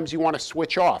sometimes you want to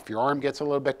switch off. Your arm gets a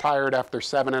little bit tired after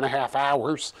 7.5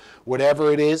 hours,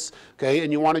 whatever it is, okay,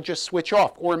 and you want to just switch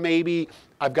off. Or maybe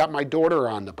I've got my daughter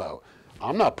on the boat.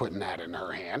 I'm not putting that in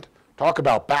her hand. Talk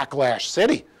about backlash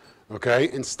city, okay?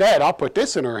 Instead, I'll put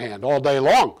this in her hand all day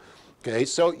long, okay?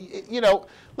 So,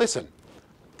 listen,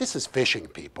 this is fishing,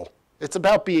 people. It's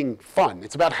about being fun.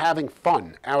 It's about having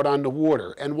fun out on the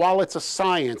water. And while it's a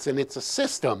science and it's a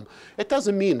system, it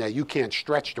doesn't mean that you can't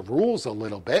stretch the rules a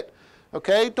little bit,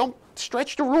 okay? Don't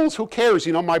stretch the rules. Who cares?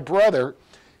 My brother,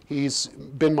 he's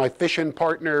been my fishing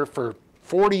partner for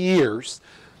 40 years.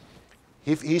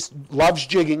 He loves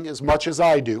jigging as much as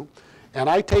I do, and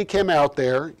I take him out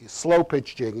there, slow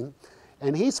pitch jigging,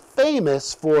 and he's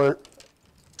famous for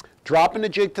dropping the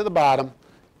jig to the bottom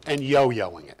and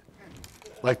yo-yoing it,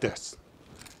 like this.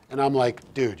 And I'm like,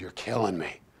 dude, you're killing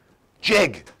me.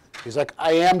 Jig. He's like,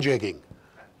 I am jigging,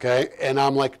 okay? And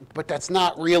I'm like, but that's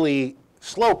not really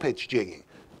slow pitch jigging.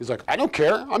 He's like, I don't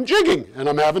care, I'm jigging, and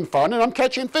I'm having fun, and I'm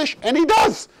catching fish, and he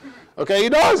does. Okay, he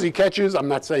does. He catches, I'm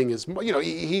not saying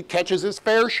he catches his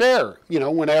fair share,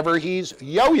 whenever he's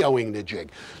yo-yoing the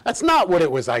jig. That's not what it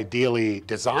was ideally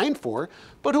designed for,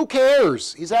 but who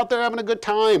cares? He's out there having a good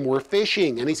time. We're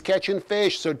fishing, and he's catching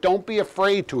fish, so don't be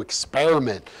afraid to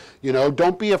experiment.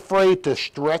 Don't be afraid to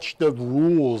stretch the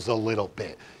rules a little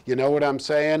bit. You know what I'm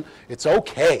saying? It's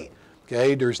okay,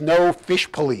 okay? There's no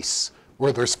fish police.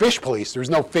 Where there's fish police, there's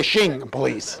no fishing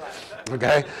police.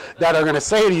 Okay, that are going to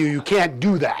say to you, you can't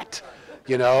do that.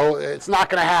 It's not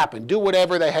going to happen. Do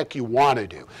whatever the heck you want to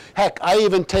do. Heck, I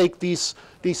even take these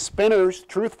spinners,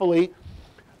 truthfully,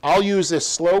 I'll use this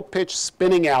slow pitch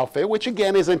spinning outfit, which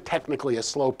again isn't technically a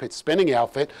slow pitch spinning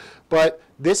outfit, but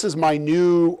this is my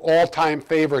new all-time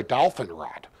favorite dolphin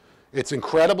rod. It's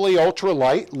incredibly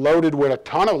ultra-light, loaded with a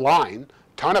ton of line,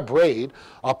 ton of braid.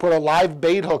 I'll put a live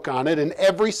bait hook on it, and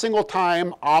every single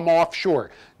time I'm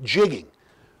offshore, jigging,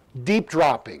 deep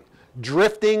dropping,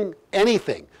 drifting,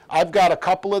 anything. I've got a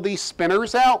couple of these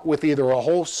spinners out with either a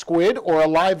whole squid or a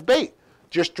live bait,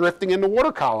 just drifting in the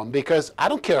water column, because I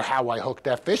don't care how I hooked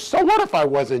that fish. So what if I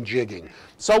wasn't jigging?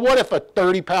 So what if a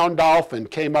 30-pound dolphin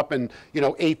came up and,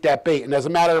 ate that bait? And as a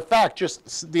matter of fact,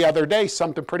 just the other day,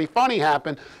 something pretty funny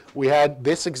happened. We had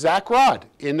this exact rod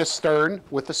in the stern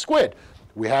with the squid.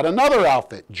 We had another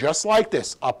outfit just like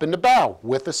this up in the bow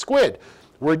with the squid.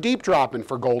 We're deep dropping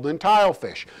for golden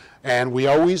tilefish, and we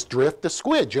always drift the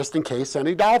squid just in case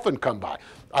any dolphin come by.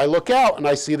 I look out and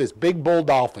I see this big bull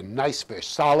dolphin, nice fish,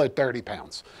 solid 30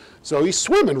 pounds. So he's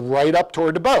swimming right up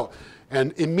toward the boat,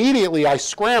 and immediately I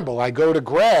scramble. I go to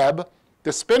grab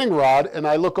the spinning rod, and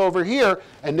I look over here,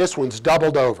 and this one's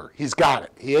doubled over. He's got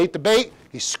it. He ate the bait.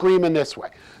 He's screaming this way.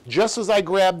 Just as I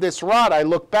grab this rod, I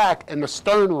look back, and the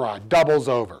stern rod doubles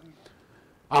over.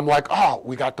 I'm like, oh,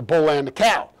 we got the bull and the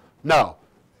cow. No.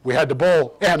 We had the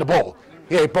bull and the bull.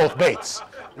 He ate both baits,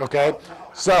 okay?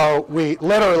 So we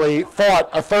literally fought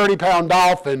a 30-pound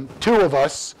dolphin, two of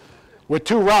us, with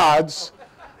two rods,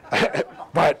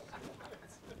 but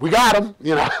we got him,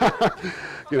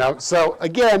 So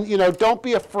again, don't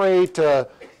be afraid to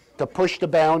push the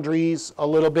boundaries a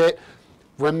little bit.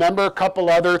 Remember a couple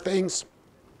other things.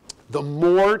 The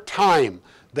more time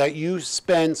that you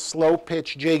spend slow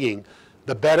pitch jigging,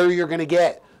 the better you're going to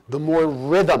get. The more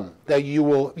rhythm that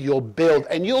you'll build,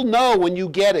 and you'll know when you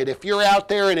get it. If you're out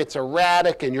there and it's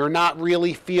erratic and you're not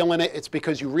really feeling it, it's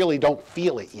because you really don't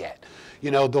feel it yet.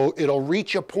 It'll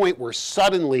reach a point where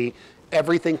suddenly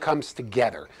everything comes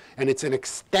together. and it's an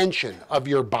extension of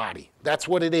your body. That's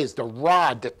what it is. The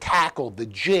rod, the tackle, the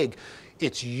jig,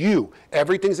 it's you.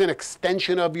 Everything's an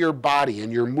extension of your body,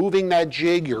 and you're moving that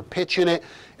jig, you're pitching it,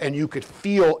 and you could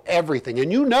feel everything.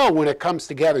 And you know when it comes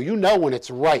together, you know when it's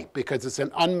right, because it's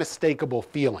an unmistakable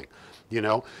feeling, you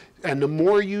know. And the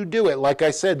more you do it, like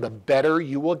I said, the better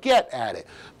you will get at it.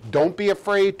 Don't be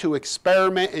afraid to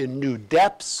experiment in new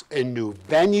depths, in new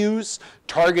venues,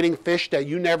 targeting fish that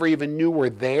you never even knew were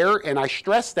there. And I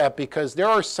stress that because there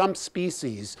are some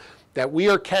species that we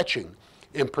are catching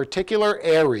in particular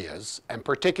areas and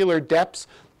particular depths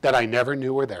that I never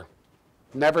knew were there.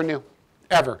 Never knew,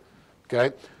 ever,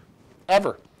 okay?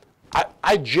 Ever.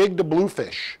 I jigged a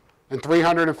bluefish in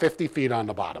 350 feet on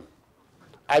the bottom.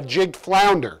 I've jigged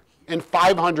flounder in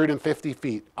 550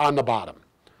 feet on the bottom.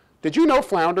 Did you know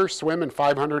flounders swim in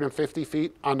 550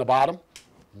 feet on the bottom?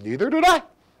 Neither did I.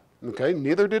 Okay,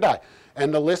 neither did I.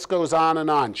 And the list goes on and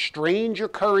on. Strange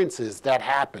occurrences that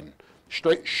happen.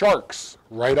 Straight sharks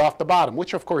right off the bottom,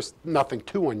 which of course nothing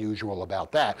too unusual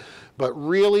about that, but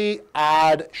really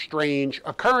odd, strange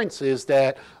occurrences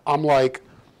that I'm like,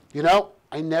 you know,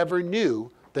 I never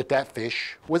knew that that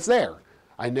fish was there.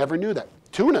 I never knew that.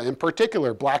 Tuna in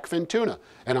particular, blackfin tuna.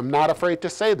 And I'm not afraid to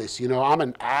say this, you know, I'm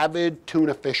an avid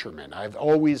tuna fisherman. I've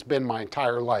always been my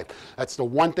entire life. That's the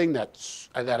one thing that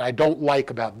I don't like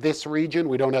about this region.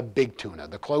 We don't have big tuna.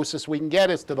 The closest we can get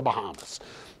is to the Bahamas.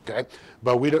 Okay,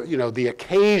 but we don't, you know, the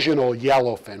occasional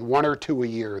yellowfin, 1 or 2 a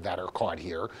year that are caught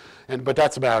here, but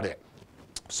that's about it.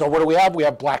 So what do we have? We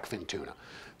have blackfin tuna.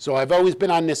 So I've always been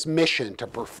on this mission to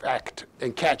perfect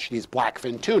and catch these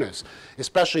blackfin tunas,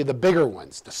 especially the bigger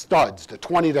ones, the studs, the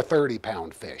 20 to 30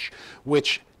 pound fish,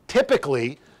 which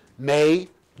typically May,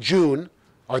 June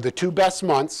are the 2 best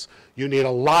months. You need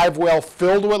a live well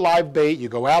filled with live bait. You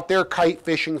go out there kite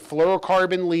fishing,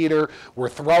 fluorocarbon leader. We're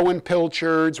throwing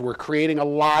pilchards. We're creating a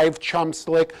live chum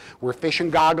slick. We're fishing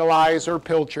goggle eyes or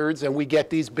pilchards, and we get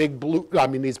these big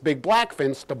these big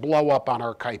blackfins to blow up on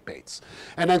our kite baits.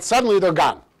 And then suddenly they're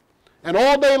gone. And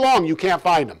all day long you can't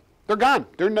find them. They're gone.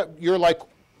 You're like,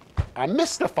 I'm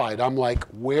mystified. I'm like,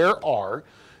 where are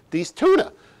these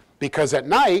tuna? Because at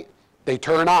night, they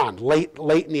turn on, late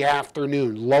in the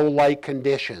afternoon, low light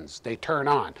conditions, they turn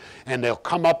on, and they'll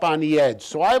come up on the edge.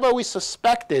 So I've always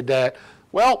suspected that,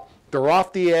 well, they're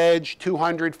off the edge,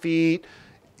 200 feet,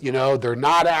 you know, they're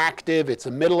not active, it's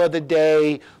the middle of the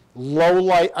day,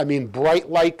 bright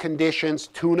light conditions.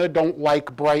 Tuna don't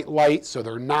like bright light, so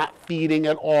they're not feeding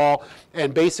at all,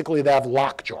 and basically they have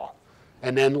lockjaw.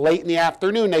 And then late in the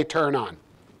afternoon, they turn on.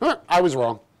 I was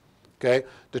wrong, okay?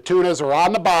 The tunas are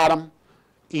on the bottom,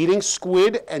 eating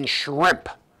squid and shrimp,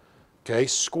 okay?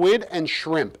 Squid and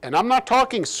shrimp. And I'm not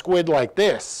talking squid like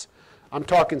this. I'm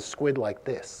talking squid like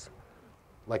this,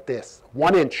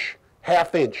 1 inch,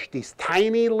 ½ inch. These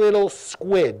tiny little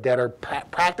squid that are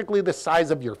practically the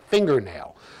size of your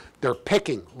fingernail. They're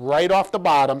picking right off the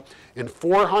bottom in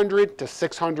 400 to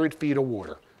 600 feet of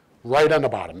water, right on the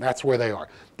bottom. That's where they are.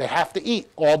 They have to eat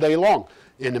all day long.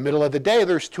 In the middle of the day,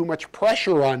 there's too much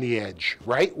pressure on the edge,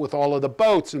 right? With all of the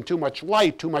boats and too much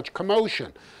light, too much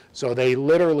commotion. So they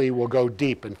literally will go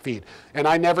deep and feed. And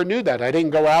I never knew that. I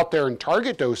didn't go out there and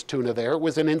target those tuna there. It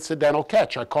was an incidental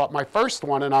catch. I caught my first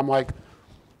one and I'm like,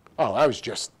 oh, that was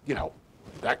just, you know,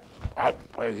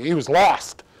 he was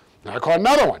lost. And I caught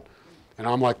another one. And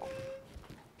I'm like,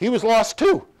 he was lost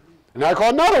too. And I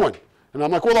caught another one. And I'm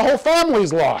like, well, the whole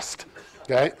family's lost.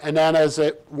 Okay? And then as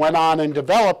it went on and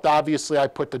developed, obviously I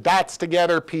put the dots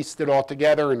together, pieced it all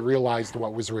together, and realized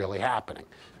what was really happening.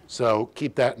 So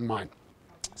keep that in mind.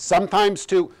 Sometimes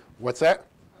too, what's that?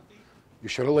 You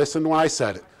should have listened when I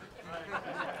said it.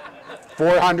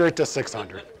 400 to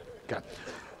 600. Okay.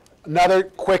 Another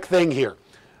quick thing here.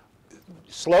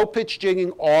 Slow pitch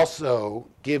jigging also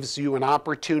gives you an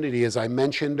opportunity, as I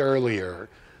mentioned earlier,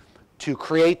 to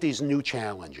create these new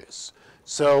challenges.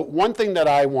 So one thing that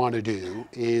I want to do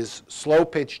is slow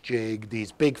pitch jig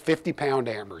these big 50-pound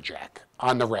amberjack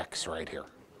on the wrecks right here,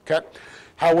 okay?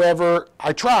 However,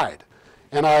 I tried,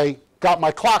 and I got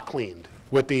my clock cleaned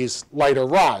with these lighter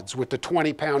rods, with the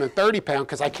 20-pound and 30-pound,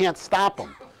 because I can't stop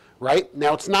them, right?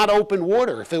 Now, it's not open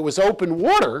water. If it was open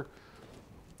water,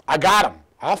 I got them.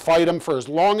 I'll fight them for as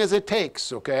long as it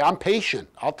takes, okay? I'm patient.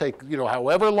 I'll take, you know,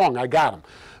 however long, I got them.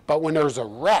 But when there's a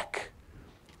wreck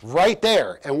right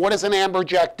there, and what does an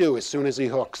amberjack do as soon as he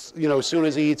hooks, you know, as soon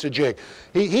as he eats a jig?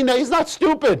 He's not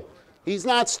stupid. He's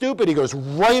not stupid. He goes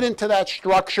right into that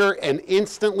structure, and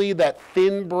instantly that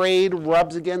thin braid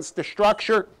rubs against the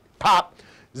structure. Pop,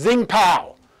 zing,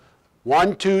 pow.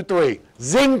 1, 2, 3,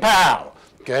 zing, pow.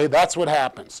 Okay, that's what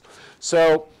happens.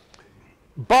 So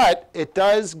But it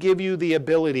does give you the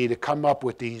ability to come up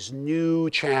with these new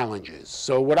challenges.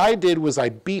 So what I did was I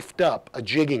beefed up a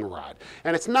jigging rod.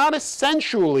 And it's not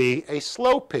essentially a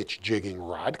slow pitch jigging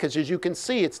rod, because as you can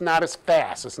see, it's not as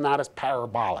fast, it's not as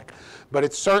parabolic. But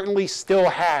it certainly still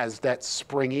has that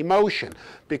springy motion.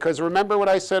 Because remember what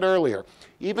I said earlier,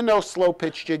 even though slow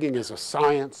pitch jigging is a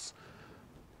science,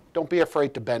 don't be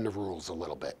afraid to bend the rules a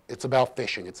little bit. It's about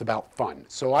fishing, it's about fun.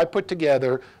 So I put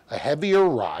together a heavier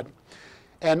rod.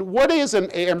 And what is an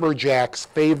amberjack's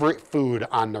favorite food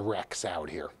on the wrecks out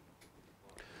here?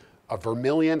 A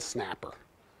vermilion snapper,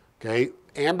 okay?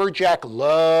 Amberjack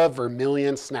love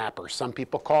vermilion snappers. Some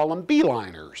people call them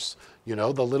beeliners. You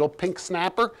know, the little pink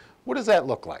snapper. What does that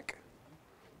look like?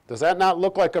 Does that not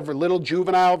look like a little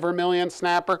juvenile vermilion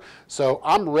snapper? So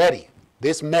I'm ready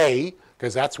this May,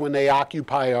 because that's when they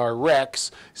occupy our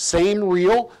wrecks. Same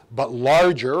reel, but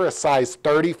larger, a size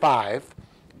 35.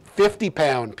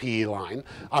 50-pound PE line.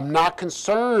 I'm not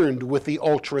concerned with the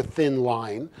ultra-thin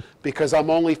line because I'm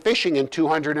only fishing in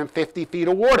 250 feet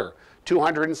of water,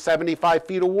 275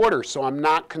 feet of water, so I'm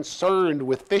not concerned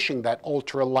with fishing that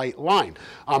ultra-light line.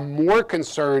 I'm more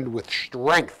concerned with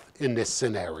strength in this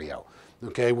scenario,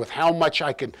 okay, with how much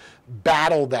I can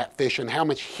battle that fish and how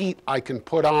much heat I can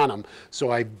put on them. So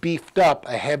I beefed up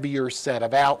a heavier set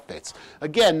of outfits.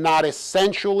 Again, not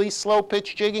essentially slow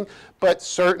pitch jigging, but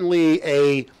certainly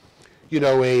a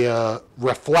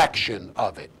reflection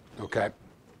of it, okay?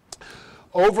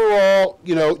 Overall,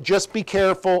 just be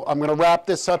careful. I'm going to wrap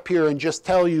this up here and just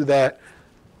tell you that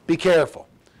be careful.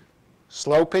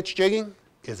 Slow pitch jigging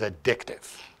is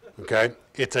addictive, okay?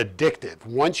 It's addictive.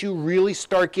 Once you really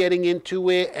start getting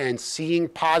into it and seeing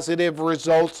positive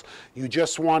results, you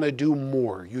just want to do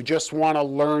more. You just want to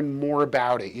learn more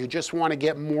about it. You just want to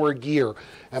get more gear.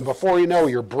 And before you know,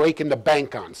 you're breaking the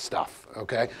bank on stuff,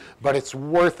 okay? But it's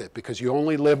worth it because you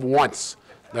only live once.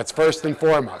 That's first and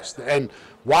foremost. And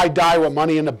why die with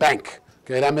money in the bank?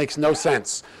 Okay, that makes no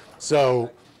sense.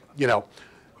 So,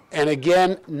 and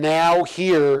again, now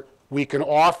here, we can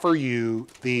offer you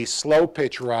the slow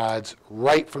pitch rods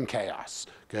right from Chaos,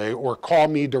 okay? Or call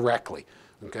me directly,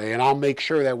 okay? And I'll make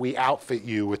sure that we outfit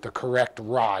you with the correct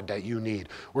rod that you need,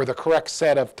 or the correct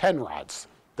set of 10 rods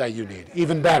that you need,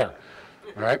 even better,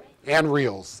 all right? And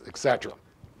reels, etc.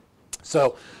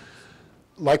 So,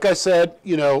 like I said,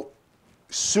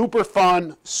 super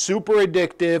fun, super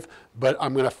addictive, but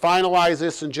I'm going to finalize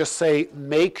this and just say,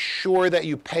 make sure that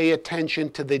you pay attention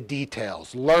to the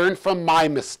details. Learn from my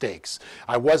mistakes.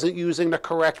 I wasn't using the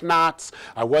correct knots.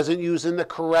 I wasn't using the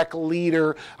correct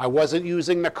leader. I wasn't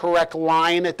using the correct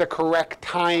line at the correct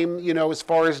time, as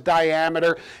far as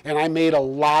diameter, and I made a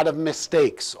lot of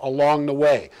mistakes along the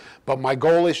way. But my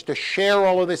goal is to share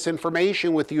all of this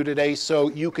information with you today so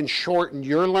you can shorten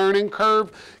your learning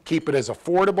curve, keep it as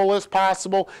affordable as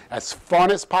possible, as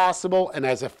fun as possible, and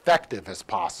as effective as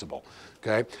possible,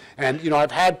 okay? And,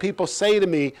 I've had people say to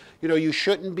me, you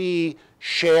shouldn't be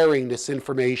sharing this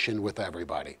information with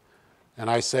everybody. And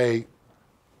I say,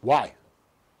 why?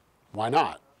 Why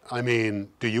not? I mean,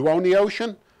 do you own the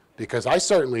ocean? Because I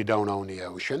certainly don't own the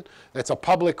ocean. It's a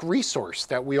public resource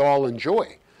that we all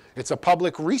enjoy. It's a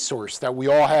public resource that we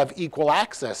all have equal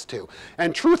access to.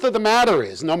 And truth of the matter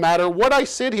is, no matter what I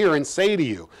sit here and say to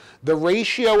you, the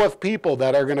ratio of people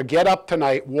that are going to get up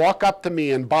tonight, walk up to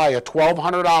me and buy a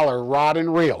 $1,200 rod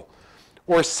and reel,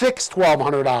 or 6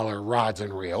 $1,200 rods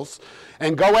and reels,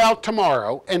 and go out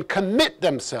tomorrow and commit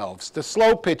themselves to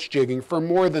slow pitch jigging for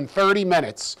more than 30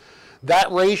 minutes, that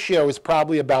ratio is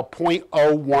probably about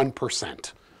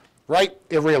 0.01%. Right?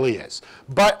 It really is.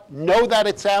 But know that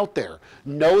it's out there.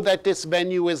 Know that this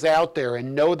venue is out there,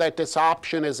 and know that this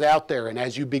option is out there. And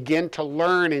as you begin to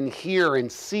learn and hear and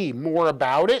see more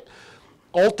about it,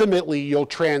 ultimately you'll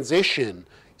transition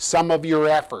some of your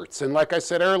efforts. And like I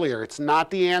said earlier, it's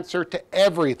not the answer to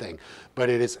everything, but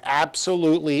it is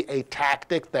absolutely a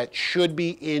tactic that should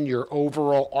be in your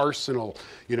overall arsenal,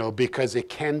 because it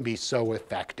can be so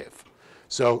effective.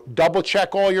 So double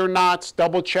check all your knots,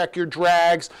 double check your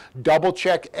drags, double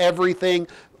check everything.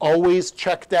 Always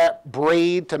check that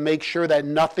braid to make sure that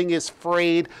nothing is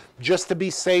frayed. Just to be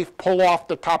safe, pull off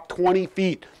the top 20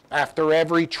 feet after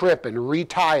every trip and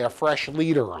retie a fresh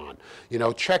leader on.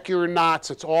 Check your knots.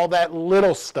 It's all that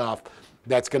little stuff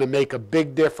that's going to make a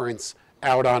big difference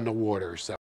out on the water.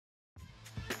 So.